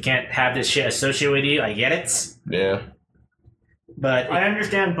business. You can't have this shit associated with you. I get it. Yeah. But I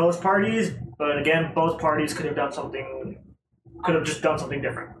understand both parties, but again, both parties could have just done something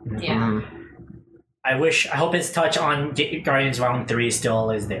different. Yeah. Mm-hmm. I hope his touch on Guardians Volume 3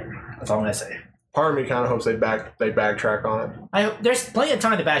 still is there. That's all I'm gonna say. Part of me kind of hopes they backtrack on it. There's plenty of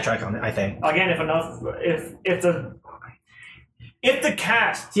time to backtrack on it, I think. Again, if the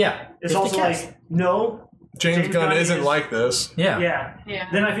cast is also like, no, James Gunn isn't like this. Yeah.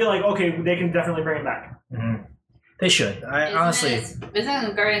 Then I feel like, okay, they can definitely bring him back. Mm-hmm. They should. Honestly.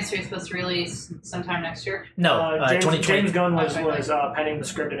 Isn't Guardians 3 supposed to release sometime next year? No, 2020. James Gunn was penning the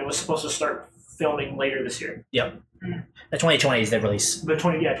script, and it was supposed to start filming later this year. Yep. The 2020 is the release. But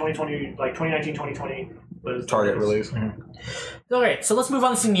 2020, like 2019, 2020 was target release. Mm-hmm. Okay, so let's move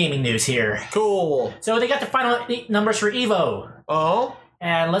on to some gaming news here. Cool. So they got the final numbers for Evo. Oh.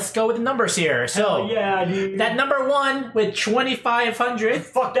 And let's go with the numbers here. So yeah, dude. That number 1 with 2,500.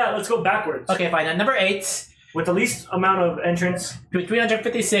 Fuck that. Let's go backwards. Okay, fine. That number 8 with the least amount of entrants.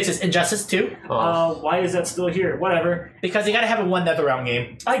 356 is Injustice 2. Why is that still here? Whatever. Because you gotta have a one NetherRealm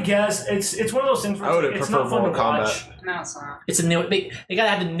game. I guess it's one of those things where I would it's prefer not fun to Mortal watch. Kombat. No, it's not. It's a new. They gotta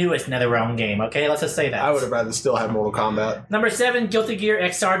have the newest NetherRealm game. Okay, let's just say that. I would have rather still have Mortal Kombat. Number 7, Guilty Gear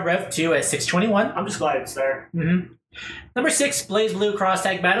Xrd Rev 2 at 621. I'm just glad it's there. Mm-hmm. Number 6, Blaze Blue Cross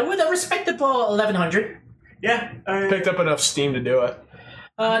Tag Battle with a respectable 1100. Yeah. Picked up enough steam to do it.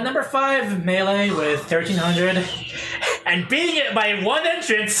 Number 5, Melee with 1300. And beating it by one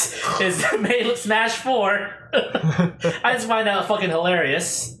entrance is Melee Smash 4. I just find that fucking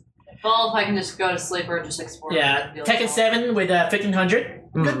hilarious. Well, if I can just go to sleep or just explore. Yeah, Tekken 7 with 1500.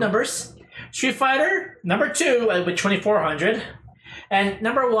 Good numbers. Street Fighter, number 2 with 2400. And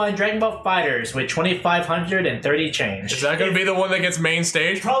number 1, Dragon Ball FighterZ with 2,530 change. Is that going to be the one that gets main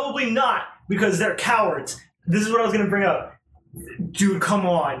stage? Probably not, because they're cowards. This is what I was going to bring up. Dude, come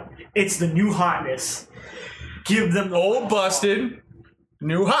on. It's the new hotness. Give them the old busted,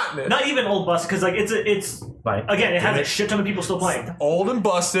 new hotness. Not even old busted, because like it's right. Again, it has a shit ton of people still playing. Old and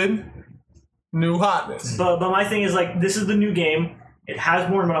busted, new hotness. But my thing is like, this is the new game. It has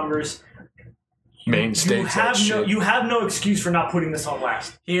more numbers. Main stage. You have no excuse for not putting this on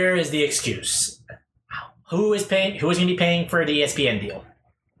last. Here is the excuse. Who is going to be paying for the ESPN deal?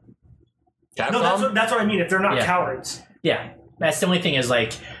 Capcom? No, that's what I mean. If they're not cowards. Yeah, that's the only thing. Is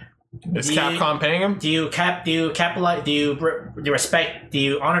like, is Capcom paying them? Do you capitalize? Do you respect? Do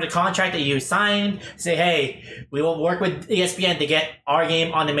you honor the contract that you signed? Say, hey, we will work with ESPN to get our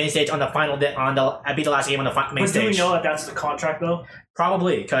game on the main stage on the final. Be the last game on the main stage. Do we know that that's the contract though?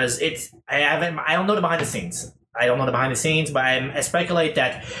 Probably, because it's. I don't know the behind the scenes. But I speculate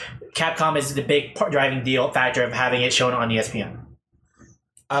that Capcom is the big driving factor of having it shown on ESPN.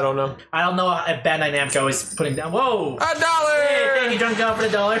 I don't know. I don't know if Bandai Namco is putting down. Whoa! $1! Hey, thank you, Drunk Girl, for the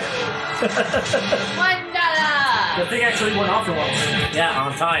 $1. $1! The thing actually went off for once. Yeah,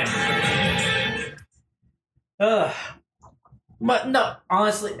 on time. But no,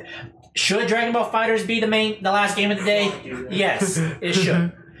 honestly, should Dragon Ball FighterZ be the last game of the day? Yes, it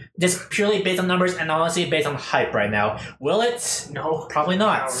should. Just purely based on numbers and honestly based on hype right now. Will it? No. Probably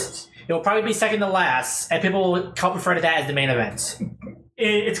not. It will probably be second to last, and people will refer to that as the main event.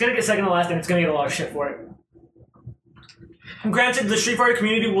 It's going to get second to last, and it's going to get a lot of shit for it. Granted, the Street Fighter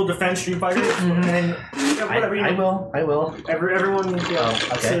community will defend Street Fighter, and whatever. I will. Everyone,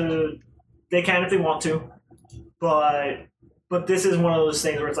 so they can if they want to, but this is one of those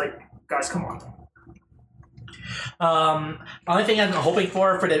things where it's like, guys, come on. Only thing I'm hoping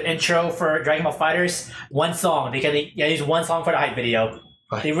for the intro for Dragon Ball FighterZ, one song. They can use one song for the hype video.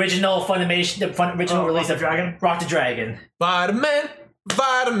 The original Funimation, original release of Rock the Dragon.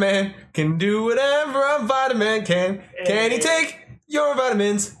 Vitamin can do whatever a vitamin can. Can he take your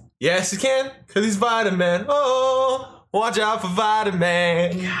vitamins? Yes, he can, because he's vitamin. Oh, watch out for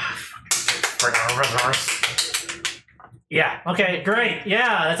vitamin. Yeah, okay, great.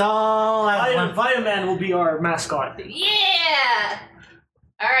 Yeah, that's all I want. Vitamin will be our mascot. Yeah!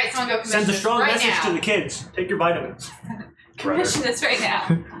 Alright, someone go commission Sends a strong right message now. to the kids. Take your vitamins. Commission this right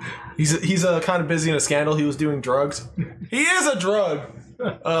now. He's kind of busy in a scandal. He was doing drugs. He is a drug.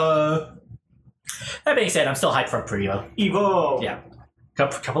 That being said, I'm still hyped for Evo. Evo. Yeah,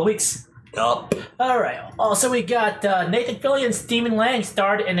 couple of weeks. Yup. Alright. Also, we got Nathan Fillion and Stephen Lang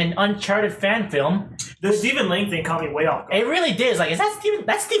starred in an Uncharted fan film. The Stephen Lang thing caught me way off guard. It really did. It's like, is that Stephen?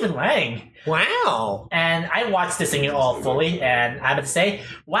 That's Stephen Lang. Wow. And I watched this thing all fully, and I have to say,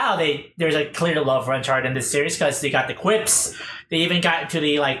 wow, there's a clear love for Uncharted in this series because they got the quips. They even got to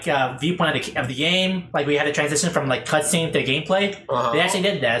the viewpoint of the game. Like we had a transition from like cutscene to gameplay. They actually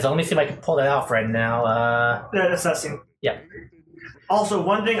did that. So let me see if I can pull that off right now. Yeah, that's that scene. Yeah. Also,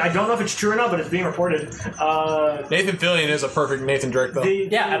 one thing, I don't know if it's true or not, but it's being reported. Nathan Fillion is a perfect Nathan Drake, though.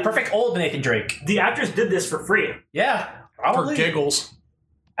 A perfect old Nathan Drake. The actors did this for free. Yeah, probably. For giggles.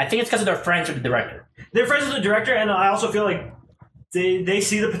 I think it's because they're friends with the director. They're friends with the director, and I also feel like they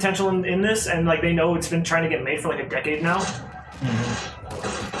see the potential in this, and like they know it's been trying to get made for like a decade now.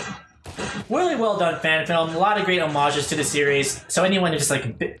 Really well done fan film. A lot of great homages to the series. So anyone who's just like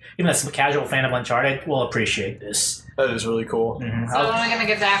even a casual fan of Uncharted will appreciate this. That is really cool. So when are we gonna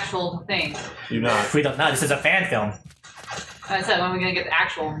get the actual thing? You not. We don't know. This is a fan film. I said, when are we gonna get the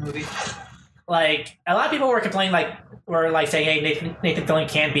actual movie? Like a lot of people were complaining, were saying, "Hey, Nathan Fillion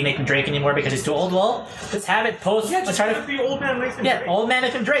can't be Nathan Drake anymore because he's too old." Well, let's have it post. Yeah, just have it be old man Nathan Drake. Yeah, old man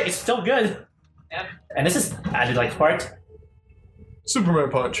Nathan Drake. It's still good. Yep. And this is I did like the part. Superman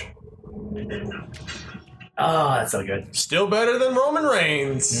punch. Oh, that's so good. Still better than Roman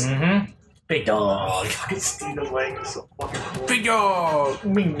Reigns. Big dog. Fucking Stephen Lang is so fucking cool. Big dog.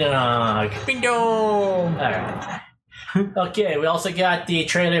 Big dog. Big dog. Alright. Okay, we also got the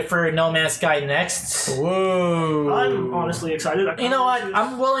trailer for No Man's Sky next. Whoa. I'm honestly excited. You know what?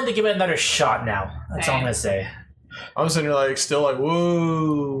 I'm willing to give it another shot now. That's all I'm gonna say. I'm sitting here still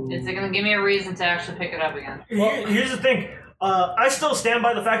whoa. Is it gonna give me a reason to actually pick it up again? Well, here's the thing. I still stand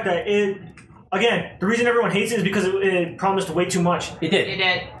by the fact that again, the reason everyone hates it is because it promised way too much. It did. It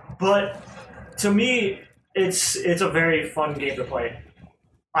did. But to me, it's a very fun game to play.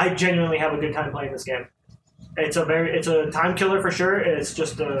 I genuinely have a good time playing this game. It's a time killer for sure. It's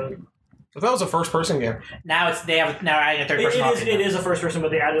just a. But that was a first-person game. Now they're adding a third-person option. It is a first-person,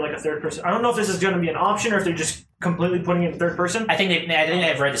 but they added like a third-person. I don't know if this is going to be an option or if they're just completely putting it in third-person. I think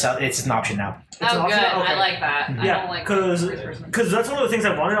they've read this out. It's an option now. Oh, good. Okay. I like that. Yeah, I don't like because that's one of the things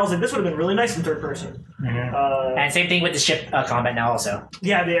I wanted. I was like, this would have been really nice in third-person. And same thing with the ship combat now also.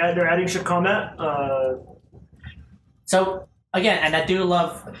 Yeah, they're adding ship combat. So again, and I do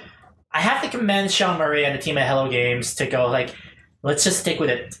love. I have to commend Sean Murray and the team at Hello Games to go let's just stick with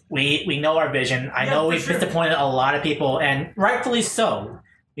it. We know our vision. I know we've disappointed a lot of people, and rightfully so.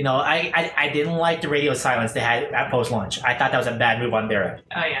 You know, I didn't like the radio silence they had at post-launch. I thought that was a bad move on their end.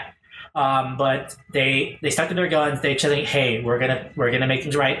 Oh yeah. But they stuck to their guns. They just think, hey, we're gonna make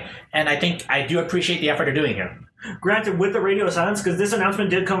things right. And I think I do appreciate the effort they're doing here. Granted, with the radio silence, because this announcement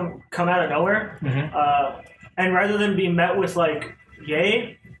did come out of nowhere, and rather than being met with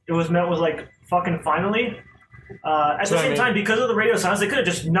yay, it was met with fucking finally. At the same time, because of the radio silence, they could have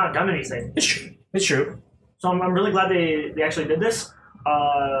just not done anything. It's true. It's true. So I'm really glad they actually did this.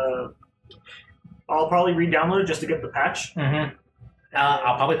 I'll probably re-download it just to get the patch.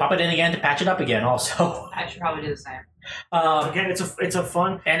 I'll probably pop it in again to patch it up again. Also, I should probably do the same. Again, it's a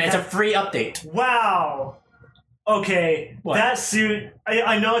fun and it's a free update. Wow. Okay, what? That suit.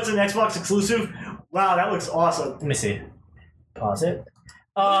 I know it's an Xbox exclusive. Wow, that looks awesome. Let me see. Pause it.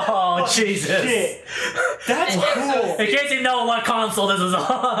 Oh, Jesus. Shit. That's cool. In case you know what console this is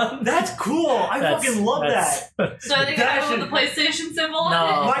on. That's cool. I fucking love that. So I think I have the PlayStation symbol on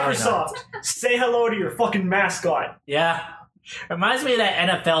it? Microsoft, say hello to your fucking mascot. Yeah. Reminds me of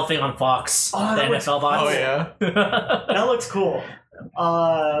that NFL thing on Fox. Oh, the NFL box. Oh, yeah. That looks cool.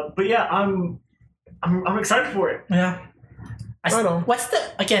 But yeah, I'm excited for it. Yeah. I know. What's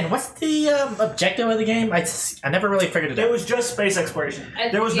the objective of the game? I never really figured it out. It was just space exploration.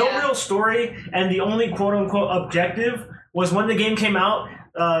 There was no real story, and the only quote-unquote objective was when the game came out,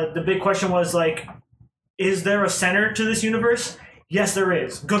 the big question was, is there a center to this universe? Yes, there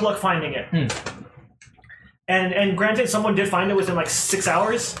is. Good luck finding it. And granted, someone did find it within 6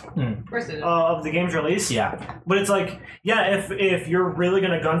 hours of the game's release. Yeah. But it's if you're really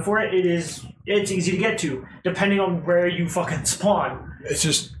gonna gun for it, it's easy to get to, depending on where you fucking spawn. It's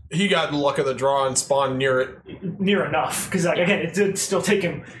just he got the luck of the draw and spawned near it. Near enough, because again, it did still take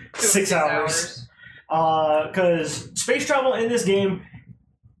him 6 hours. Because space travel in this game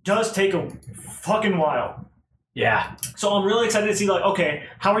does take a fucking while. Yeah. So I'm really excited to see okay,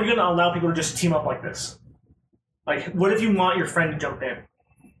 how are you gonna allow people to just team up like this? What if you want your friend to jump in?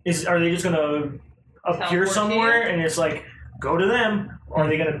 Are they just gonna appear somewhere and it's go to them? Or are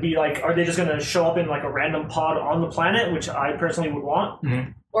they gonna be are they just gonna show up in a random pod on the planet, which I personally would want?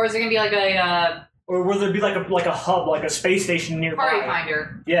 Or is it gonna be a or will there be a hub, a space station nearby? Party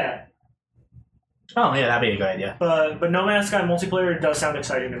finder. Yeah. Oh, yeah, that'd be a good idea. But No Man's Sky multiplayer does sound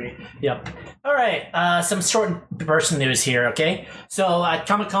exciting to me. Yep. All right, some short burst news here, okay? So at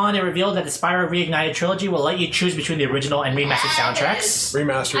Comic-Con, they revealed that the Spyro Reignited trilogy will let you choose between the original and remastered soundtracks.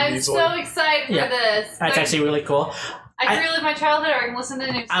 Remastered I'm easily. so excited for this. That's actually really cool. I can relive my childhood, or I can listen to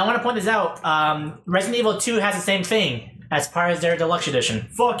the new I want to point this out. Resident Evil 2 has the same thing as part of their deluxe edition.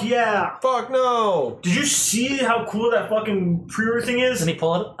 Fuck yeah! Fuck no! Did you see how cool that fucking pre-order thing is? Let me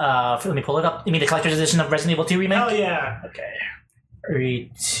pull it. Let me pull it up. You mean the collector's edition of Resident Evil 2 remake? Hell yeah! Okay.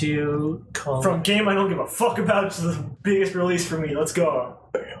 3, 2, From game I don't give a fuck about to the biggest release for me. Let's go.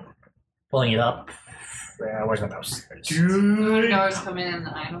 Pulling it up. Where's my mouse? Dude. Doors coming in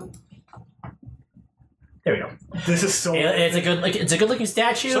the item. There we go. This is so. It's a good looking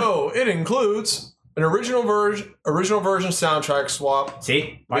statue. So it includes an original version soundtrack swap.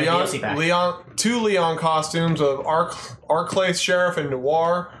 See, DLC pack. Two Leon costumes of Arclay Sheriff and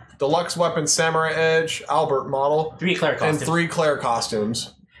Noir, deluxe weapon Samurai Edge Albert model, 3 Claire costumes, and 3 Claire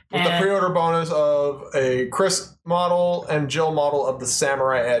costums. With the And- pre-order bonus of a Chris model and Jill model of the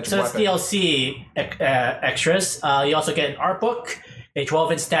Samurai Edge So weapon. it's DLC extras. You also get an art book, a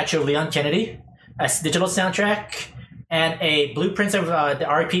 12-inch statue of Leon Kennedy, a digital soundtrack, and a blueprints of the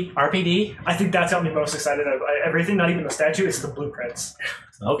RPD. I think that's got me most excited. Everything, not even the statue, it's the blueprints.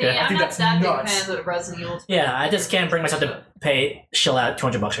 Okay. Yeah, I'm think not that's that big nuts. fan of Resident Evil. Yeah, I just can't bring myself to shell out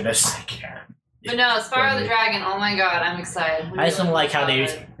 $200 for this. I can't. But no, Spyro the Dragon, oh my god, I'm excited. I just don't like how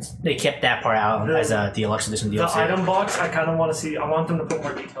they. they kept that part out as a deluxe edition The DLC. item box, I kind of want to see. I want them to put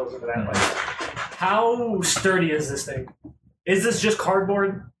more details into that. Like, how sturdy is this thing? Is this just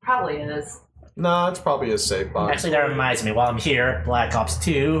cardboard? Probably is. Nah, it's probably a safe box. Actually, that reminds me. While I'm here, Black Ops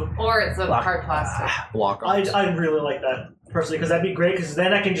 2. Or it's a hard plastic. Block I off. really like that personally because that'd be great because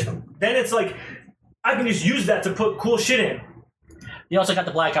then I can just it's like I can just use that to put cool shit in. You also got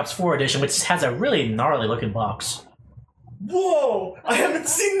the Black Ops 4 edition, which has a really gnarly looking box. Whoa! I haven't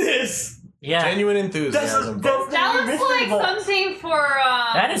seen this. Yeah. Genuine enthusiasm. That's That looks like mystical. something for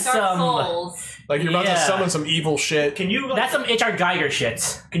That is Dark some- Souls. Like you're about to Yeah. summon some evil shit. Can you? That's some HR Geiger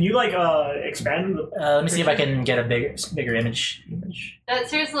shit. Can you expand the? Let me see if I can get a bigger image. That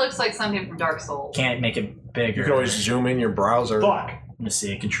seriously looks like something from Dark Souls. Can't make it bigger. You can always zoom in your browser. Fuck. Let me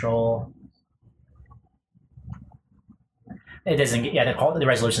see. Control. It doesn't. Yeah, the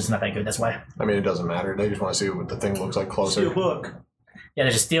resolution's not that good. That's why. I mean, it doesn't matter. They just want to see what the thing looks like closer. Steel book. Yeah,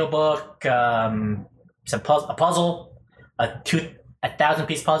 there's a steel book. A puzzle. A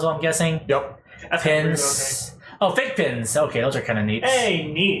 1,000-piece puzzle. I'm guessing. Yep. That's Pins. Oh, fake pins. Okay, those are kind of neat.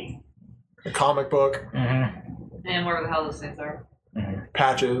 Hey, neat. A comic book, Mm-hmm. And whatever the hell those things are.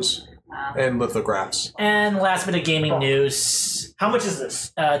 patches, and lithographs. And last bit of gaming news. How much is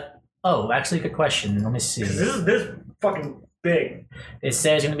this? Actually, good question. Let me see. 'Cause this is fucking big. It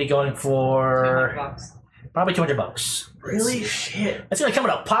says it's going to be going for $200. probably $200. Really? Shit. It's going to come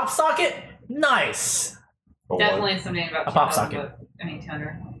with a pop socket? Nice. Or what? Definitely something about A pop 200, socket. but, I mean,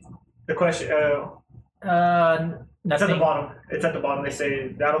 200. The question. It's at the Nothing. bottom. It's at the bottom. They say.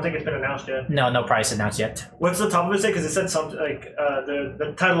 I don't think it's been announced yet. No price announced yet. What's the top of it say? Because it said something like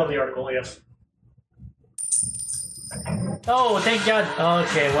the title of the article. Yes. Oh, thank God.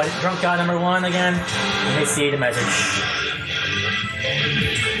 Okay, what? Drunk God number 1 again? Let me see the message.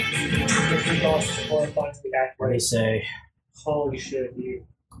 What do you say? Holy shit, dude.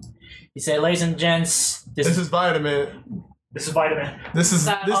 You say, ladies and gents, This is vitamin. This is vitamin. This is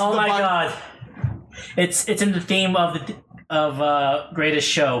oh the my God. It's in the theme of Greatest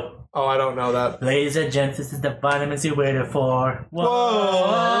Show. Oh, I don't know that. Ladies and gents, this is the vitamins you waited for. Whoa.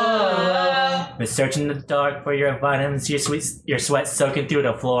 We're searching in the dark for your vitamins, your sweat soaking through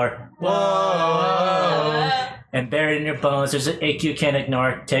the floor. Whoa. And buried in your bones, there's an ache you can't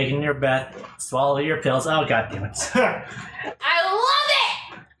ignore. Taking your breath, swallow your pills. Oh, God damn it. I love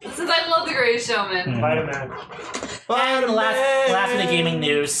it! Since I love The Greatest Showman. Vitamin. And the last bit of gaming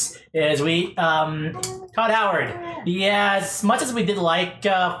news is Todd Howard. Yeah, as much as we did like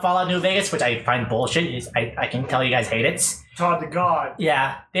Fallout New Vegas, which I find bullshit, I can tell you guys hate it. Todd the God.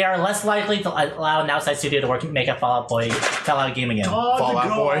 Yeah, they are less likely to allow an outside studio to make a Fallout game again. Todd Fallout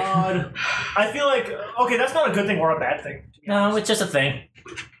the Boy. God. I feel like okay, that's not a good thing or a bad thing. No, it's just a thing.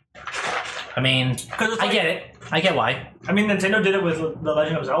 I mean, I get it. I get why. I mean, Nintendo did it with The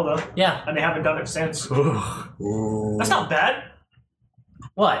Legend of Zelda, Yeah. and they haven't done it since. Ooh. That's not bad.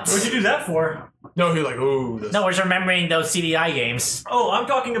 What? What'd you do that for? No, he's like, ooh. This. No, we're just remembering those CDI games. Oh, I'm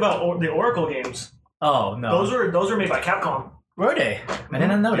talking about the Oracle games. Oh, no. Those were made by Capcom. Were they? I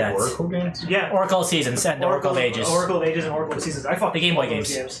didn't know that. Oracle games? Yeah. Oracle Seasons and Oracle of Ages. Oracle of Ages and Oracle of Seasons. I fucking The Game Boy love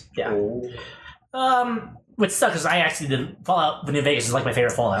those games. games. Yeah. which sucks because I actually did Fallout New Vegas is like my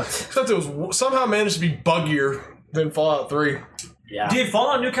favorite Fallout. Except it was somehow managed to be buggier than Fallout 3. Yeah. Did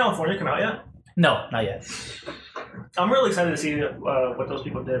Fallout New California come out yet? No, not yet. I'm really excited to see what those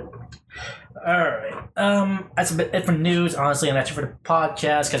people did. Alright. That's a bit it for news, honestly, and that's it for the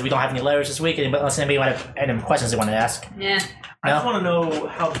podcast because we don't have any letters this week. Unless anybody want to have any questions they want to ask. Yeah. I just want to know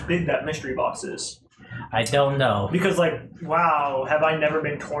how big that mystery box is. I don't know. Because, like, wow, have I never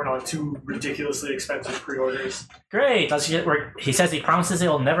been torn on 2 ridiculously expensive pre-orders? Great. He says he promises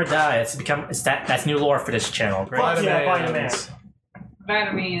it'll never die. That's new lore for this channel. Great. Fuck yeah, Vitamin.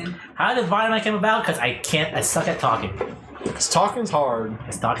 Vitamin. How did Vitamin come about? Because I suck at talking. Because talking's hard.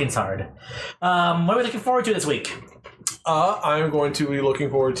 Talking's hard. What are we looking forward to this week? I'm going to be looking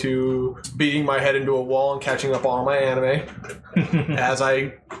forward to beating my head into a wall and catching up on all my anime, as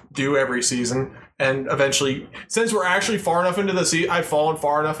I do every season. And eventually, since we're actually far enough into the season, I've fallen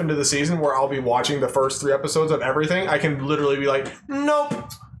far enough into the season where I'll be watching the first 3 episodes of everything. I can literally be like, nope,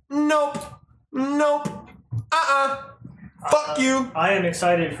 fuck you. I am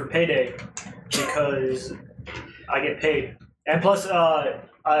excited for payday because I get paid. And plus,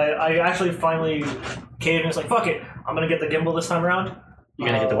 I actually finally caved and it's like, fuck it, I'm going to get the gimbal this time around. You're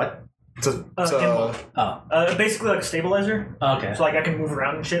going to get the what? It's a gimbal. Oh. Basically like a stabilizer. Okay. So like I can move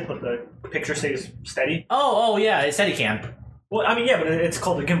around and shit, but the picture stays steady. Oh, yeah, it said he can. Well, I mean, yeah, but it's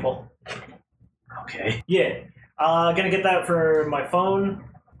called a gimbal. Okay. Yeah. Gonna get that for my phone.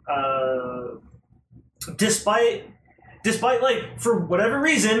 Despite like, for whatever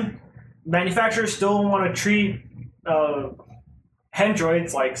reason, manufacturers still want to treat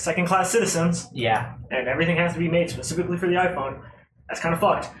Androids like second-class citizens. Yeah. And everything has to be made specifically for the iPhone. That's kind of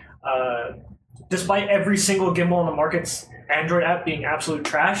fucked. Despite every single gimbal on the market's Android app being absolute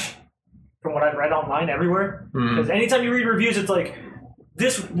trash, from what I've read online everywhere. Because anytime you read reviews, it's like,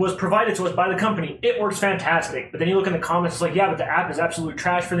 this was provided to us by the company. It works fantastic. But then you look in the comments, it's like, yeah, but the app is absolute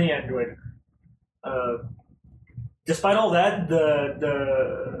trash for the Android. Despite all that,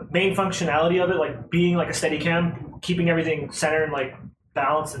 the main functionality of it, like being like a Steadicam, keeping everything centered and like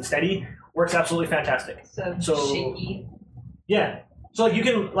balanced and steady, works absolutely fantastic. So shaky. Yeah. So like you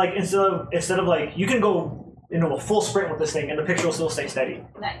can like instead of like you can go into a full sprint with this thing and the picture will still stay steady.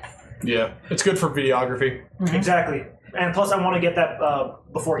 Nice. Yeah, it's good for videography. Mm-hmm. Exactly. And plus, I want to get that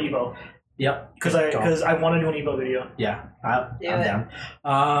before Evo. Yep. Because I want to do an Evo video. Yeah, I'm down.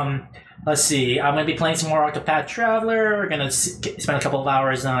 Let's see. I'm gonna be playing some more Octopath Traveler. We're gonna spend a couple of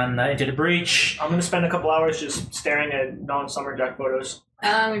hours on Into the Breach. I'm gonna spend a couple hours just staring at non-Summerjack photos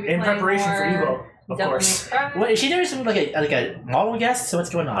In preparation for Evo. Of course. What is she there? Some like a model guest? So what's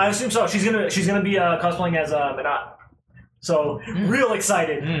going on? I assume so. She's gonna be cosplaying as Minot. So real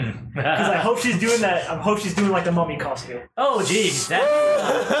excited because I hope she's doing that. I hope she's doing like the mummy costume. Oh, geez,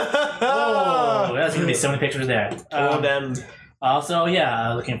 oh, there's gonna be so many pictures there. Them. Also,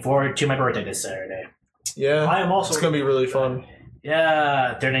 yeah, looking forward to my birthday this Saturday. Yeah, I am also. It's gonna be really fun.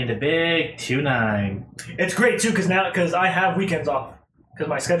 Yeah, turning the big 2-9. It's great too because I have weekends off because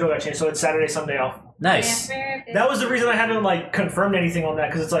my schedule got changed, so it's Saturday, Sunday off. Nice. That was the reason I hadn't like confirmed anything on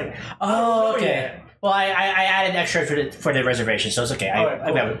that because it's like oh, okay. Well, I added extra for the reservation, so it's okay. Right,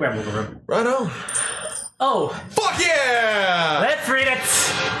 cool. We have a room. Right on. Oh. Fuck yeah! Let's read it.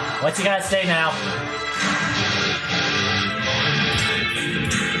 What's he gotta say now?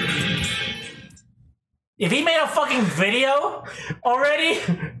 If he made a fucking video already?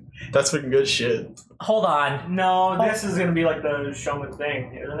 That's fucking good shit. Hold on. No, this is gonna be like the showman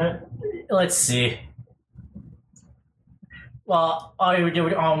thing, isn't it? Let's see. Well, all we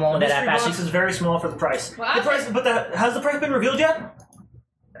do on one The that mystery app box is very small for the price. Well, The price, but has the price been revealed yet?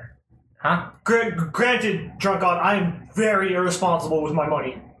 Huh? Granted, Drunk God, I am very irresponsible with my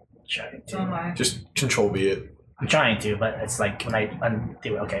money. Trying Oh to. my. Just control V it. I'm trying to, but it's like when I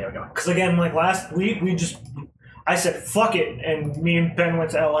undo it. Okay, there we go. Because again, like last week, I said fuck it, and me and Ben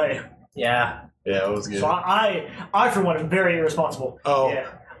went to LA. Yeah. Yeah, it was good. So I for one am very irresponsible. Oh.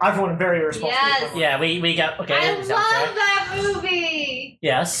 Yeah. I for one am very irresponsible. Yes. Yeah, we got okay. I love soundtrack. that movie.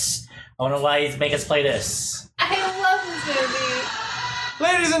 Yes. I wonder why he's making us play this. I love this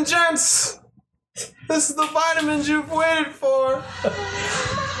movie. Ladies and gents, this is the vitamins you've waited for.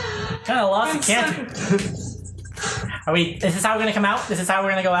 Kind of lost the camp. Are we? Is this how we're gonna come out? This is how we're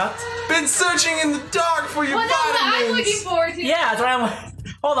gonna go out? Been searching in the dark for your Well, that's what I'm vitamins. looking forward to. Yeah, that's what I'm.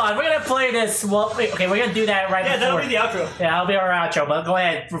 Hold on, we're gonna play this. Well, wait, okay, we're gonna do that right Yeah, before. that'll be the outro. Yeah, that'll be our outro. But go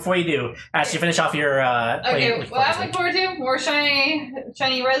ahead before you do. Actually, finish off your. Okay, what I'm looking forward to more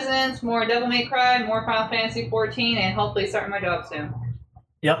shiny residents, more Devil May Cry, more Final Fantasy 14, and hopefully starting my job soon.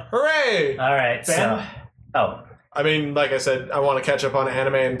 Yep. Hooray! All right. So. Ben? Oh. I mean, like I said, I want to catch up on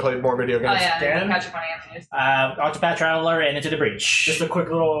anime and play more video games. Oh yeah, Dan? catch up on animes. Octopath Traveler and Into the Breach. Just a quick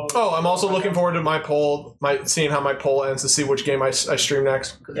little. Oh, I'm also looking forward to my poll, seeing how my poll ends to see which game I stream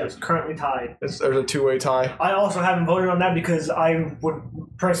next. Because it's currently tied. There's a 2-way tie. I also haven't voted on that because I would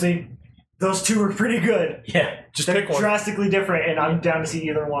personally. Those two were pretty good. Yeah. Just They're pick one. drastically different, and I'm down to see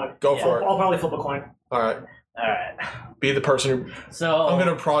either one. Go for it. I'll probably flip a coin. All right. Alright. Be the person who... So... I'm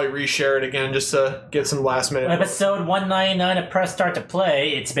going to probably reshare it again just to get some last minute... Episode 199 of Press Start to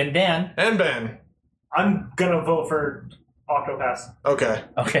Play. It's been Dan. And Ben. I'm gonna vote for Octopath. Okay.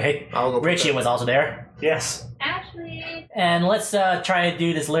 Okay. I'll go for Richie that. was also there. Yes. Ashley. And let's try to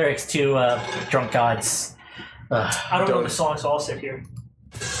do this lyrics to Drunk Gods. I don't know the song, so I'll sit here.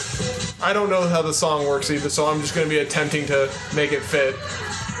 I don't know how the song works either, so I'm just going to be attempting to make it fit.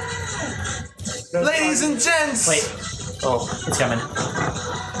 Ladies and gents! Wait, Oh. it's coming.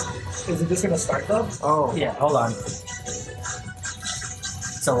 Is it just gonna start though? Oh. Yeah, hold on. It's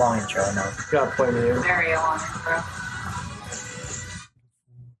a long intro, I know. You gotta play me in. Very long intro.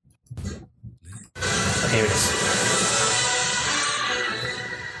 Okay, here it is.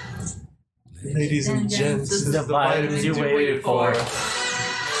 Ladies and gents, this is the vitamins you waited for.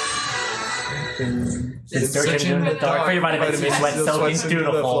 It's searching in the dark for your vitamins, you sweat soaking through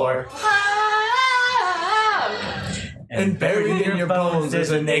the floor. And buried in your bones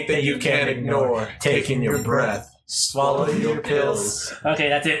is an ache that you can't ignore. Taking your breath, swallow your pills. Okay,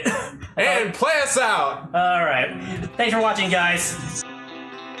 that's it. And play us out! Alright. Thanks for watching, guys.